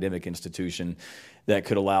an academic institution that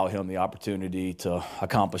could allow him the opportunity to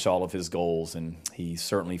accomplish all of his goals. And he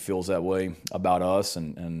certainly feels that way about us.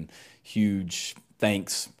 And huge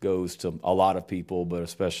thanks goes to a lot of people, but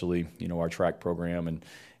especially, our track program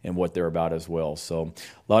and what they're about as well. So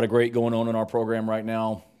a lot of great going on in our program right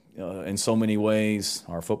now. In so many ways,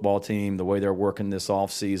 our football team, the way they're working this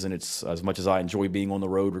off season, it's as much as I enjoy being on the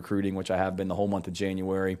road recruiting, which I have been the whole month of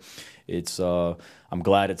January. I'm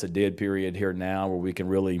glad it's a dead period here now where we can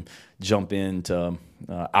really jump into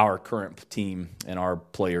our current team and our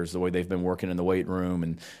players, the way they've been working in the weight room,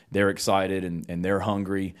 and they're excited and they're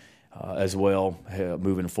hungry as well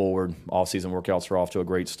moving forward. Off-season workouts are off to a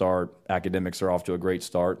great start. Academics are off to a great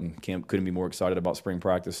start, and couldn't be more excited about spring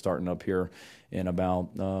practice starting up here in about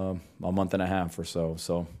a month and a half or so.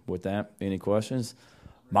 So with that, any questions?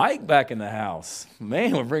 Mike back in the house.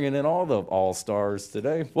 Man, we're bringing in all the all-stars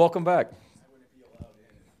today. Welcome back.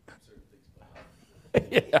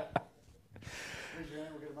 Yeah.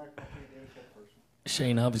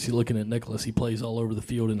 Shane, obviously looking at Nicholas, he plays all over the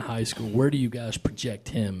field in high school. Where do you guys project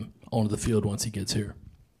him onto the field once he gets here?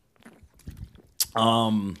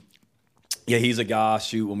 Yeah, he's a guy,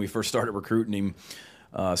 when we first started recruiting him,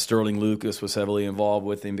 Sterling Lucas was heavily involved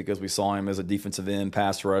with him because we saw him as a defensive end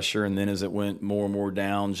pass rusher, and then as it went more and more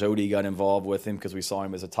down, Jody got involved with him because we saw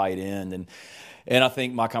him as a tight end. And I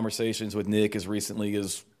think my conversations with Nick as recently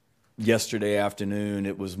as yesterday afternoon,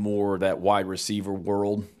 it was more that wide receiver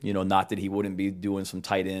world, not that he wouldn't be doing some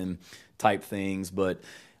tight end type things, but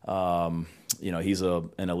he's an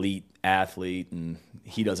elite athlete, and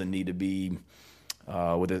he doesn't need to be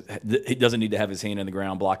he doesn't need to have his hand in the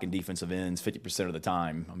ground blocking defensive ends 50% of the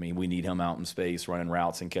time. I mean, we need him out in space running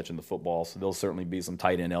routes and catching the football. So there'll certainly be some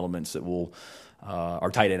tight end elements that will or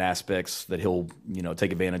tight end aspects that he'll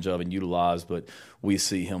take advantage of and utilize. But we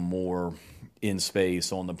see him more in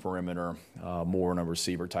space on the perimeter, more in a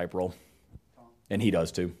receiver type role, and he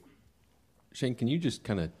does too. Shane, can you just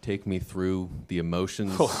kind of take me through the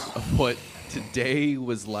emotions of what today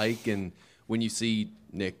was like, and when you see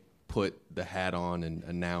Nick put the hat on and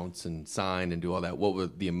announce and sign and do all that, what were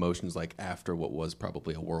the emotions like after what was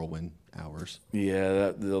probably a whirlwind hours?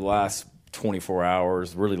 Yeah, the last 24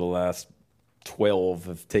 hours, really the last 12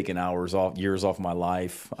 have taken years off my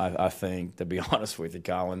life, I think, to be honest with you,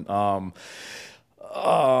 Colin.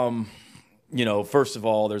 First of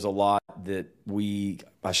all, there's a lot that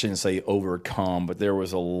I shouldn't say overcome, but there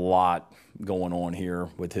was a lot going on here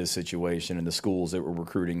with his situation and the schools that were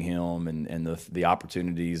recruiting him and the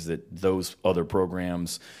opportunities that those other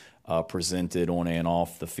programs presented on and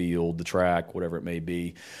off the field, the track, whatever it may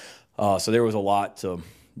be. So there was a lot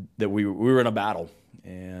that we were in a battle.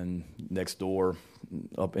 And next door,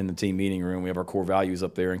 up in the team meeting room, we have our core values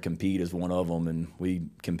up there, and compete is one of them. And we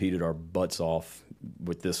competed our butts off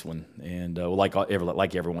with this one, and like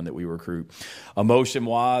everyone that we recruit.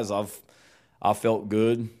 Emotion-wise, I felt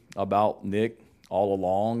good about Nick all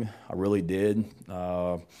along. I really did.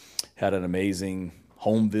 Had an amazing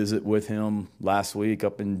home visit with him last week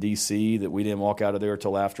up in D.C. that we didn't walk out of there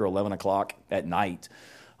till after 11 o'clock at night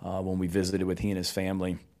when we visited with he and his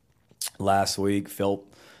family last week. Felt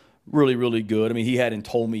really, really good. I mean, he hadn't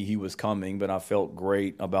told me he was coming, but I felt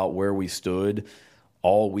great about where we stood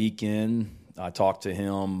all weekend. I talked to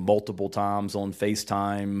him multiple times on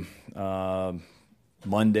FaceTime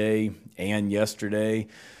Monday and yesterday.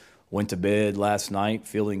 Went to bed last night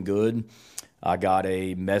feeling good. I got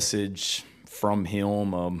a message from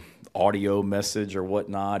him, audio message or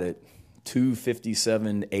whatnot, at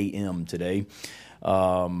 2:57 a.m. today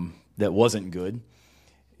that wasn't good.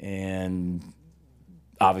 And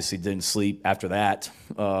obviously didn't sleep after that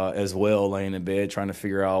as well, laying in bed trying to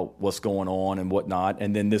figure out what's going on and whatnot.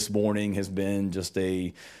 And then this morning has been just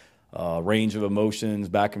a range of emotions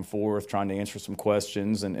back and forth, trying to answer some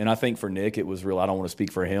questions. And I think for Nick, it was real. I don't want to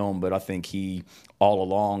speak for him, but I think he all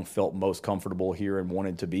along felt most comfortable here and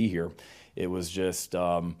wanted to be here. It was just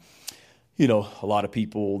a lot of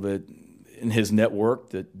people that in his network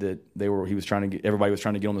that everybody was trying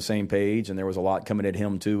to get on the same page, and there was a lot coming at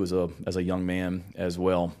him too as a young man as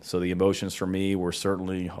well. So the emotions for me were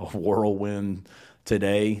certainly a whirlwind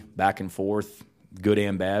today, back and forth, good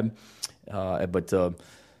and bad. But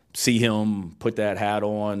see him put that hat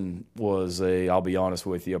on was I'll be honest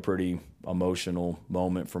with you, a pretty emotional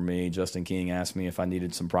moment for me. Justin King asked me if I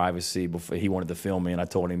needed some privacy before he wanted to film me, and I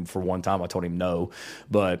told him no.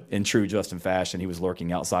 But in true Justin fashion, he was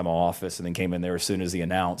lurking outside my office and then came in there as soon as he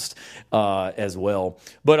announced as well.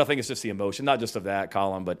 But I think it's just the emotion, not just of that,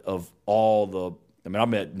 Colin, but of all the – I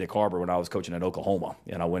met Nick Harbor when I was coaching at Oklahoma,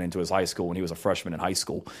 and I went into his high school when he was a freshman in high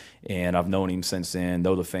school. And I've known him since then,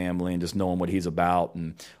 know the family, and just knowing what he's about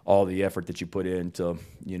and all the effort that you put into,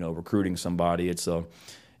 recruiting somebody.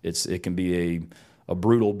 It can be a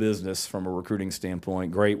brutal business from a recruiting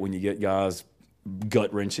standpoint. Great when you get guys,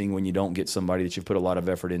 gut-wrenching when you don't get somebody that you've put a lot of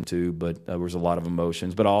effort into, but there was a lot of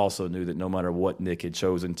emotions. But I also knew that no matter what Nick had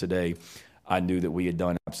chosen today, I knew that we had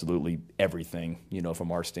done absolutely everything,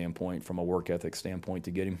 from our standpoint, from a work ethic standpoint,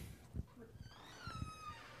 to get him.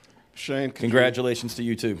 Shane, congratulations to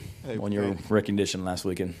you too on your recognition last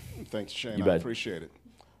weekend. Thanks, Shane. I appreciate it.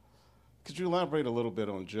 Could you elaborate a little bit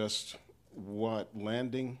on just what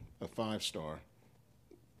landing a 5-star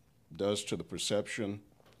does to the perception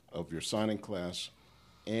of your signing class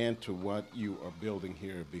and to what you are building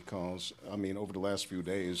here? Because, over the last few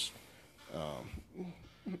days,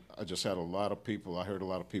 I just had I heard a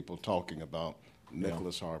lot of people talking about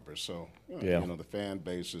Nicholas Harbor. So, the fan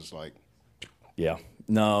base is like. Yeah.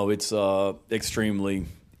 No, it's extremely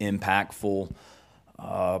impactful,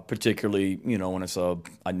 particularly, when it's a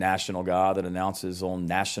national guy that announces on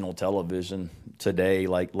national television today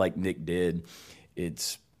like Nick did.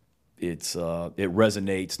 It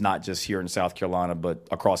resonates not just here in South Carolina, but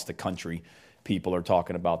across the country. People are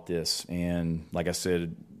talking about this. And like I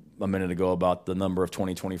said a minute ago about the number of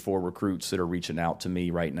 2024 recruits that are reaching out to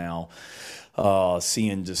me right now,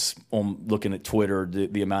 seeing just looking at Twitter,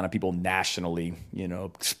 the amount of people nationally,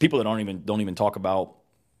 people that don't even talk about,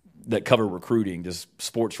 that cover recruiting, just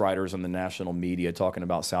sports writers in the national media talking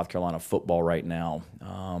about South Carolina football right now.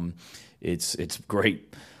 It's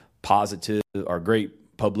great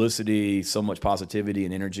great publicity, so much positivity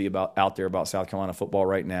and energy out there about South Carolina football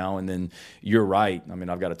right now. And then you're right.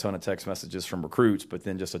 I've got a ton of text messages from recruits, but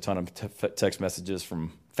then just a ton of text messages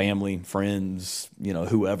from family, friends,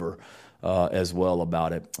 whoever, as well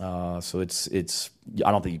about it. So it's.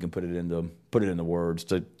 I don't think you can put it into words.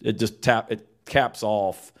 It caps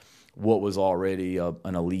off what was already an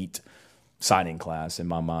elite signing class in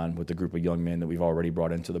my mind with the group of young men that we've already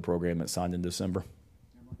brought into the program that signed in December.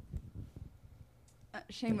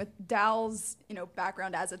 Shane, with Dow's,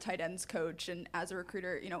 background as a tight ends coach and as a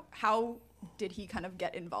recruiter, how did he kind of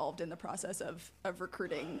get involved in the process of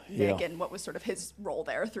recruiting Nick, and what was sort of his role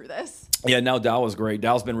there through this? Yeah, no, Dow was great.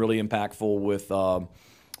 Dow's been really impactful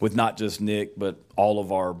with not just Nick, but all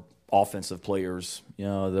of our offensive players,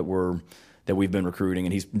 that we've been recruiting.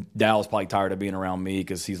 And Dow's probably tired of being around me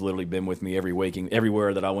because he's literally been with me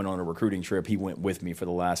everywhere that I went on a recruiting trip. He went with me for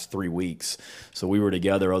the last 3 weeks. So we were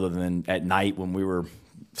together other than at night when we were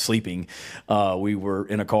sleeping. We were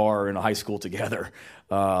in a car in a high school together.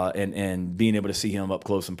 And being able to see him up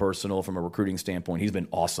close and personal from a recruiting standpoint, he's been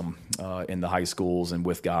awesome in the high schools and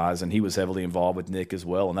with guys. And he was heavily involved with Nick as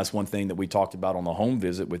well. And that's one thing that we talked about on the home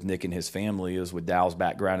visit with Nick and his family is with Dow's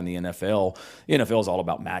background in the NFL. The NFL is all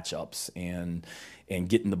about matchups and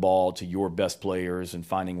getting the ball to your best players and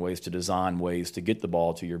finding ways to design ways to get the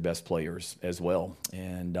ball to your best players as well.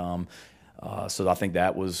 And so I think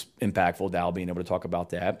that was impactful, Dow being able to talk about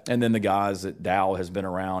that. And then the guys that Dow has been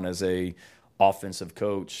around as a offensive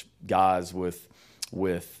coach, guys with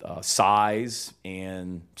size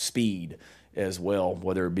and speed as well,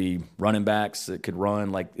 whether it be running backs that could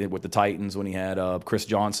run like with the Titans when he had Chris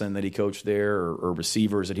Johnson that he coached there, or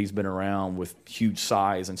receivers that he's been around with huge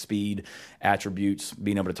size and speed attributes,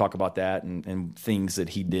 being able to talk about that and things that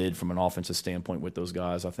he did from an offensive standpoint with those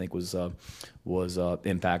guys, I think was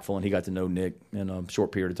impactful. And he got to know Nick in a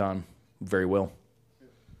short period of time very well.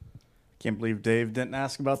 Can't believe Dave didn't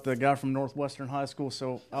ask about the guy from Northwestern High School,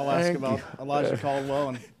 so I'll ask about Elijah Caldwell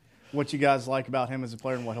and what you guys like about him as a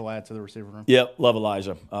player and what he'll add to the receiver room. Yep, love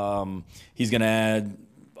Elijah. He's going to add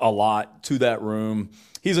a lot to that room.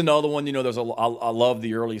 He's another one, I love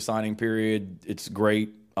the early signing period. It's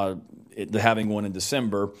great having one in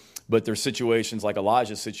December, but there's situations like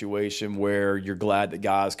Elijah's situation where you're glad that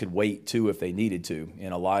guys could wait too if they needed to.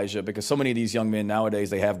 And Elijah, because so many of these young men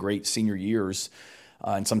nowadays, they have great senior years.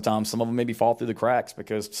 And sometimes some of them maybe fall through the cracks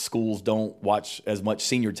because schools don't watch as much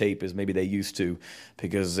senior tape as maybe they used to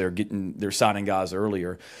because they're signing guys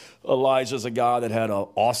earlier. Elijah's a guy that had an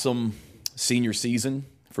awesome senior season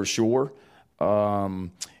for sure.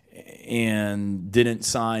 And didn't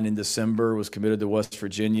sign in December, was committed to West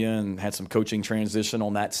Virginia and had some coaching transition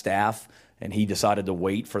on that staff, and he decided to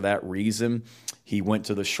wait for that reason. He went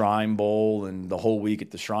to the Shrine Bowl, and the whole week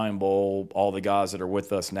at the Shrine Bowl, all the guys that are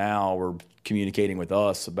with us now were communicating with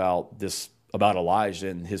us about Elijah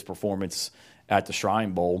and his performance at the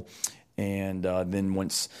Shrine Bowl. And then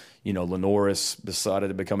once, Lenoris decided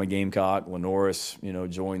to become a Gamecock, Lenoris,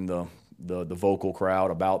 joined the vocal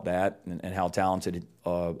crowd about that and how talented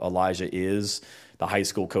Elijah is. The high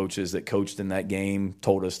school coaches that coached in that game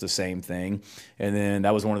told us the same thing. And then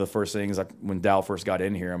that was one of the first things when Dow first got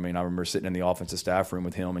in here. I remember sitting in the offensive staff room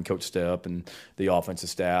with him and Coach Stepp and the offensive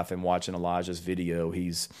staff and watching Elijah's video.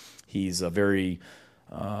 He's a very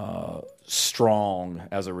strong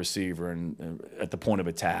as a receiver and at the point of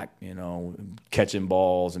attack, catching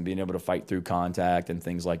balls and being able to fight through contact and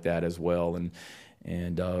things like that as well.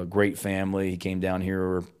 And great family. He came down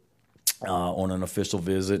here on an official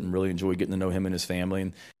visit and really enjoyed getting to know him and his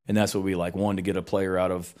family. And that's what we like. One, to get a player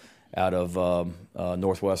out of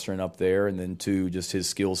Northwestern up there, and then two, just his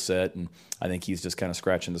skill set. And I think he's just kind of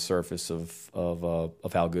scratching the surface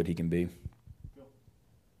of how good he can be.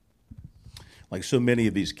 Like so many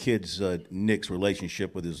of these kids, Nick's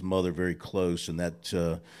relationship with his mother very close, and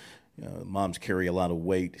that moms carry a lot of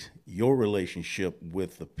weight. Your relationship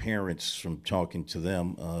with the parents, from talking to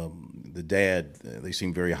them, the dad, they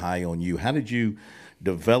seem very high on you. How did you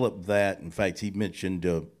develop that? In fact, he mentioned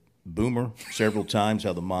Boomer several times,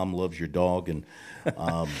 how the mom loves your dog. And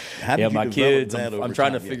how did you my develop kids, that over I'm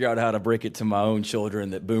trying time? to figure out how to break it to my own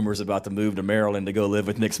children that Boomer's about to move to Maryland to go live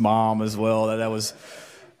with Nick's mom as well. That was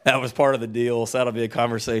part of the deal. So that'll be a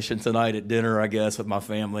conversation tonight at dinner, I guess, with my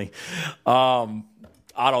family.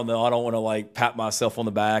 I don't know. I don't want to pat myself on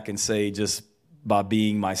the back and say just by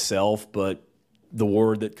being myself, but the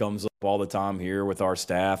word that comes up all the time here with our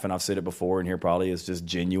staff, and I've said it before in here probably, is just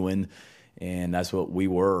genuine, and that's what we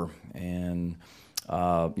were. And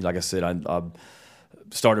like I said, I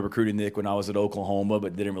started recruiting Nick when I was at Oklahoma,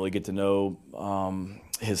 but didn't really get to know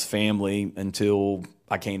his family until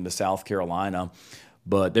I came to South Carolina.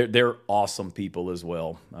 But they're awesome people as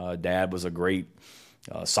well. Dad was a great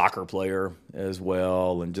soccer player as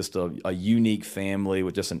well, and just a unique family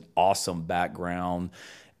with just an awesome background.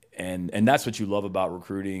 And that's what you love about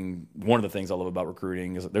recruiting. One of the things I love about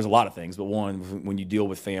recruiting is there's a lot of things, but one, when you deal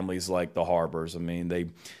with families like the Harbors,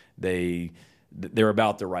 they're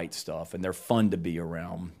about the right stuff and they're fun to be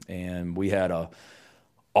around. And we had a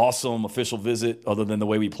awesome official visit, other than the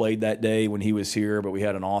way we played that day when he was here, but we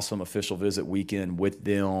had an awesome official visit weekend with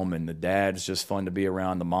them, and the dad's just fun to be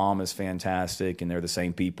around. The mom is fantastic, and they're the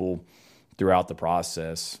same people throughout the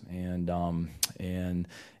process. And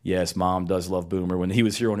yes, mom does love Boomer. When he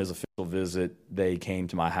was here on his official visit, they came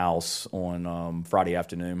to my house on Friday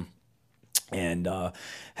afternoon and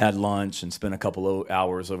had lunch and spent a couple of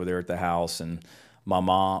hours over there at the house. And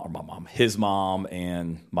his mom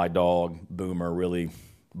and my dog Boomer really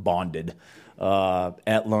bonded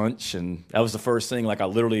at lunch, and that was the first thing. I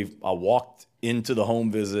walked into the home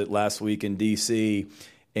visit last week in DC,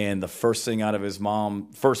 and the first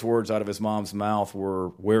words out of his mom's mouth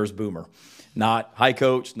were, "Where's Boomer?" Not "Hi,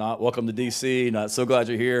 Coach," not "Welcome to DC," not "So glad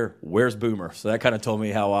you're here." "Where's Boomer?" So that kind of told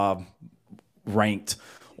me how I ranked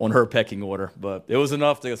on her pecking order, but it was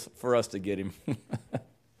enough for us to get him.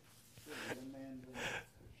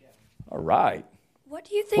 All right. What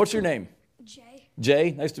do you think? What's your name? Jay.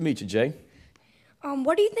 Jay, nice to meet you, Jay.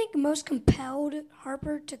 What do you think most compelled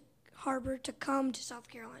Harbor to come to South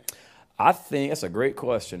Carolina? I think that's a great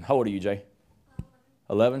question. How old are you, Jay?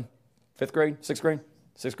 11? 5th grade? 6th grade?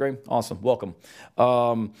 6th grade? Awesome. Welcome.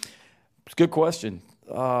 It's a good question.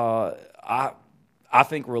 I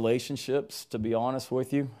think relationships, to be honest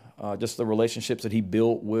with you, just the relationships that he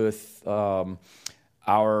built with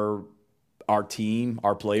our team,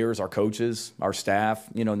 our players, our coaches, our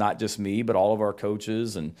staff, not just me, but all of our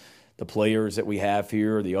coaches and the players that we have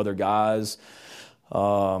here, the other guys.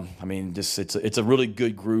 It's a really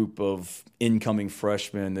good group of incoming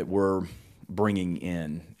freshmen that we're bringing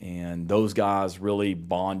in. And those guys really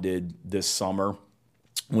bonded this summer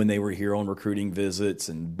when they were here on recruiting visits,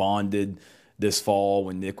 and bonded this fall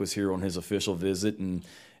when Nick was here on his official visit, and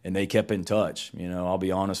they kept in touch. I'll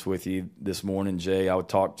be honest with you, this morning, Jay, I would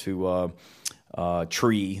talk to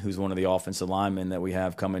Tree, who's one of the offensive linemen that we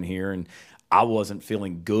have coming here, and I wasn't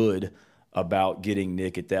feeling good about getting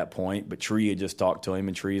Nick at that point, but Tree had just talked to him,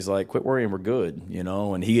 and Tree's like, quit worrying, we're good,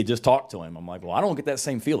 and he had just talked to him. I'm like, well, I don't get that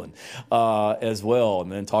same feeling as well. And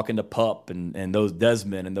then talking to Pup and those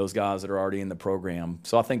Desmond and those guys that are already in the program.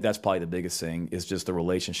 So I think that's probably the biggest thing is just the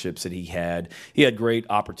relationships that he had. He had great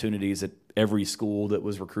opportunities at every school that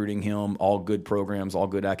was recruiting him, all good programs, all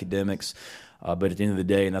good academics. But at the end of the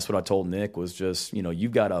day, and that's what I told Nick, was just,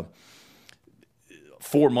 you've got to,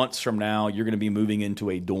 4 months from now, you're going to be moving into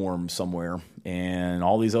a dorm somewhere, and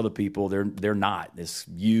all these other people, they're not. It's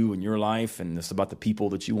you and your life, and it's about the people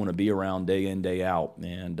that you want to be around day in, day out.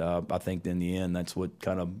 And I think in the end, that's what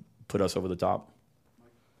kind of put us over the top.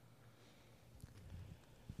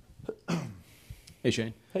 Hey,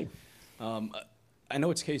 Shane. Hey. I know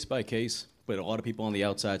it's case by case, but a lot of people on the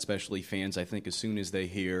outside, especially fans, I think as soon as they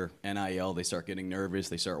hear NIL, they start getting nervous.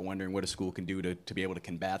 They start wondering what a school can do to be able to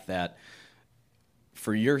combat that.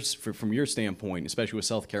 From your standpoint, especially with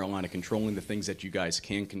South Carolina controlling the things that you guys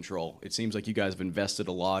can control, it seems like you guys have invested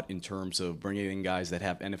a lot in terms of bringing in guys that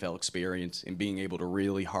have NFL experience and being able to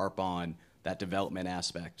really harp on that development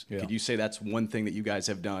aspect. Yeah. Could you say that's one thing that you guys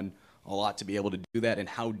have done a lot to be able to do that, and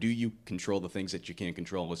how do you control the things that you can't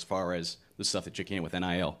control as far as the stuff that you can with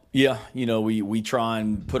NIL? Yeah, we try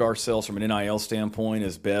and put ourselves from an NIL standpoint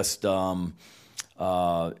as best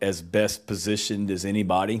positioned as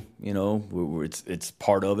anybody. It's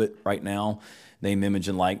part of it right now, name, image,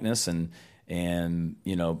 and likeness. And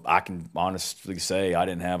I can honestly say I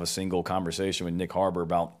didn't have a single conversation with Nick Harbor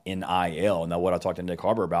about NIL. Now, what I talked to Nick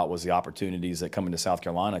Harbor about was the opportunities that coming to South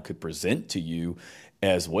Carolina could present to you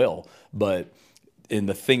as well. But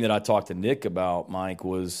the thing that I talked to Nick about, Mike,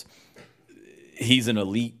 was he's an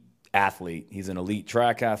elite athlete. He's an elite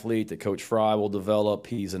track athlete that Coach Fry will develop.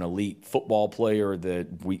 He's an elite football player that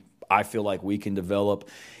I feel like we can develop.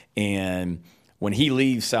 And when he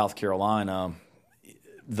leaves South Carolina,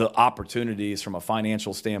 the opportunities from a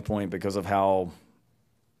financial standpoint, because of how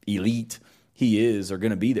elite he is, are going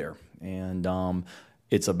to be there. And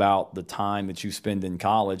it's about the time that you spend in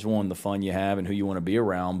college, one, the fun you have and who you want to be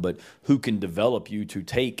around, but who can develop you to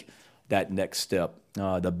take that next step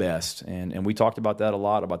the best. And we talked about that a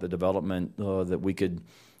lot, about the development that we could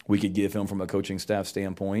give him from a coaching staff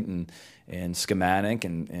standpoint, and schematic,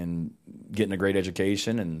 and getting a great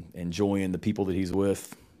education and enjoying the people that he's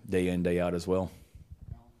with day in, day out as well.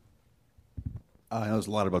 I know there's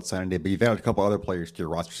a lot about signing day, but you've added a couple other players to your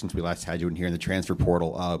roster since we last had you in here in the transfer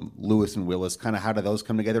portal. Lewis and Willis, kind of how do those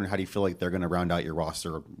come together, and how do you feel like they're going to round out your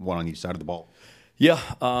roster, one on each side of the ball? Yeah,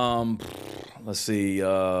 let's see.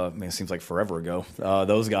 It seems like forever ago.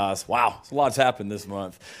 Those guys, wow, a lot's happened this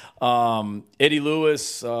month. Eddie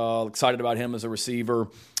Lewis, excited about him as a receiver.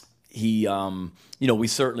 He, we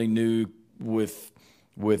certainly knew with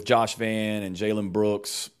Josh Vann and Jalen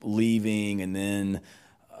Brooks leaving, and then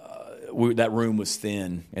that room was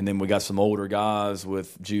thin. And then we got some older guys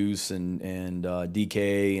with Juice and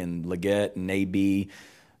DK and Leggett and AB.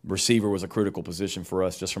 Receiver was a critical position for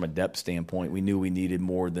us just from a depth standpoint. We knew we needed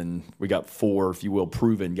more than – we got 4, if you will,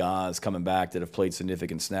 proven guys coming back that have played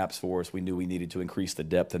significant snaps for us. We knew we needed to increase the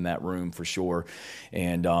depth in that room for sure.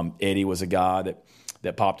 And Eddie was a guy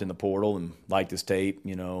that popped in the portal and liked his tape.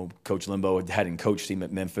 Coach Limbo hadn't coached him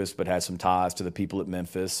at Memphis, but had some ties to the people at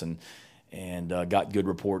Memphis, and got good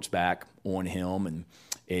reports back on him. And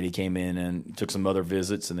Eddie came in and took some other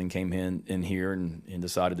visits, and then came in here and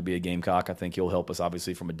decided to be a Gamecock. I think he'll help us,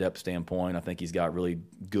 obviously, from a depth standpoint. I think he's got really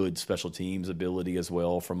good special teams ability as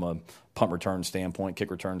well from a punt return standpoint,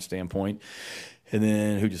 kick return standpoint. And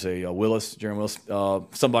then who'd you say? Jaron Willis,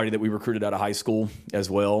 somebody that we recruited out of high school as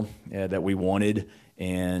well, that we wanted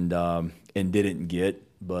and didn't get.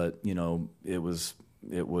 But, it was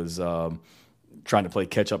trying to play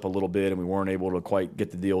catch up a little bit, and we weren't able to quite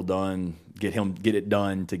get the deal done, get it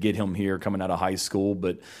done to get him here coming out of high school.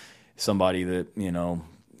 But somebody that,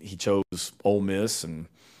 he chose Ole Miss,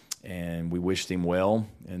 and we wished him well.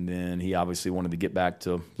 And then he obviously wanted to get back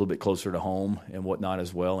to a little bit closer to home and whatnot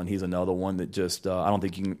as well. And he's another one that just I don't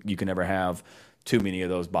think you can ever have too many of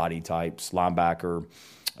those body types, linebacker,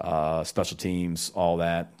 special teams, all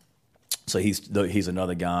that. So he's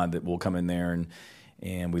another guy that will come in there,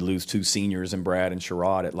 and we lose 2 seniors in Brad and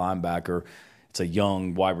Sherrod at linebacker. It's a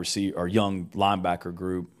young wide receiver or young linebacker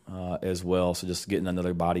group as well. So just getting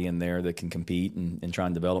another body in there that can compete and try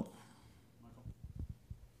and develop.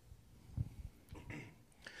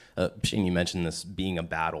 Shane, you mentioned this being a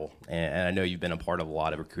battle, and I know you've been a part of a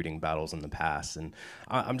lot of recruiting battles in the past. And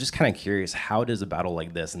I'm just kind of curious, how does a battle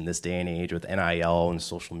like this in this day and age with NIL and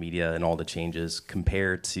social media and all the changes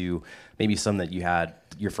compare to maybe some that you had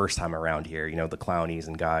your first time around here, the Clownies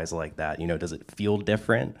and guys like that? Does it feel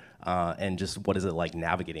different? And just what is it like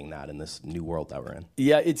navigating that in this new world that we're in?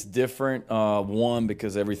 Yeah, it's different. One,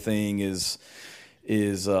 because everything is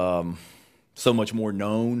so much more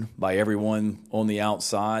known by everyone on the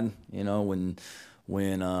outside. When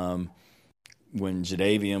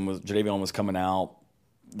Jadeveon was coming out,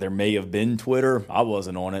 there may have been Twitter. I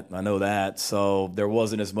wasn't on it. I know that. So there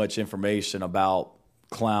wasn't as much information about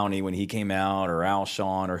Clowney when he came out, or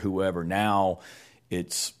Alshon, or whoever. Now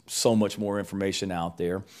it's so much more information out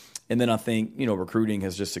there. And then I think, recruiting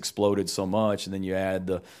has just exploded so much. And then you add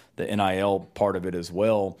the NIL part of it as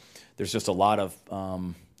well. There's just a lot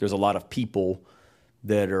of people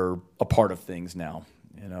that are a part of things now.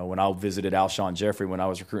 When I visited Alshon Jeffrey, when I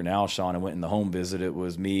was recruiting Alshon and went in the home visit, it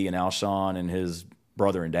was me and Alshon and his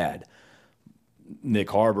brother and dad. Nick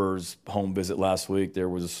Harbor's home visit last week, there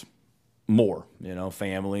was more,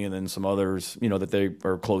 family, and then some others, that they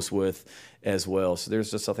are close with as well. So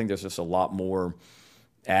I think there's just a lot more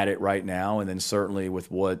at it right now. And then certainly with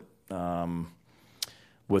what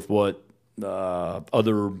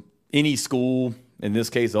any school, in this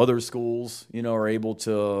case, other schools, are able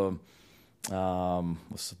to,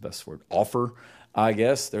 what's the best word? Offer, I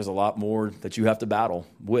guess. There's a lot more that you have to battle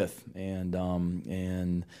with, and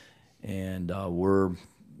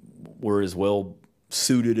we're as well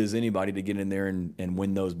suited as anybody to get in there and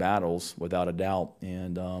win those battles without a doubt.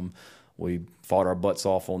 And we fought our butts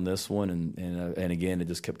off on this one, and again, it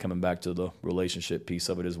just kept coming back to the relationship piece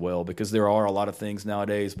of it as well, because there are a lot of things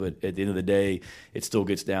nowadays, but at the end of the day, it still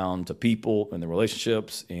gets down to people and the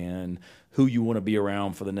relationships and who you want to be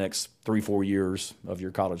around for the next 3-4 years of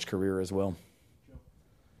your college career as well.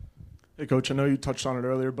 Hey, Coach, I know you touched on it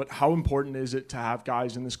earlier, but how important is it to have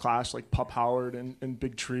guys in this class like Pup Howard and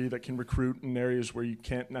Big Tree that can recruit in areas where you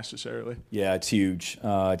can't necessarily? Yeah, it's huge.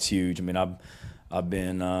 It's huge. I mean, I've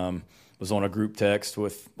been was on a group text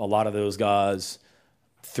with a lot of those guys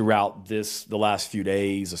throughout the last few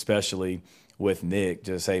days, especially with Nick.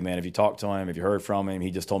 Just, hey, man, have you talked to him? Have you heard from him?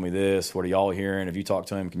 He just told me this. What are y'all hearing? Have you talked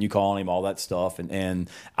to him? Can you call him? All that stuff. And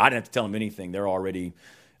I didn't have to tell him anything. They're already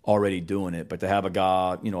doing it. But to have a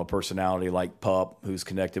guy, a personality like Pup, who's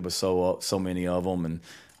connected with so many of them, and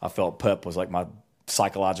I felt Pup was like my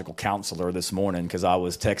psychological counselor this morning, because I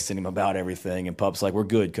was texting him about everything, and Pup's like, we're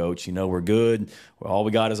good, Coach. We're good. All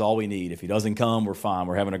we got is all we need. If he doesn't come, we're fine.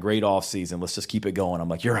 We're having a great off season. Let's just keep it going. I'm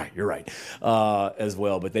like, you're right, as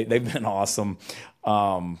well. But they've been awesome.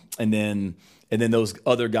 And then those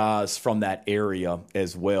other guys from that area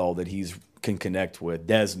as well that he's can connect with,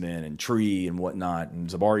 Desmond and Tree and whatnot, and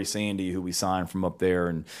Zabari Sandy, who we signed from up there,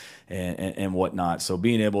 and whatnot. So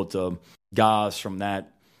being able to, guys from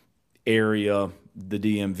that area, the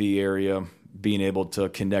DMV area, being able to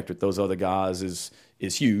connect with those other guys is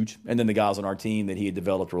huge. And then the guys on our team that he had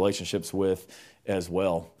developed relationships with as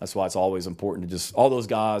well. That's why it's always important to just, all those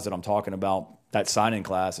guys that I'm talking about, that signing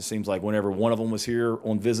class, it seems like whenever one of them was here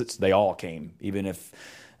on visits, they all came, even if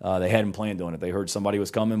they hadn't planned on it. They heard somebody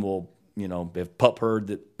was coming. Well, if Pup heard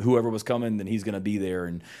that whoever was coming, then he's going to be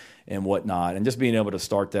there and whatnot. And just being able to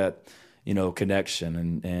start that,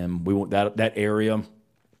 connection. And we want that area.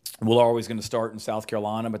 We're always going to start in South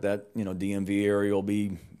Carolina, but that, DMV area will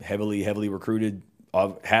be heavily recruited,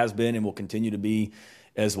 has been and will continue to be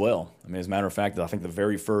as well. I mean, as a matter of fact, I think the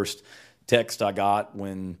very first text I got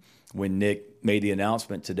when Nick made the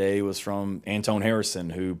announcement today was from Antone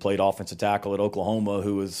Harrison, who played offensive tackle at Oklahoma,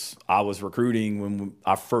 I was recruiting when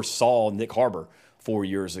I first saw Nick Harbor 4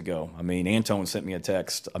 years ago. I mean, Antone sent me a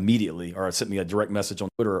text immediately, or sent me a direct message on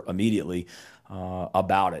Twitter immediately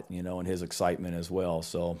about it, and his excitement as well.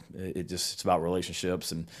 So it's about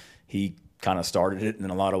relationships, and he kind of started it in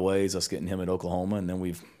a lot of ways, us getting him at Oklahoma, and then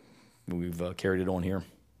we've carried it on here.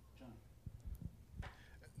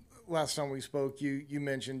 Last time we spoke, you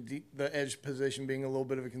mentioned the edge position being a little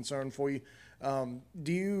bit of a concern for you.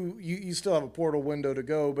 Do you still have a portal window to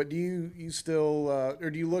go, but do you still or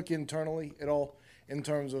do you look internally at all in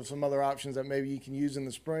terms of some other options that maybe you can use in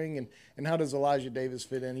the spring? And how does Elijah Davis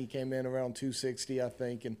fit in? He came in around 260, I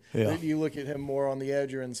think. And do you look at him more on the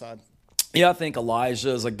edge or inside? Yeah, I think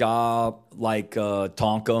Elijah is a guy like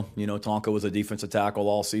Tonka. Tonka was a defensive tackle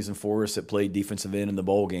all season for us that played defensive end in the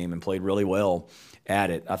bowl game and played really well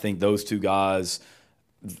at it. I think those two guys,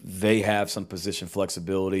 they have some position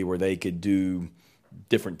flexibility where they could do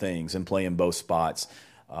different things and play in both spots.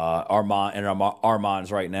 our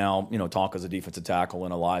minds right now, Tonka's a defensive tackle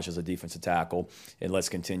and Elijah's a defensive tackle, and let's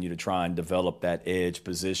continue to try and develop that edge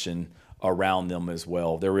position around them as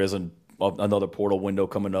well. There is another portal window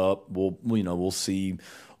coming up. We'll see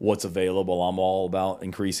what's available. I'm all about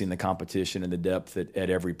increasing the competition and the depth at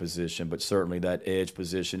every position, but certainly that edge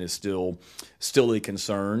position is still a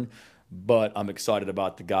concern. But I'm excited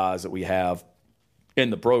about the guys that we have in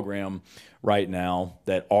the program right now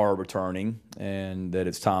that are returning, and that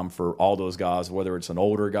it's time for all those guys, whether it's an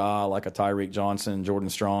older guy like a Tyreek Johnson, Jordan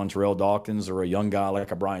Strong, Terrell Dawkins, or a young guy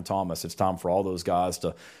like a Brian Thomas. It's time for all those guys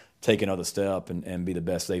to take another step and be the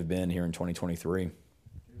best they've been here in 2023.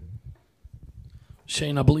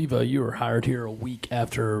 Shane, I believe you were hired here a week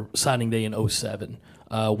after signing day in 2007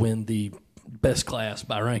 when the best class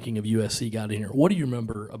by ranking of USC got in here. What do you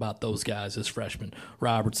remember about those guys as freshmen,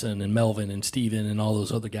 Robertson and Melvin and Steven and all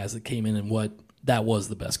those other guys that came in, and what that was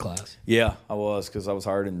the best class? Yeah, I was, because I was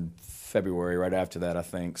hired in February right after that, I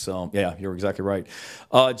think. So, yeah, you're exactly right.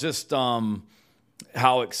 Just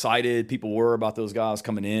how excited people were about those guys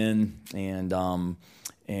coming in, and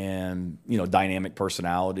dynamic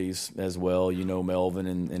personalities as well. Melvin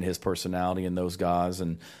and his personality and those guys,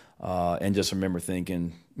 and just remember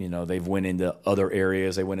thinking, they've went into other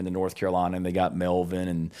areas. They went into North Carolina and they got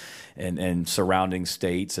Melvin and surrounding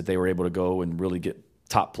states, that they were able to go and really get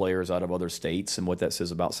top players out of other states, and what that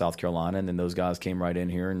says about South Carolina. And then those guys came right in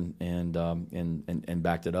here and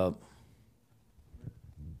backed it up.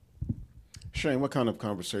 Shane, what kind of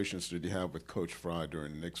conversations did you have with Coach Fry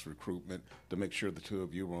during Nick's recruitment to make sure the two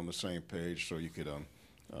of you were on the same page so you could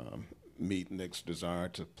meet Nick's desire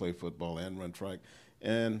to play football and run track?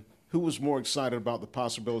 And who was more excited about the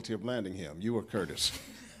possibility of landing him, you or Curtis?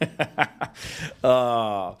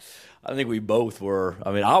 I think we both were.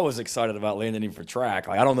 I mean, I was excited about landing him for track.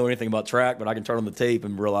 I don't know anything about track, but I can turn on the tape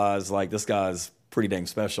and realize, this guy's pretty dang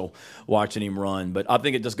special watching him run. But I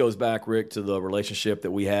think it just goes back, Rick, to the relationship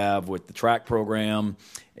that we have with the track program,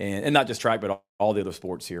 and not just track, but all the other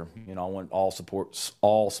sports here. I want all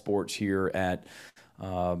sports here at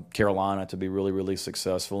Carolina to be really, really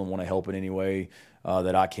successful, and want to help in any way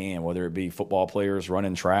that I can, whether it be football players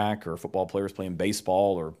running track or football players playing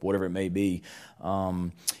baseball or whatever it may be.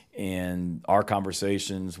 And our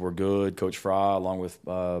conversations were good. Coach Fry, along with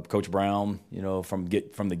Coach Brown, from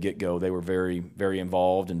the get-go, they were very, very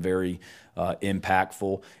involved and very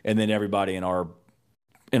impactful. And then everybody in our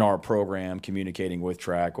program communicating with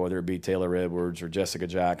track, whether it be Taylor Edwards or Jessica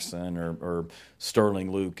Jackson or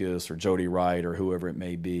Sterling Lucas or Jody Wright or whoever it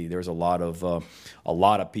may be. There's a lot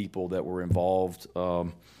of people that were involved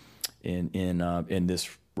in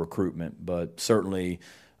this recruitment, but certainly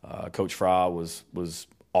Coach Fry was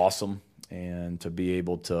awesome, and to be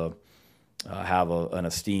able to have an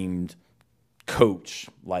esteemed coach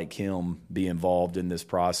like him be involved in this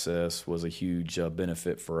process was a huge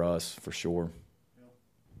benefit for us, for sure.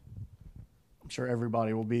 I'm sure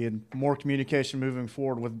everybody will be in more communication moving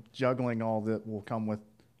forward with juggling all that will come with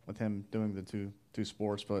him doing the two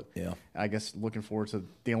sports. But yeah, I guess looking forward to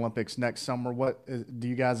the Olympics next summer. What do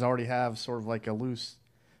you guys already have sort of like a loose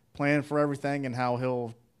plan for everything, and how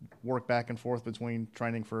he'll work back and forth between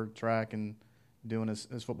training for track and doing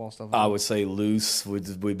his football stuff? I would say loose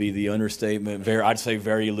would be the understatement. I'd say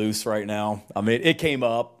very loose right now. I mean, it came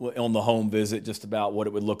up on the home visit just about what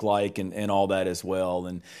it would look like and all that as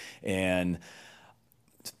well. And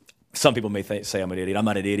some people may say I'm an idiot. I'm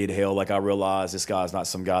not an idiot. Hell, I realize this guy's not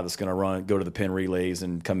some guy that's going to go to the Penn relays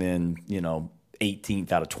and come in,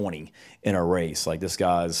 18th out of 20 in a race. This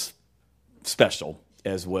guy's special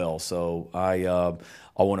as well. So I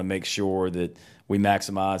want to make sure that we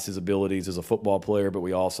maximize his abilities as a football player, but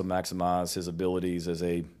we also maximize his abilities as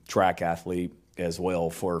a track athlete as well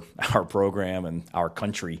for our program and our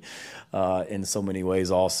country in so many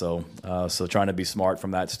ways also. So trying to be smart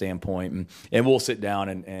from that standpoint. And we'll sit down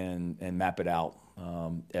and map it out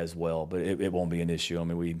as well, but it won't be an issue. I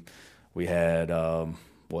mean, we had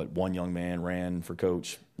one young man ran for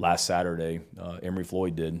coach last Saturday. Emory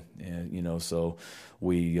Floyd did, and so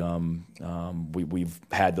we've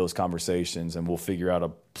had those conversations, and we'll figure out a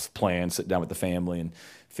plan, sit down with the family, and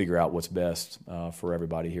figure out what's best for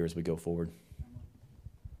everybody here as we go forward.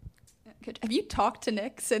 Have you talked to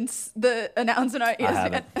Nick since the announcement?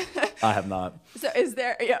 I have not. So is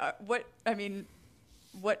there? Yeah.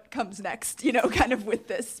 What comes next? Kind of with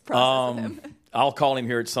this process with him. I'll call him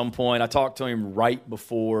here at some point. I talked to him right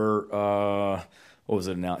before. What was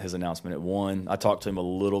it? His announcement at 1:00. I talked to him a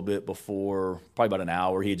little bit before, probably about an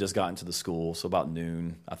hour. He had just gotten to the school, so about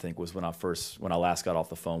noon, I think, was when I last got off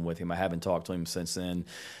the phone with him. I haven't talked to him since then.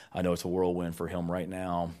 I know it's a whirlwind for him right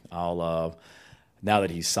now. Now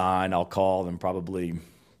that he's signed, I'll call him probably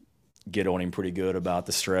get on him pretty good about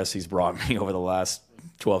the stress he's brought me over the last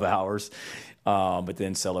 12 hours. But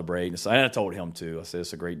then celebrate. And I told him too. I said,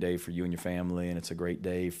 it's a great day for you and your family, and it's a great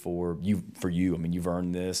day for you. I mean, you've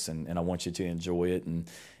earned this, and I want you to enjoy it and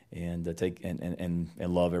take and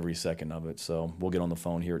love every second of it. So we'll get on the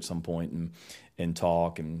phone here at some point and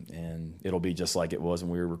talk, and it'll be just like it was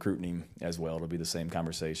when we were recruiting him as well. It'll be the same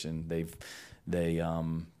conversation.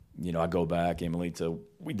 I go back, Emily,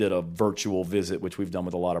 we did a virtual visit, which we've done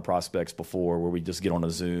with a lot of prospects before, where we just get on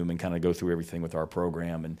a Zoom and kind of go through everything with our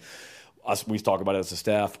program. And we talk about it as a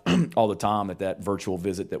staff all the time, that virtual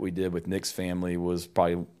visit that we did with Nick's family was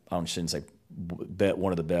probably, I shouldn't say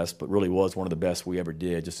one of the best, but really was one of the best we ever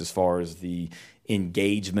did, just as far as the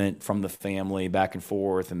engagement from the family back and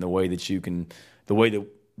forth, and the way that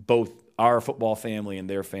both our football family and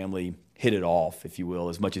their family hit it off, if you will,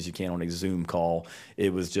 as much as you can on a Zoom call.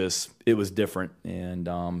 It was different. And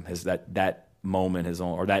that moment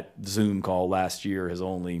that Zoom call last year has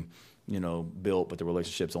only, built, but the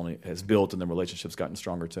relationships has built, and the relationships gotten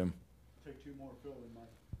stronger too. Take two more, Phil and Mike.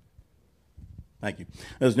 Thank you.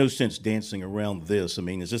 There's no sense dancing around this. I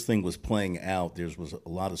mean, as this thing was playing out, there was a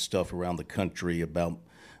lot of stuff around the country about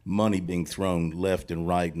money being thrown left and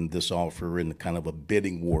right, and this offer, and kind of a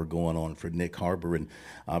bidding war going on for Nick Harbor. And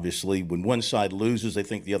obviously, when one side loses, they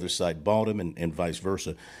think the other side bought him, and vice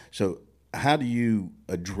versa. So how do you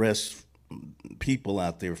address people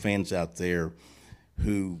out there, fans out there,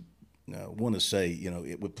 who want to say,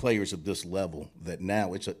 with players of this level, that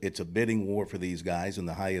now it's a bidding war for these guys, and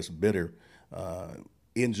the highest bidder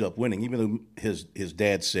ends up winning, even though his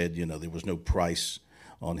dad said, there was no price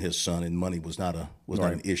on his son, and money was not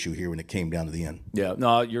an issue here when it came down to the end. Yeah,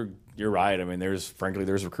 no, you're right. I mean, there's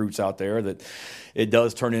recruits out there that it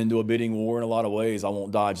does turn into a bidding war in a lot of ways. I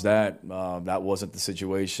won't dodge that. That wasn't the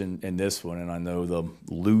situation in this one, and I know the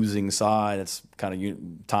losing side, it's kind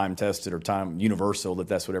of time tested or time universal that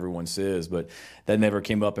that's what everyone says, but that never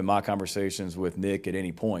came up in my conversations with Nick at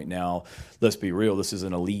any point. Now, let's be real. This is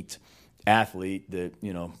an elite athlete that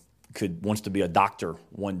wants to be a doctor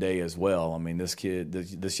one day as well. I mean,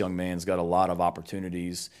 this young man's got a lot of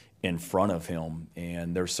opportunities in front of him,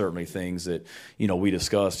 and there's certainly things that we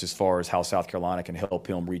discussed as far as how South Carolina can help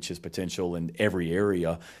him reach his potential in every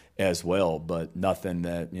area as well. But nothing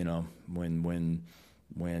that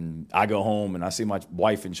when I go home and I see my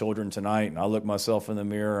wife and children tonight, and I look myself in the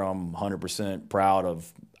mirror, I'm 100% proud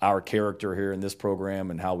of our character here in this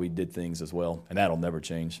program and how we did things as well, and that'll never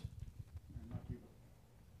change.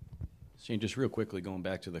 Shane, just real quickly, going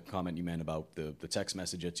back to the comment you made about the text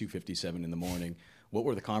message at 2:57 in the morning, what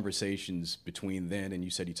were the conversations between then and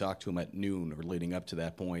you said you talked to him at noon or leading up to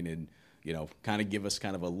that point, and kind of give us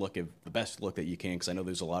kind of a look at the best look that you can, because I know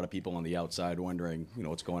there's a lot of people on the outside wondering,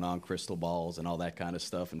 what's going on, crystal balls and all that kind of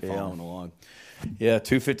stuff, and following along. Yeah,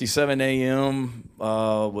 2:57 a.m.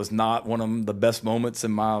 Was not one of the best moments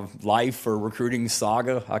in my life for recruiting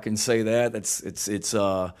saga. I can say that.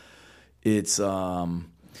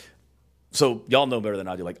 So y'all know better than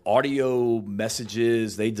I do. Like, audio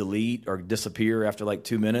messages, they delete or disappear after like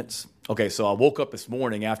 2 minutes. Okay, so I woke up this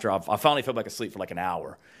morning after I finally fell back asleep for like an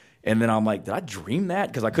hour. And then I'm like, did I dream that?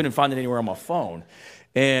 Because I couldn't find it anywhere on my phone.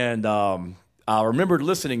 And I remembered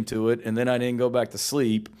listening to it, and then I didn't go back to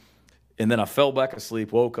sleep. And then I fell back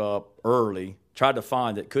asleep, woke up early, tried to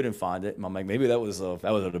find it, couldn't find it. And I'm like, maybe that would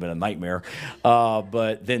have been a nightmare.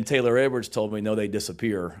 But then Taylor Edwards told me, no, they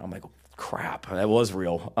disappear. I'm like, crap, that was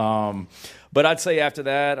real. But I'd say after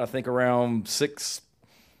that, I think around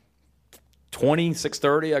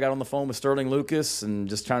 6:30, I got on the phone with Sterling Lucas and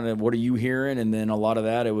just trying to, what are you hearing? And then a lot of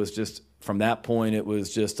that, it was just, from that point, it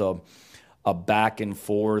was just a back and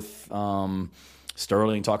forth.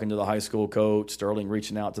 Sterling talking to the high school coach, Sterling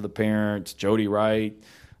reaching out to the parents, Jody Wright,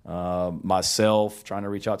 myself trying to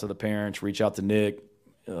reach out to the parents, reach out to Nick,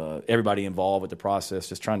 everybody involved with the process,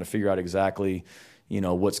 just trying to figure out exactly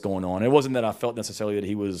what's going on. It wasn't that I felt necessarily that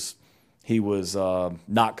he was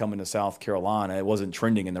not coming to South Carolina. It wasn't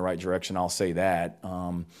trending in the right direction, I'll say that.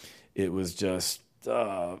 It was just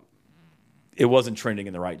it wasn't trending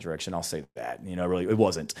in the right direction, I'll say that. Really, it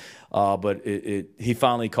wasn't. But he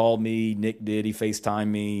finally called me. Nick did. He FaceTimed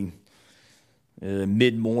me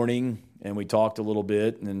mid-morning, and we talked a little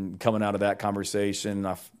bit. And coming out of that conversation,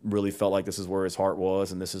 I really felt like this is where his heart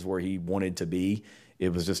was and this is where he wanted to be.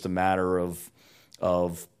 It was just a matter of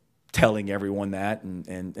telling everyone that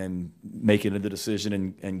and making the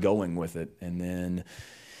decision and going with it. And then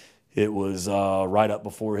it was right up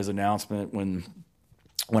before his announcement when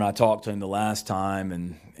I talked to him the last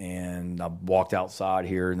time, and I walked outside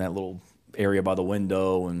here in that little area by the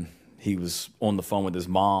window, and he was on the phone with his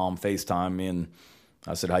mom, FaceTime me, and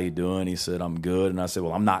I said, how you doing? He said, I'm good. And I said,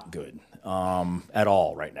 well, I'm not good at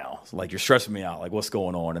all right now. So, like, you're stressing me out. Like, what's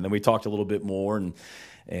going on? And then we talked a little bit more,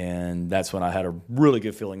 and that's when I had a really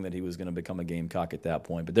good feeling that he was going to become a Gamecock at that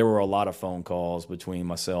point. But there were a lot of phone calls between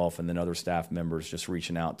myself and then other staff members just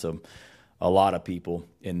reaching out to a lot of people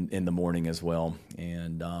in the morning as well.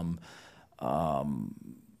 And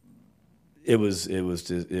it was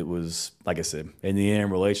like I said, in the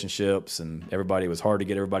end, relationships and everybody, it was hard to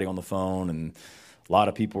get everybody on the phone, and a lot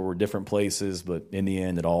of people were different places, but in the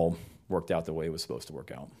end, it all worked out the way it was supposed to work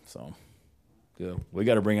out. So, yeah, we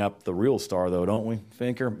got to bring up the real star, though, don't we,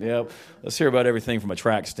 Finker? Yeah, let's hear about everything from a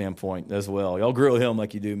track standpoint as well. Y'all grill him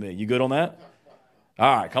like you do me. You good on that?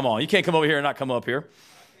 All right, come on. You can't come over here and not come up here.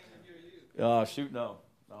 Shoot, no.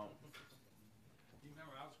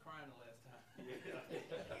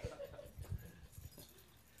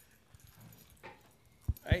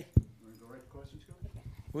 Hey,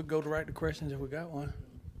 we'll go right to questions if we got one.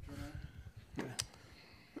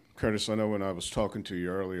 Curtis, I know when I was talking to you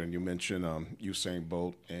earlier and you mentioned Usain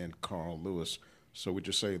Bolt and Carl Lewis, so would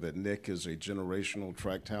you say that Nick is a generational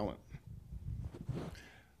track talent?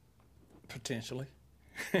 Potentially.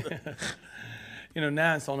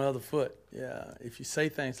 Now it's on the other foot. Yeah, if you say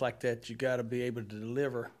things like that, you got to be able to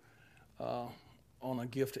deliver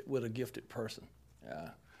with a gifted person.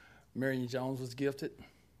 Marion Jones was gifted.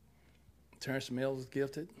 Terrence Mills was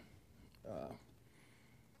gifted.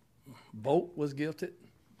 Bolt was gifted.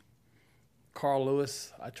 Carl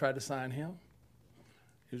Lewis, I tried to sign him.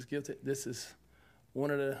 He was gifted. This is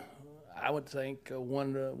one of the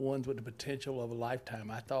ones with the potential of a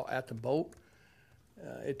lifetime. I thought after Bolt,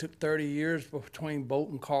 it took 30 years between Bolt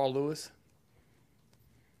and Carl Lewis.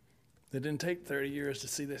 It didn't take 30 years to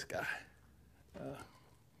see this guy.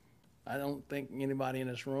 I don't think anybody in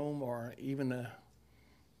this room, or even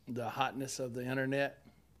the hotness of the internet,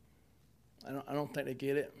 I don't think they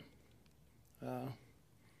get it.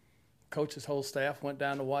 Coach's whole staff went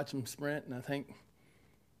down to watch him sprint, and I think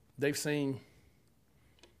they've seen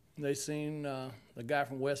the guy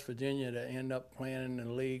from West Virginia that ended up playing in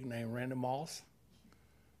the league named Randy Moss,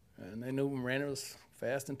 and they knew him. Randy was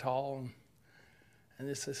fast and tall, and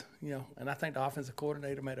this is and I think the offensive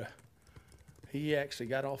coordinator he actually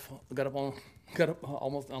got up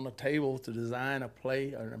almost on the table to design a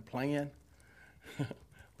play or a plan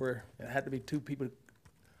where it had to be two people.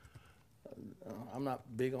 I'm not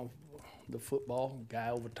big on the football, guy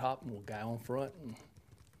over top and guy on front and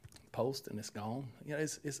post, and it's gone.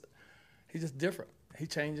 He's just different. He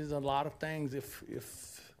changes a lot of things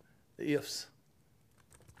ifs.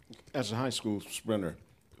 As a high school sprinter,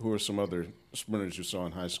 who are some other sprinters you saw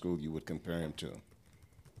in high school you would compare him to?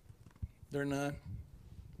 There are none.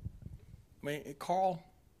 I mean, Carl,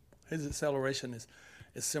 his acceleration is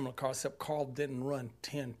similar to Carl, except Carl didn't run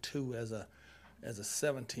 10.2 as a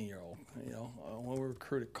 17-year-old. When we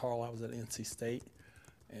recruited Carl, I was at NC State,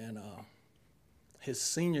 and his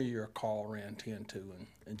senior year, Carl ran 10.2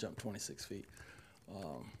 and jumped 26 feet.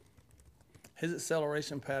 His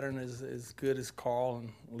acceleration pattern is as good as Carl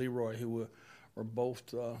and Leroy, who were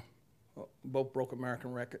both broke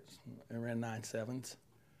American records and ran 9.7s.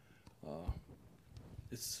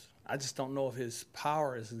 I just don't know if his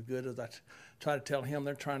power is as good as I try to tell him.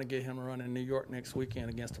 They're trying to get him to run in New York next weekend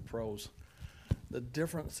against the pros. The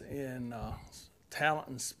difference in talent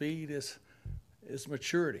and speed is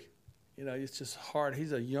maturity. It's just hard.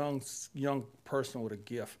 He's a young person with a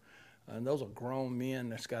gift, and those are grown men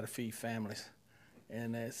that's got to feed families,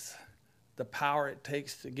 and it's the power it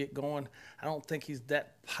takes to get going. I don't think he's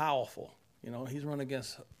that powerful. He's running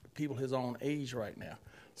against people his own age right now,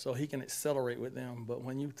 so he can accelerate with them. But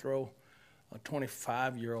when you throw a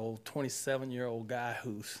 25-year-old, 27-year-old guy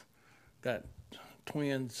who's got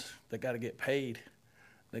twins that got to get paid,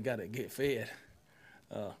 they got to get fed,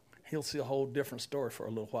 he'll see a whole different story for a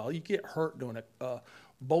little while. You get hurt doing it.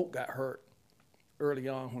 Bolt got hurt early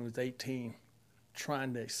on when he was 18,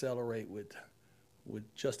 trying to accelerate with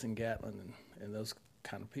Justin Gatlin and those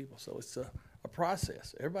kind of people. So it's a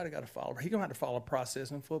process. Everybody got to follow. He's gonna have to follow a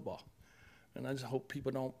process in football, and I just hope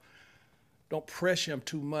people don't pressure him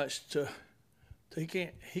too much. He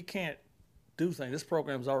can't do things. This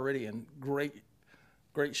program's already in great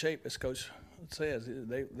shape, as Coach says.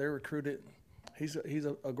 They recruited. He's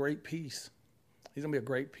a great piece. He's gonna be a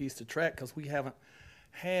great piece to track because we haven't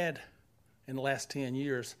had in the last 10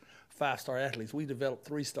 years 5-star athletes. We developed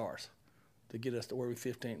 3 stars to get us to where we're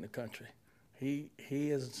 15th in the country. He's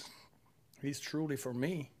truly, for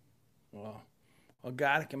me, a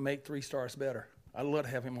guy that can make 3 stars better. I'd love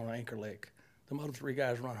to have him on an anchor leg. Them other 3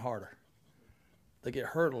 guys run harder. They get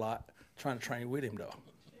hurt a lot trying to train with him, though.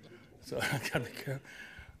 So I got to be careful.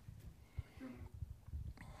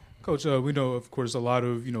 Coach, we know, of course, a lot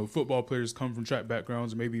of football players come from track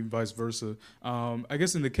backgrounds, and maybe even vice versa. I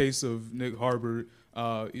guess in the case of Nick Harbert,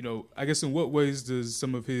 I guess in what ways does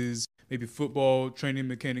some of his maybe football training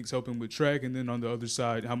mechanics help him with track, and then on the other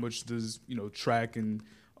side, how much does track and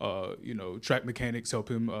track mechanics help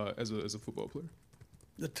him as a football player?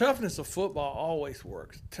 The toughness of football always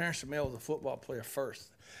works. Terrence Shamel was a football player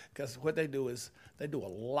first, because what they do is they do a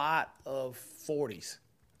lot of 40s.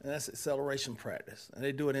 And that's acceleration practice, and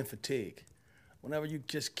they do it in fatigue. Whenever you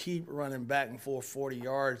just keep running back and forth 40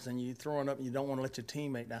 yards and you're throwing up and you don't want to let your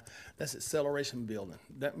teammate down, that's acceleration building.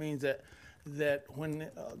 That means that when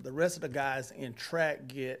the rest of the guys in track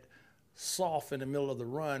get soft in the middle of the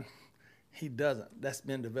run, he doesn't. That's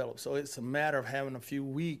been developed. So it's a matter of having a few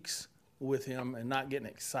weeks with him and not getting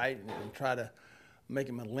excited and try to make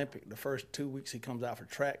him Olympic. The first 2 weeks he comes out for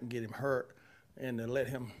track and get him hurt, and to let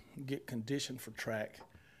him get conditioned for track.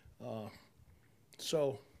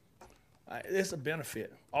 It's a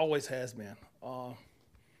benefit, always has been.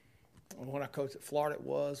 When I coached at Florida, it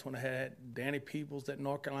was. When I had Danny Peoples at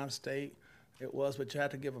North Carolina State, it was. But you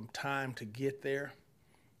have to give them time to get there.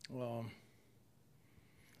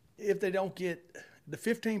 If they don't get the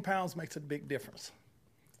 15 pounds, makes a big difference.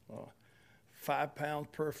 5 pounds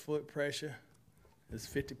per foot pressure is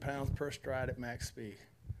 50 pounds per stride at max speed.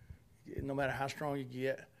 No matter how strong you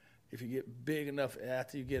get. If you get big enough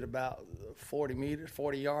after you get about 40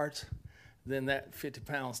 yards, then that 50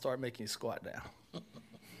 pounds start making you squat down.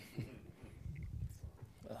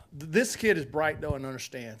 This kid is bright, though, and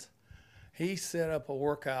understands. He set up a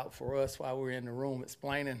workout for us while we were in the room,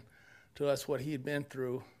 explaining to us what he had been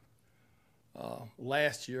through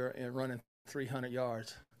last year in running 300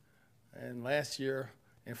 yards. And last year,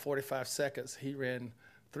 in 45 seconds, he ran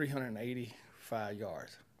 385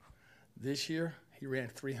 yards. This year, he ran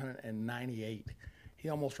 398. He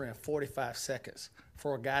almost ran 45 seconds.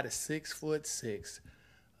 For a guy that's 6'6",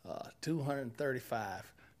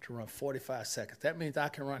 235, to run 45 seconds. That means I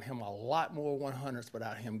can run him a lot more 100s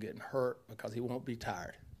without him getting hurt because he won't be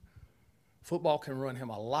tired. Football can run him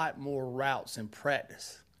a lot more routes in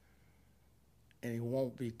practice, and he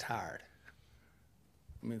won't be tired.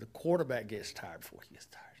 I mean, the quarterback gets tired before he gets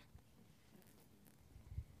tired.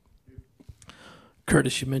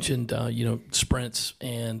 Curtis, you mentioned sprints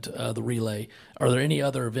and the relay. Are there any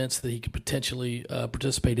other events that he could potentially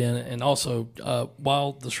participate in? And also,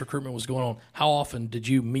 while this recruitment was going on, how often did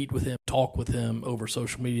you meet with him, talk with him over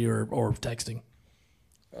social media or texting?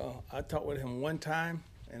 I talked with him one time,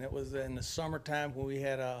 and it was in the summertime when we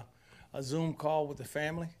had a Zoom call with the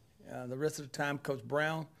family. The rest of the time, Coach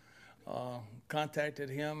Brown contacted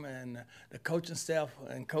him, and the coaching staff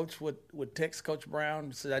and coach would text Coach Brown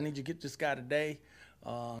and said, "I need you to get this guy today."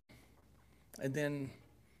 And then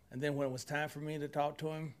when it was time for me to talk to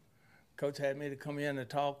him, Coach had me to come in and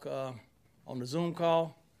talk on the Zoom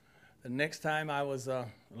call. The next time I was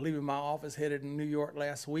leaving my office, headed to New York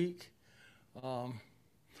last week,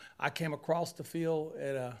 I came across the field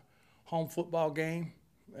at a home football game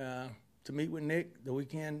to meet with Nick the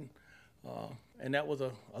weekend, and that was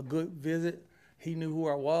a good visit. He knew who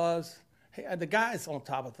I was. The guy's on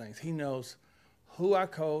top of things. He knows who I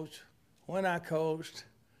coach, when I coached,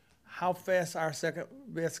 how fast our second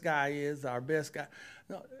best guy is, our best guy.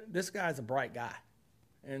 No, this guy's a bright guy.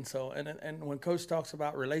 And so, and when Coach talks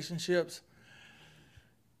about relationships,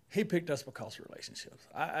 he picked us because of relationships.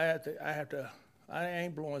 I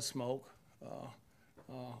ain't blowing smoke.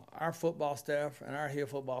 Our football staff and our head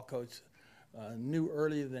football coach knew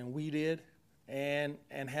earlier than we did and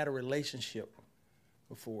had a relationship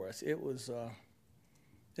before us.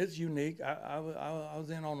 It's unique. I was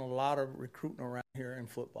in on a lot of recruiting around here in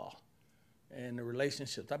football and the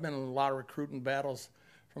relationships. I've been in a lot of recruiting battles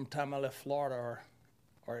from the time I left Florida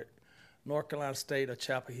or at North Carolina State or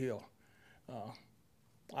Chapel Hill.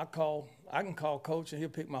 I can call Coach and he'll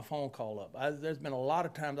pick my phone call up. There's been a lot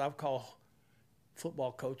of times I've called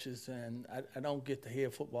football coaches and I don't get the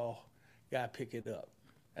head football guy pick it up.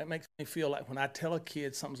 That makes me feel like when I tell a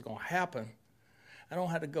kid something's going to happen, I don't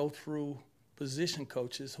have to go through position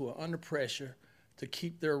coaches who are under pressure to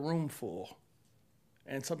keep their room full.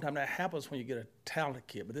 And sometimes that happens when you get a talented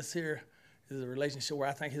kid. But this here is a relationship where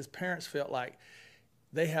I think his parents felt like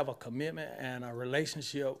they have a commitment and a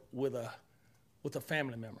relationship with a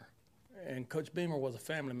family member. And Coach Beamer was a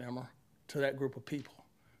family member to that group of people.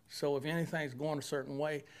 So if anything's going a certain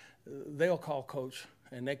way, they'll call Coach,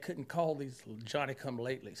 and they couldn't call these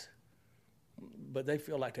Johnny-come-latelys. But they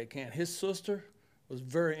feel like they can. His sister was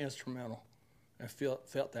very instrumental and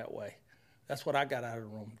felt that way. That's what I got out of the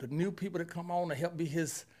room. The new people that come on to help be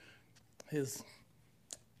his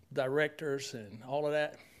directors and all of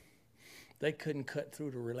that, they couldn't cut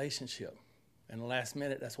through the relationship. In the last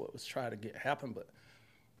minute, that's what was trying to get happen. But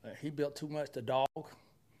he built too much. The dog,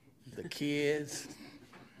 the kids.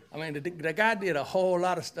 I mean, the guy did a whole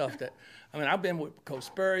lot of stuff that. I mean, I've been with Coach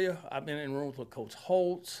Spurrier. I've been in rooms with Coach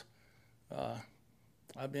Holtz.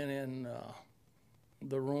 I've been in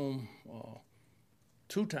the room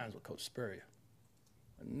 2 times with Coach Spurrier.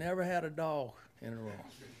 I never had a dog in the room.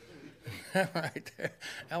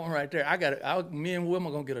 That one right there. Me and Wilma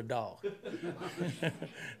gonna get a dog.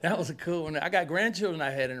 That was a cool one. I got grandchildren I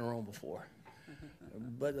had in the room before,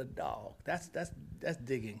 but a dog. That's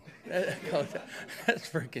digging. That's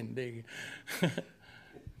freaking digging.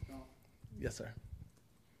 Yes, sir.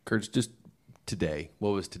 Coach, just today, what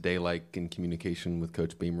was today like in communication with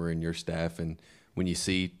Coach Beamer and your staff? And when you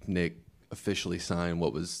see Nick officially sign,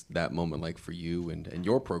 what was that moment like for you and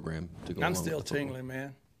your program to go? I'm still tingling,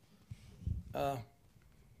 man.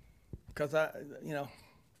 Because I've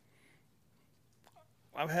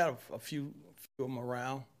had a few of them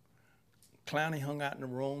around. Clowney hung out in the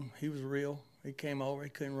room. He was real. He came over. He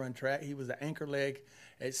couldn't run track. He was an anchor leg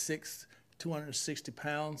at 6', 260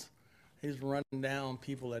 pounds. He was running down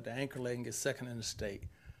people at the anchor leg and get second in the state.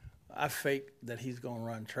 I faked that he's going to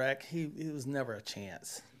run track. He was never a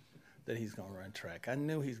chance that he's going to run track. I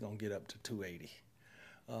knew he's going to get up to 280.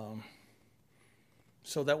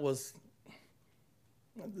 So that was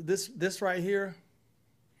this right here.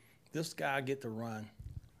 This guy get to run,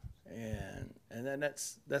 and then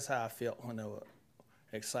that's how I felt when they were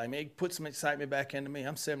excited me. It put some excitement back into me.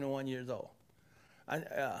 I'm 71 years old.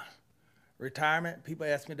 Retirement, people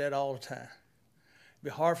ask me that all the time. It'd be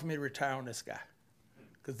hard for me to retire on this guy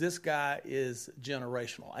because this guy is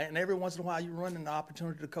generational. And every once in a while, you run into the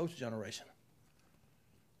opportunity to coach a generation.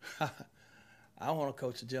 I want to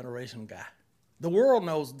coach a generation guy. The world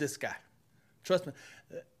knows this guy. Trust me.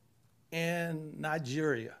 In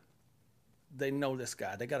Nigeria, they know this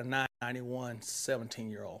guy. They got a 991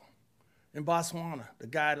 17-year-old. In Botswana, the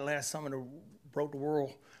guy that last summer broke the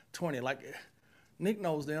world 20. Like, Nick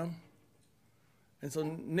knows them. And so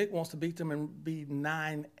Nick wants to beat them and be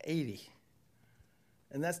 980.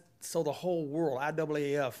 And that's so the whole world,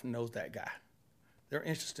 IAAF knows that guy. They're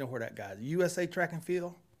interested in where that guy is. USA Track and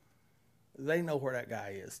Field, they know where that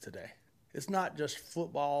guy is today. It's not just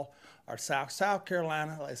football or South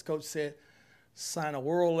Carolina, as Coach said, sign a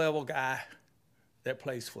world-level guy that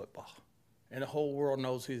plays football. And the whole world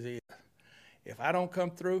knows who he is. If I don't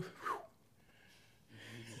come through,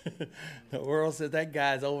 the world says that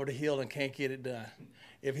guy's over the hill and can't get it done.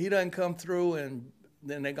 If he doesn't come through, and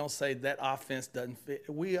then they're going to say that offense doesn't fit.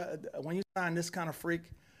 When you sign this kind of freak,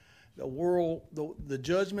 the world, the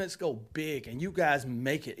judgments go big, and you guys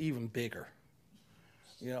make it even bigger.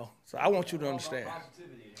 So I want you to understand.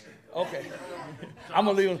 Okay. I'm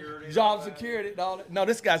going to leave him. Job security and all that. No,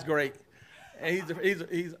 this guy's great. And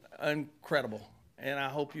he's incredible. And I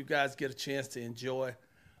hope you guys get a chance to enjoy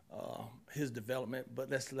his development,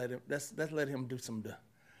 but let's let him do some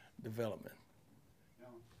development.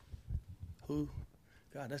 Who?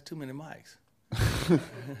 God, that's too many mics. In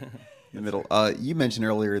the middle. You mentioned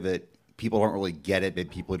earlier that people don't really get it,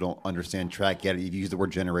 that people who don't understand track get it. You've used the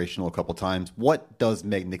word generational a couple times. What does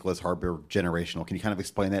make Nicholas Harbor generational? Can you kind of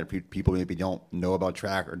explain that to people who maybe don't know about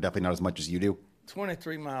track, or definitely not as much as you do?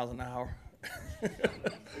 23 miles an hour.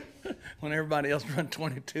 When everybody else run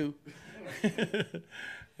 22.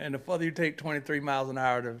 And the further you take 23 miles an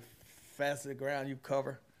hour, the faster the ground you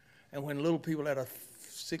cover. And when little people that are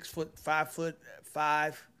 6 foot,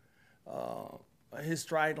 5'5", his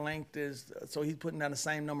stride length is, so he's putting down the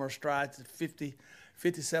same number of strides,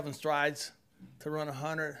 57 strides to run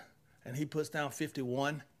 100, and he puts down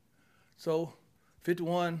 51. So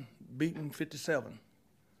 51 beating 57.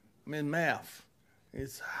 I mean, math.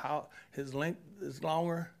 It's how his length is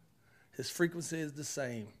longer, his frequency is the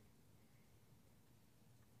same.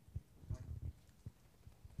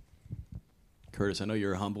 Curtis, I know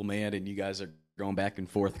you're a humble man, and you guys are going back and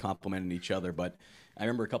forth complimenting each other, but I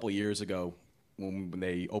remember a couple of years ago when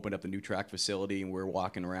they opened up the new track facility and we were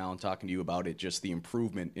walking around talking to you about it, just the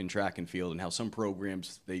improvement in track and field and how some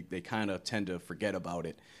programs, they kind of tend to forget about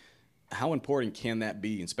it. How important can that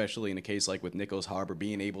be, especially in a case like with Nicholas Harbor,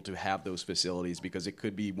 being able to have those facilities? Because it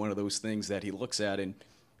could be one of those things that he looks at and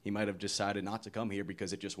he might have decided not to come here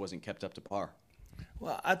because it just wasn't kept up to par.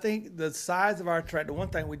 Well, I think the size of our track, the one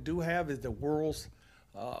thing we do have is the world's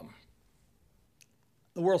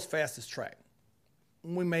fastest track.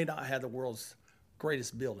 We may not have the world's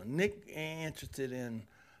greatest building. Nick interested in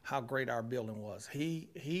how great our building was.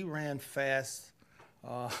 He ran fast.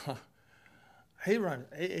 He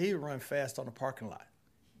run fast on the parking lot.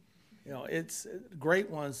 It's great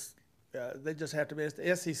ones They just have to be. It's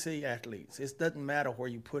the SEC athletes. It doesn't matter where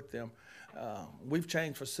you put them. We've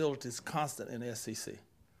changed facilities constant in the SEC.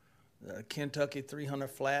 Kentucky 300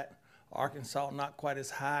 flat, Arkansas not quite as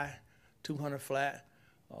high, 200 flat.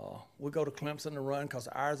 We go to Clemson to run because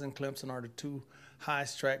ours and Clemson are the two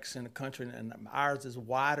highest tracks in the country, and ours is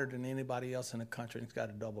wider than anybody else in the country, and it's got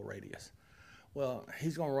a double radius. Well,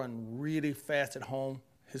 he's going to run really fast at home.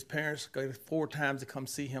 His parents go 4 times to come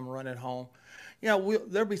see him run at home.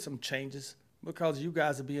 There'll be some changes because you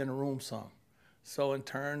guys will be in the room some. So in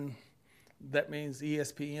turn, that means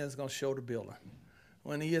ESPN is going to show the building.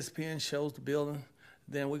 When ESPN shows the building,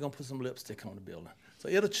 then we're going to put some lipstick on the building. So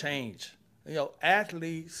it'll change.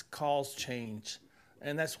 Athletes cause change,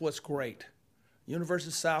 and that's what's great. University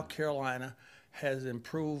of South Carolina has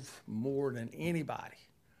improved more than anybody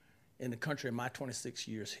in the country in my 26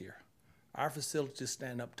 years here. Our facilities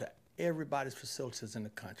stand up to everybody's facilities in the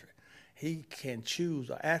country. He can choose,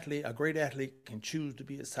 a great athlete can choose to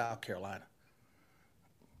be at South Carolina.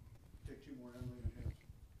 Take 2 more, Emily.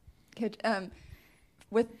 Could,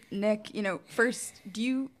 with Nick, first,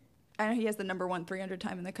 I know he has the #1 300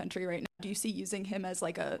 time in the country right now. Do you see using him as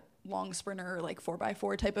like a long sprinter or like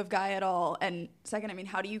 4x4 type of guy at all? And second,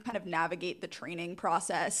 how do you kind of navigate the training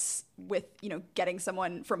process with, getting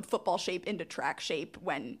someone from football shape into track shape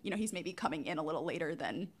when, he's maybe coming in a little later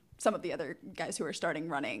than some of the other guys who are starting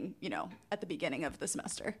running, at the beginning of the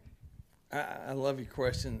semester? I love your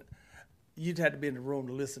question. You'd had to be in the room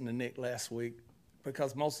to listen to Nick last week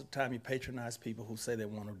because most of the time you patronize people who say they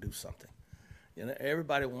want to do something.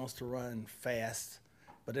 Everybody wants to run fast,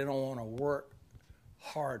 but they don't want to work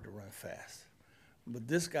hard to run fast. But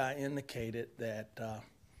this guy indicated that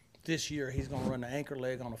this year he's going to run the anchor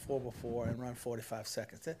leg on a 4x4 and run 45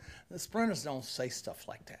 seconds. The sprinters don't say stuff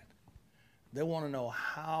like that. They want to know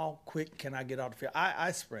how quick can I get out the field.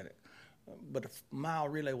 I sprinted, but a mile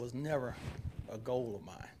relay was never a goal of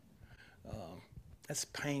mine. That's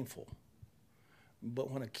painful. But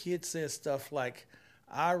when a kid says stuff like,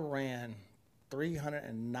 I ran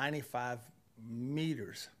 395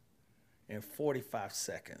 meters in 45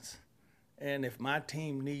 seconds, and if my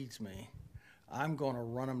team needs me, I'm going to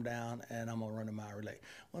run them down and I'm going to run a mile relay.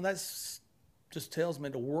 Well, that's just tells me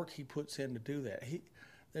the work he puts in to do that.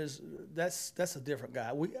 That's a different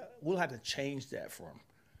guy. We'll have to change that for him.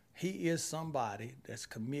 He is somebody that's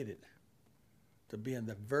committed to being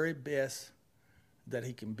the very best that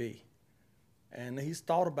he can be. And he's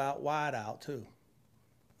thought about wide out too.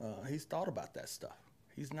 He's thought about that stuff.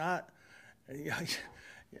 He's not,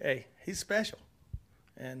 hey, he's special.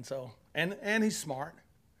 And so, and he's smart.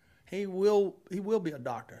 He will be a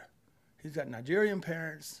doctor. He's got Nigerian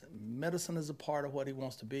parents. Medicine is a part of what he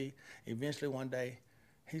wants to be. Eventually one day,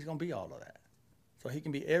 he's going to be all of that. So he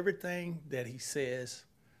can be everything that he says,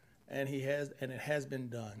 and it has been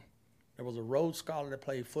done. There was a Rhodes Scholar that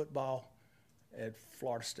played football at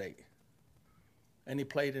Florida State, and he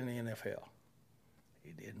played in the NFL.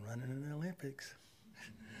 He didn't run in the Olympics.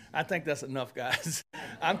 I think that's enough, guys.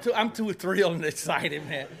 I'm too thrilled and excited,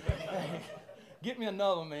 man. Get me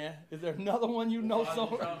another, man. Is there another one you know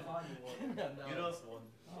somewhere? Get us one.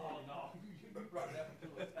 Oh, no.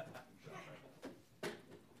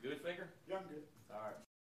 Good finger? Yeah, I'm good. All right.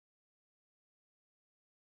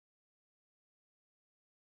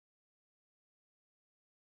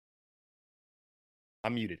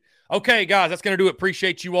 I'm muted. Okay, guys, that's going to do it.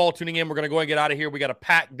 Appreciate you all tuning in. We're going to go and get out of here. We got a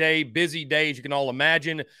packed day, busy day, as you can all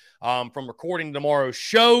imagine, from recording tomorrow's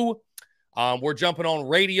show. We're jumping on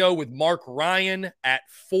radio with Mark Ryan at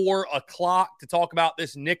 4 o'clock to talk about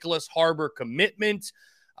this Nyckoles Harbor commitment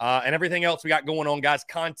and everything else we got going on, guys.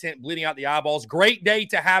 Content bleeding out the eyeballs. Great day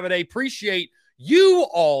to have it. I appreciate you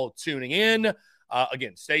all tuning in.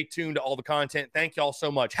 Again, stay tuned to all the content. Thank you all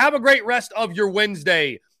so much. Have a great rest of your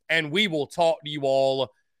Wednesday, and we will talk to you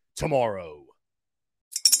all tomorrow.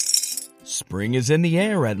 Spring is in the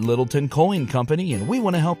air at Littleton Coin Company, and we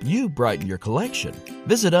want to help you brighten your collection.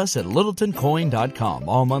 Visit us at littletoncoin.com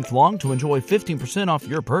all month long to enjoy 15% off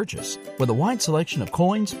your purchase. With a wide selection of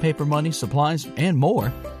coins, paper money, supplies, and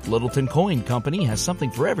more, Littleton Coin Company has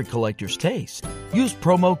something for every collector's taste. Use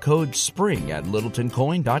promo code SPRING at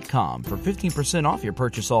littletoncoin.com for 15% off your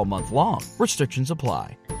purchase all month long. Restrictions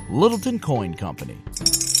apply. Littleton Coin Company.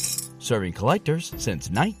 Serving collectors since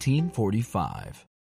 1945.